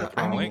 Yeah.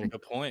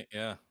 Good point.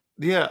 Yeah.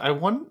 Yeah.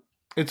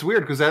 It's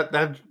weird because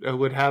that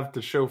would have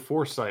to show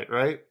foresight,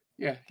 right?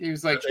 Yeah. He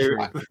was like,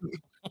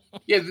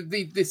 yeah,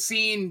 the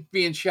scene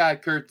being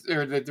shot, Kurt,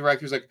 or the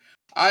director's like,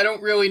 I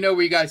don't really know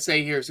what you guys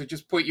say here, so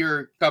just put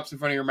your cups in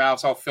front of your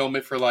mouths. I'll film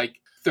it for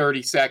like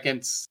 30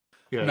 seconds,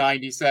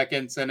 90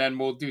 seconds, and then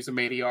we'll do some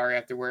ADR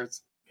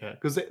afterwards. Yeah,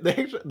 because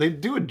they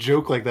do a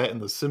joke like that in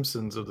The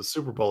Simpsons of the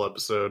Super Bowl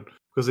episode,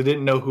 because they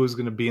didn't know who was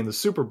going to be in the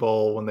Super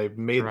Bowl when they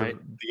made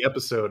the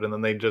episode, and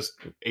then they just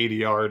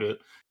ADR'd it.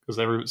 Because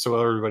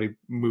everybody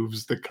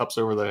moves the cups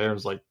over their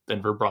heads like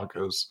Denver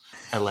Broncos,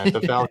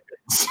 Atlanta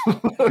Falcons.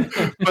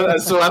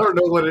 But so I don't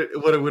know what it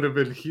would have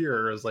been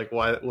here is like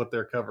what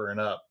they're covering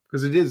up,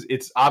 because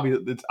it's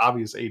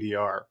obvious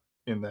ADR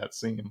in that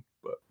scene.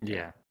 But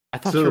yeah, I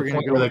thought you were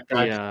going to go with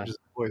the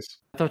voice.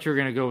 I thought you were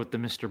going to go with the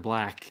Mr.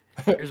 Black.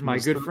 Here's my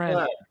good friend,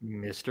 Black.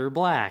 Mr.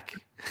 Black.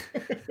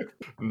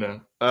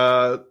 No.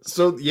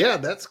 So yeah,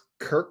 that's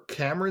Kirk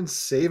Cameron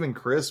saving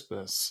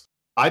Christmas.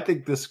 I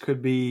think this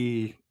could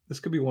be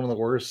one of the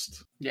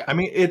worst. Yeah. I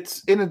mean,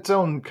 it's in its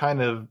own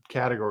kind of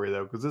category,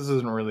 though, because this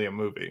isn't really a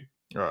movie.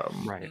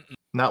 Right.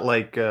 Not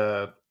like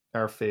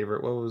our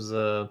favorite. What was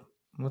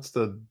what's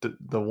the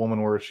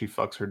woman where she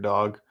fucks her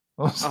dog?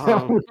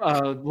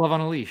 Love on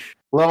a Leash.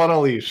 Love on a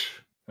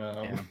Leash.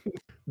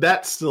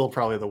 That's still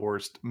probably the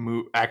worst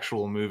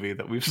actual movie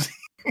that we've seen.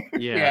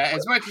 Yeah.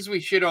 As much as we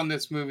shit on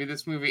this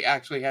movie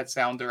actually had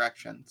sound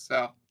direction.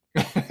 So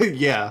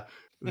Yeah,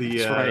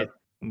 That's right.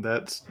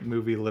 that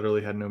movie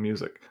literally had no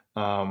music.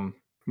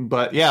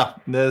 But yeah,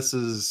 this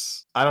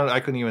is I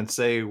couldn't even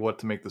say what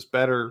to make this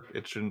better.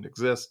 It shouldn't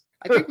exist.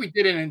 I think we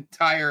did an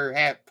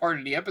entire part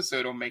of the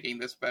episode on making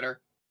this better.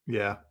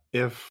 Yeah,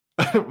 if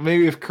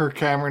maybe if Kirk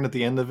Cameron at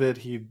the end of it,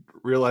 he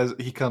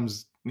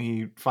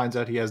finds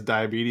out he has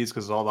diabetes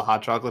because of all the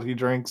hot chocolate he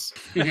drinks.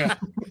 Yeah.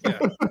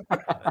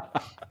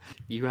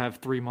 You have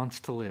 3 months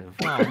to live.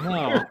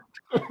 Oh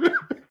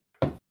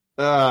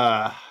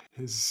no.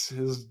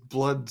 His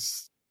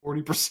blood's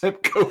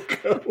 40%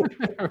 cocoa.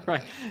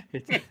 Right.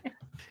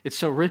 It's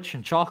so rich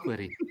and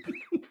chocolatey.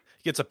 He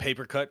gets a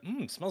paper cut.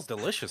 It smells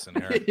delicious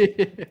in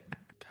here.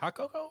 Hot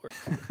cocoa?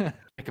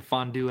 Make a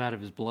fondue out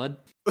of his blood.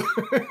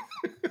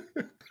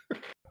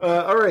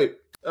 All right.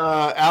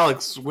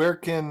 Alex, where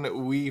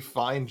can we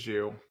find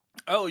you?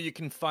 Oh, you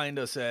can find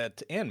us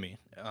at me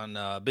on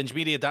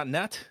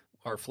bingemedia.net.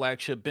 Our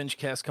flagship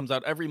BingeCast comes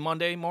out every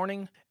Monday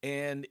morning.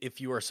 And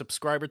if you are a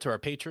subscriber to our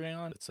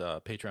Patreon, it's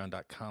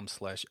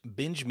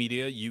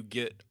patreon.com/bingemedia. You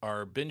get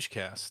our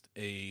BingeCast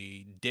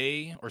a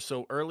day or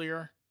so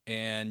earlier,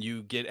 and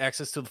you get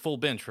access to the full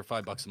binge for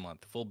 $5 a month.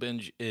 The full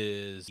binge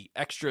is the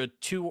extra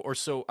 2 or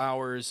so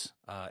hours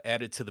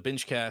added to the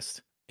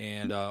BingeCast,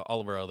 and all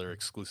of our other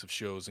exclusive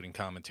shows and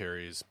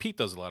commentaries. Pete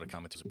does a lot of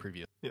commentaries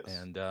previous. Yes.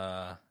 And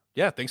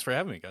yeah, thanks for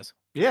having me, guys.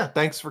 Yeah,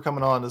 thanks for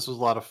coming on. This was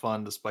a lot of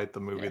fun, despite the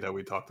movie that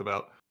we talked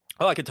about.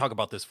 Oh, I could talk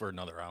about this for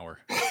another hour.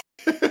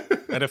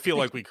 And I feel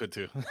like we could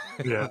too.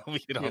 Yeah. We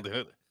could all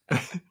do it.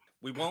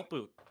 We won't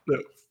boot.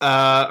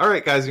 All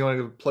right, guys, you want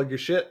to plug your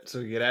shit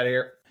so we get out of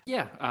here?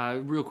 Yeah,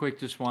 real quick,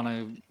 just want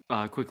to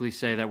quickly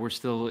say that we're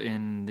still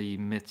in the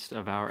midst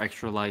of our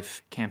Extra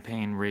Life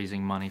campaign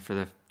raising money for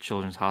the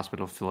Children's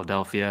Hospital of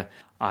Philadelphia.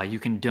 You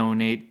can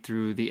donate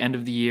through the end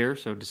of the year,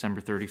 so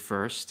December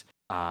 31st.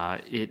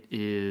 It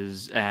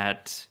is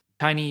at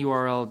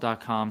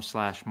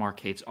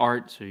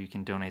tinyurl.com/markhatesart, so you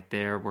can donate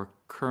there. We're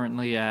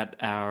currently at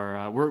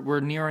our we're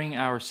nearing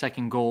our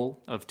second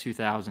goal of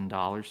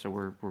 $2,000, so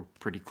we're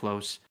pretty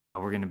close.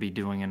 We're going to be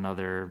doing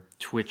another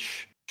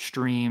Twitch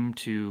stream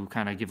to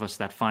kind of give us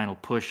that final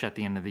push at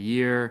the end of the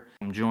year.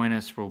 Come join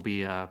us. We'll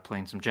be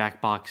playing some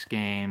Jackbox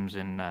games,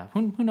 and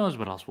who knows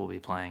what else we'll be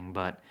playing.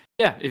 But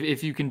yeah,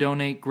 if you can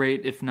donate,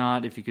 great. If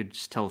not, if you could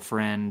just tell a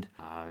friend,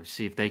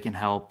 see if they can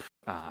help,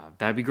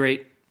 that'd be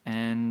great.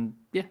 And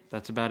yeah,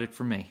 that's about it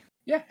for me.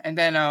 Yeah, and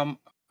then our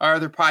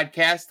other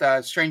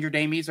podcast, Stranger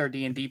Damies, our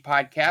D&D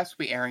podcast,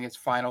 will be airing its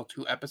final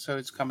 2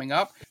 episodes coming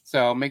up.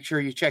 So make sure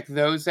you check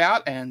those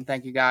out. And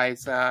thank you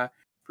guys for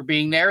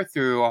being there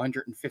through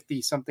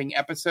 150-something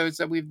episodes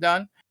that we've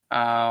done.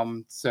 Yeah,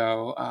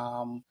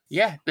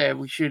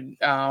 we should.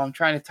 I'm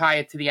trying to tie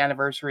it to the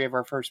anniversary of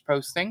our first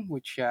posting,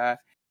 which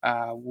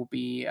will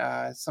be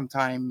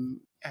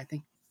sometime, I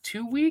think,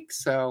 2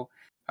 weeks. So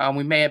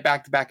we may have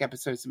back-to-back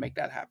episodes to make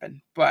that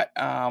happen. But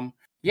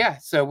yeah,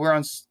 so we're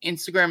on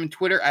Instagram and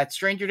Twitter at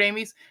Stranger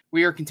Damies.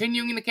 We are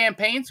continuing the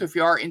campaign, so if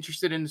you are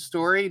interested in the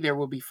story, there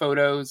will be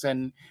photos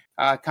and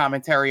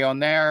commentary on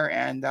there.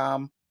 And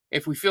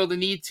if we feel the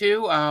need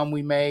to,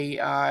 we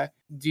may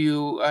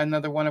do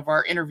another one of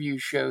our interview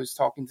shows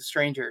talking to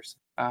strangers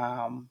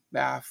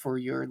for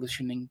your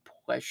listening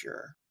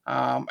pleasure.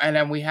 And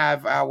then we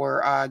have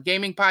our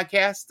gaming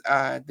podcast,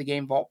 the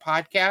Game Vault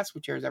Podcast,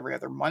 which airs every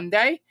other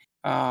Monday.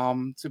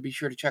 So be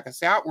sure to check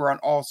us out. We're on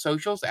all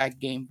socials at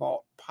Game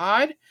Vault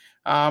Pod.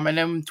 And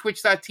then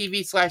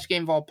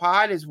twitch.tv/Game Vault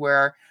Pod is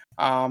where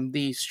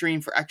the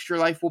stream for Extra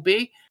Life will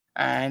be.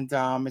 And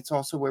it's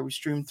also where we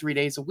stream 3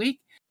 days a week.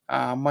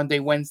 Monday,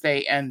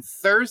 Wednesday, and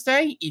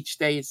Thursday. Each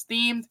day is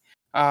themed.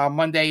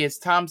 Monday is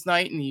Tom's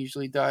night, and he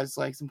usually does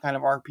like some kind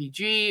of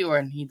RPG,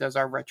 and he does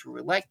our retro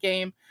roulette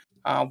game.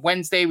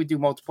 Wednesday, we do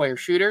multiplayer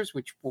shooters,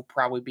 which will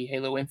probably be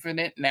Halo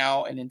Infinite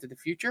now and into the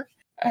future.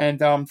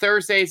 And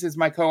Thursdays is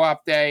my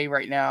co-op day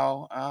right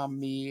now.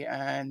 Me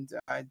and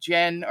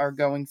Jen are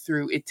going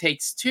through It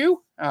Takes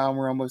Two.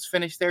 We're almost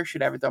finished there.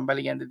 Should have it done by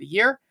the end of the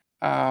year.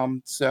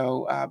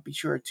 So be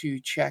sure to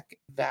check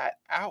that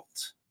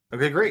out.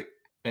 Okay, great.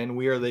 And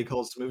we are They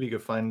Called Us Movie. You can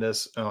find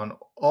us on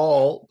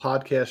all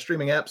podcast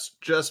streaming apps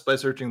just by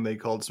searching They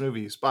Called Us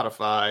Movie,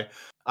 Spotify,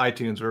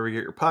 iTunes, wherever you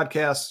get your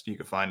podcasts. You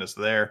can find us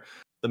there.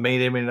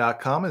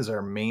 TheMainDamien.com is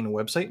our main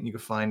website, and you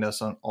can find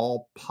us on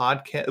all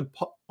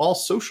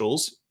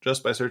socials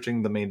just by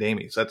searching The Main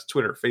Damien. So that's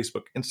Twitter,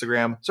 Facebook,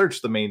 Instagram.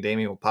 Search The Main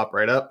Damien, will pop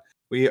right up.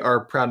 We are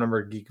a proud member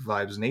of Geek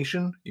Vibes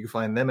Nation. You can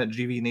find them at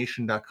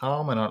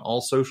gvnation.com and on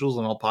all socials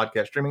and all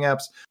podcast streaming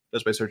apps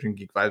just by searching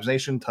Geek Vibes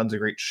Nation. Tons of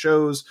great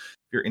shows.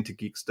 If you're into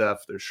geek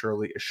stuff, there's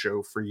surely a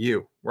show for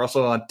you. We're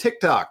also on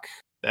TikTok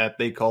at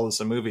They Call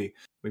This a Movie.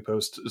 We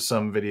post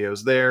some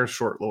videos there,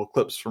 short little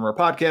clips from our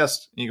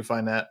podcast. You can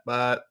find that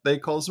but They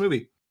Call This a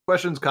Movie.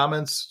 Questions,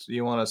 comments,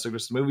 you want to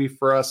suggest a movie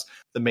for us,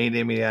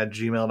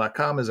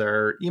 themaindamien@gmail.com is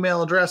our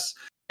email address.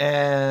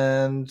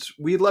 And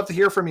we'd love to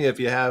hear from you. If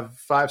you have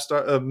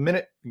a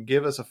minute,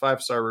 give us a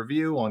 5-star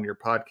review on your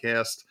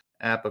podcast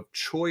app of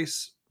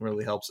choice. It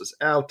really helps us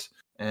out.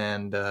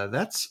 And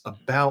that's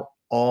about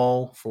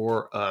all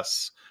for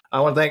us. I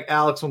want to thank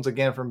Alex once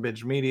again from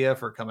Binge Media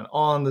for coming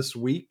on this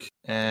week,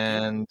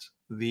 and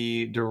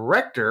the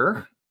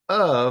director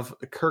of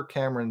Kirk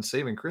Cameron's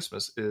Saving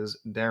Christmas is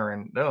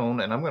Darren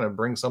Doan, and I'm going to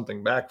bring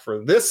something back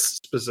for this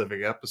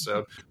specific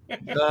episode.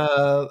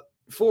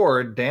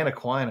 For Dan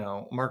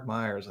Aquino, Mark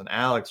Myers, and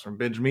Alex from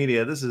Binge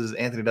Media, this is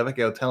Anthony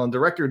Devecchio telling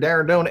director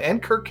Darren Doan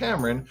and Kirk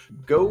Cameron,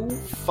 go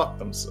fuck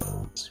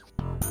themselves.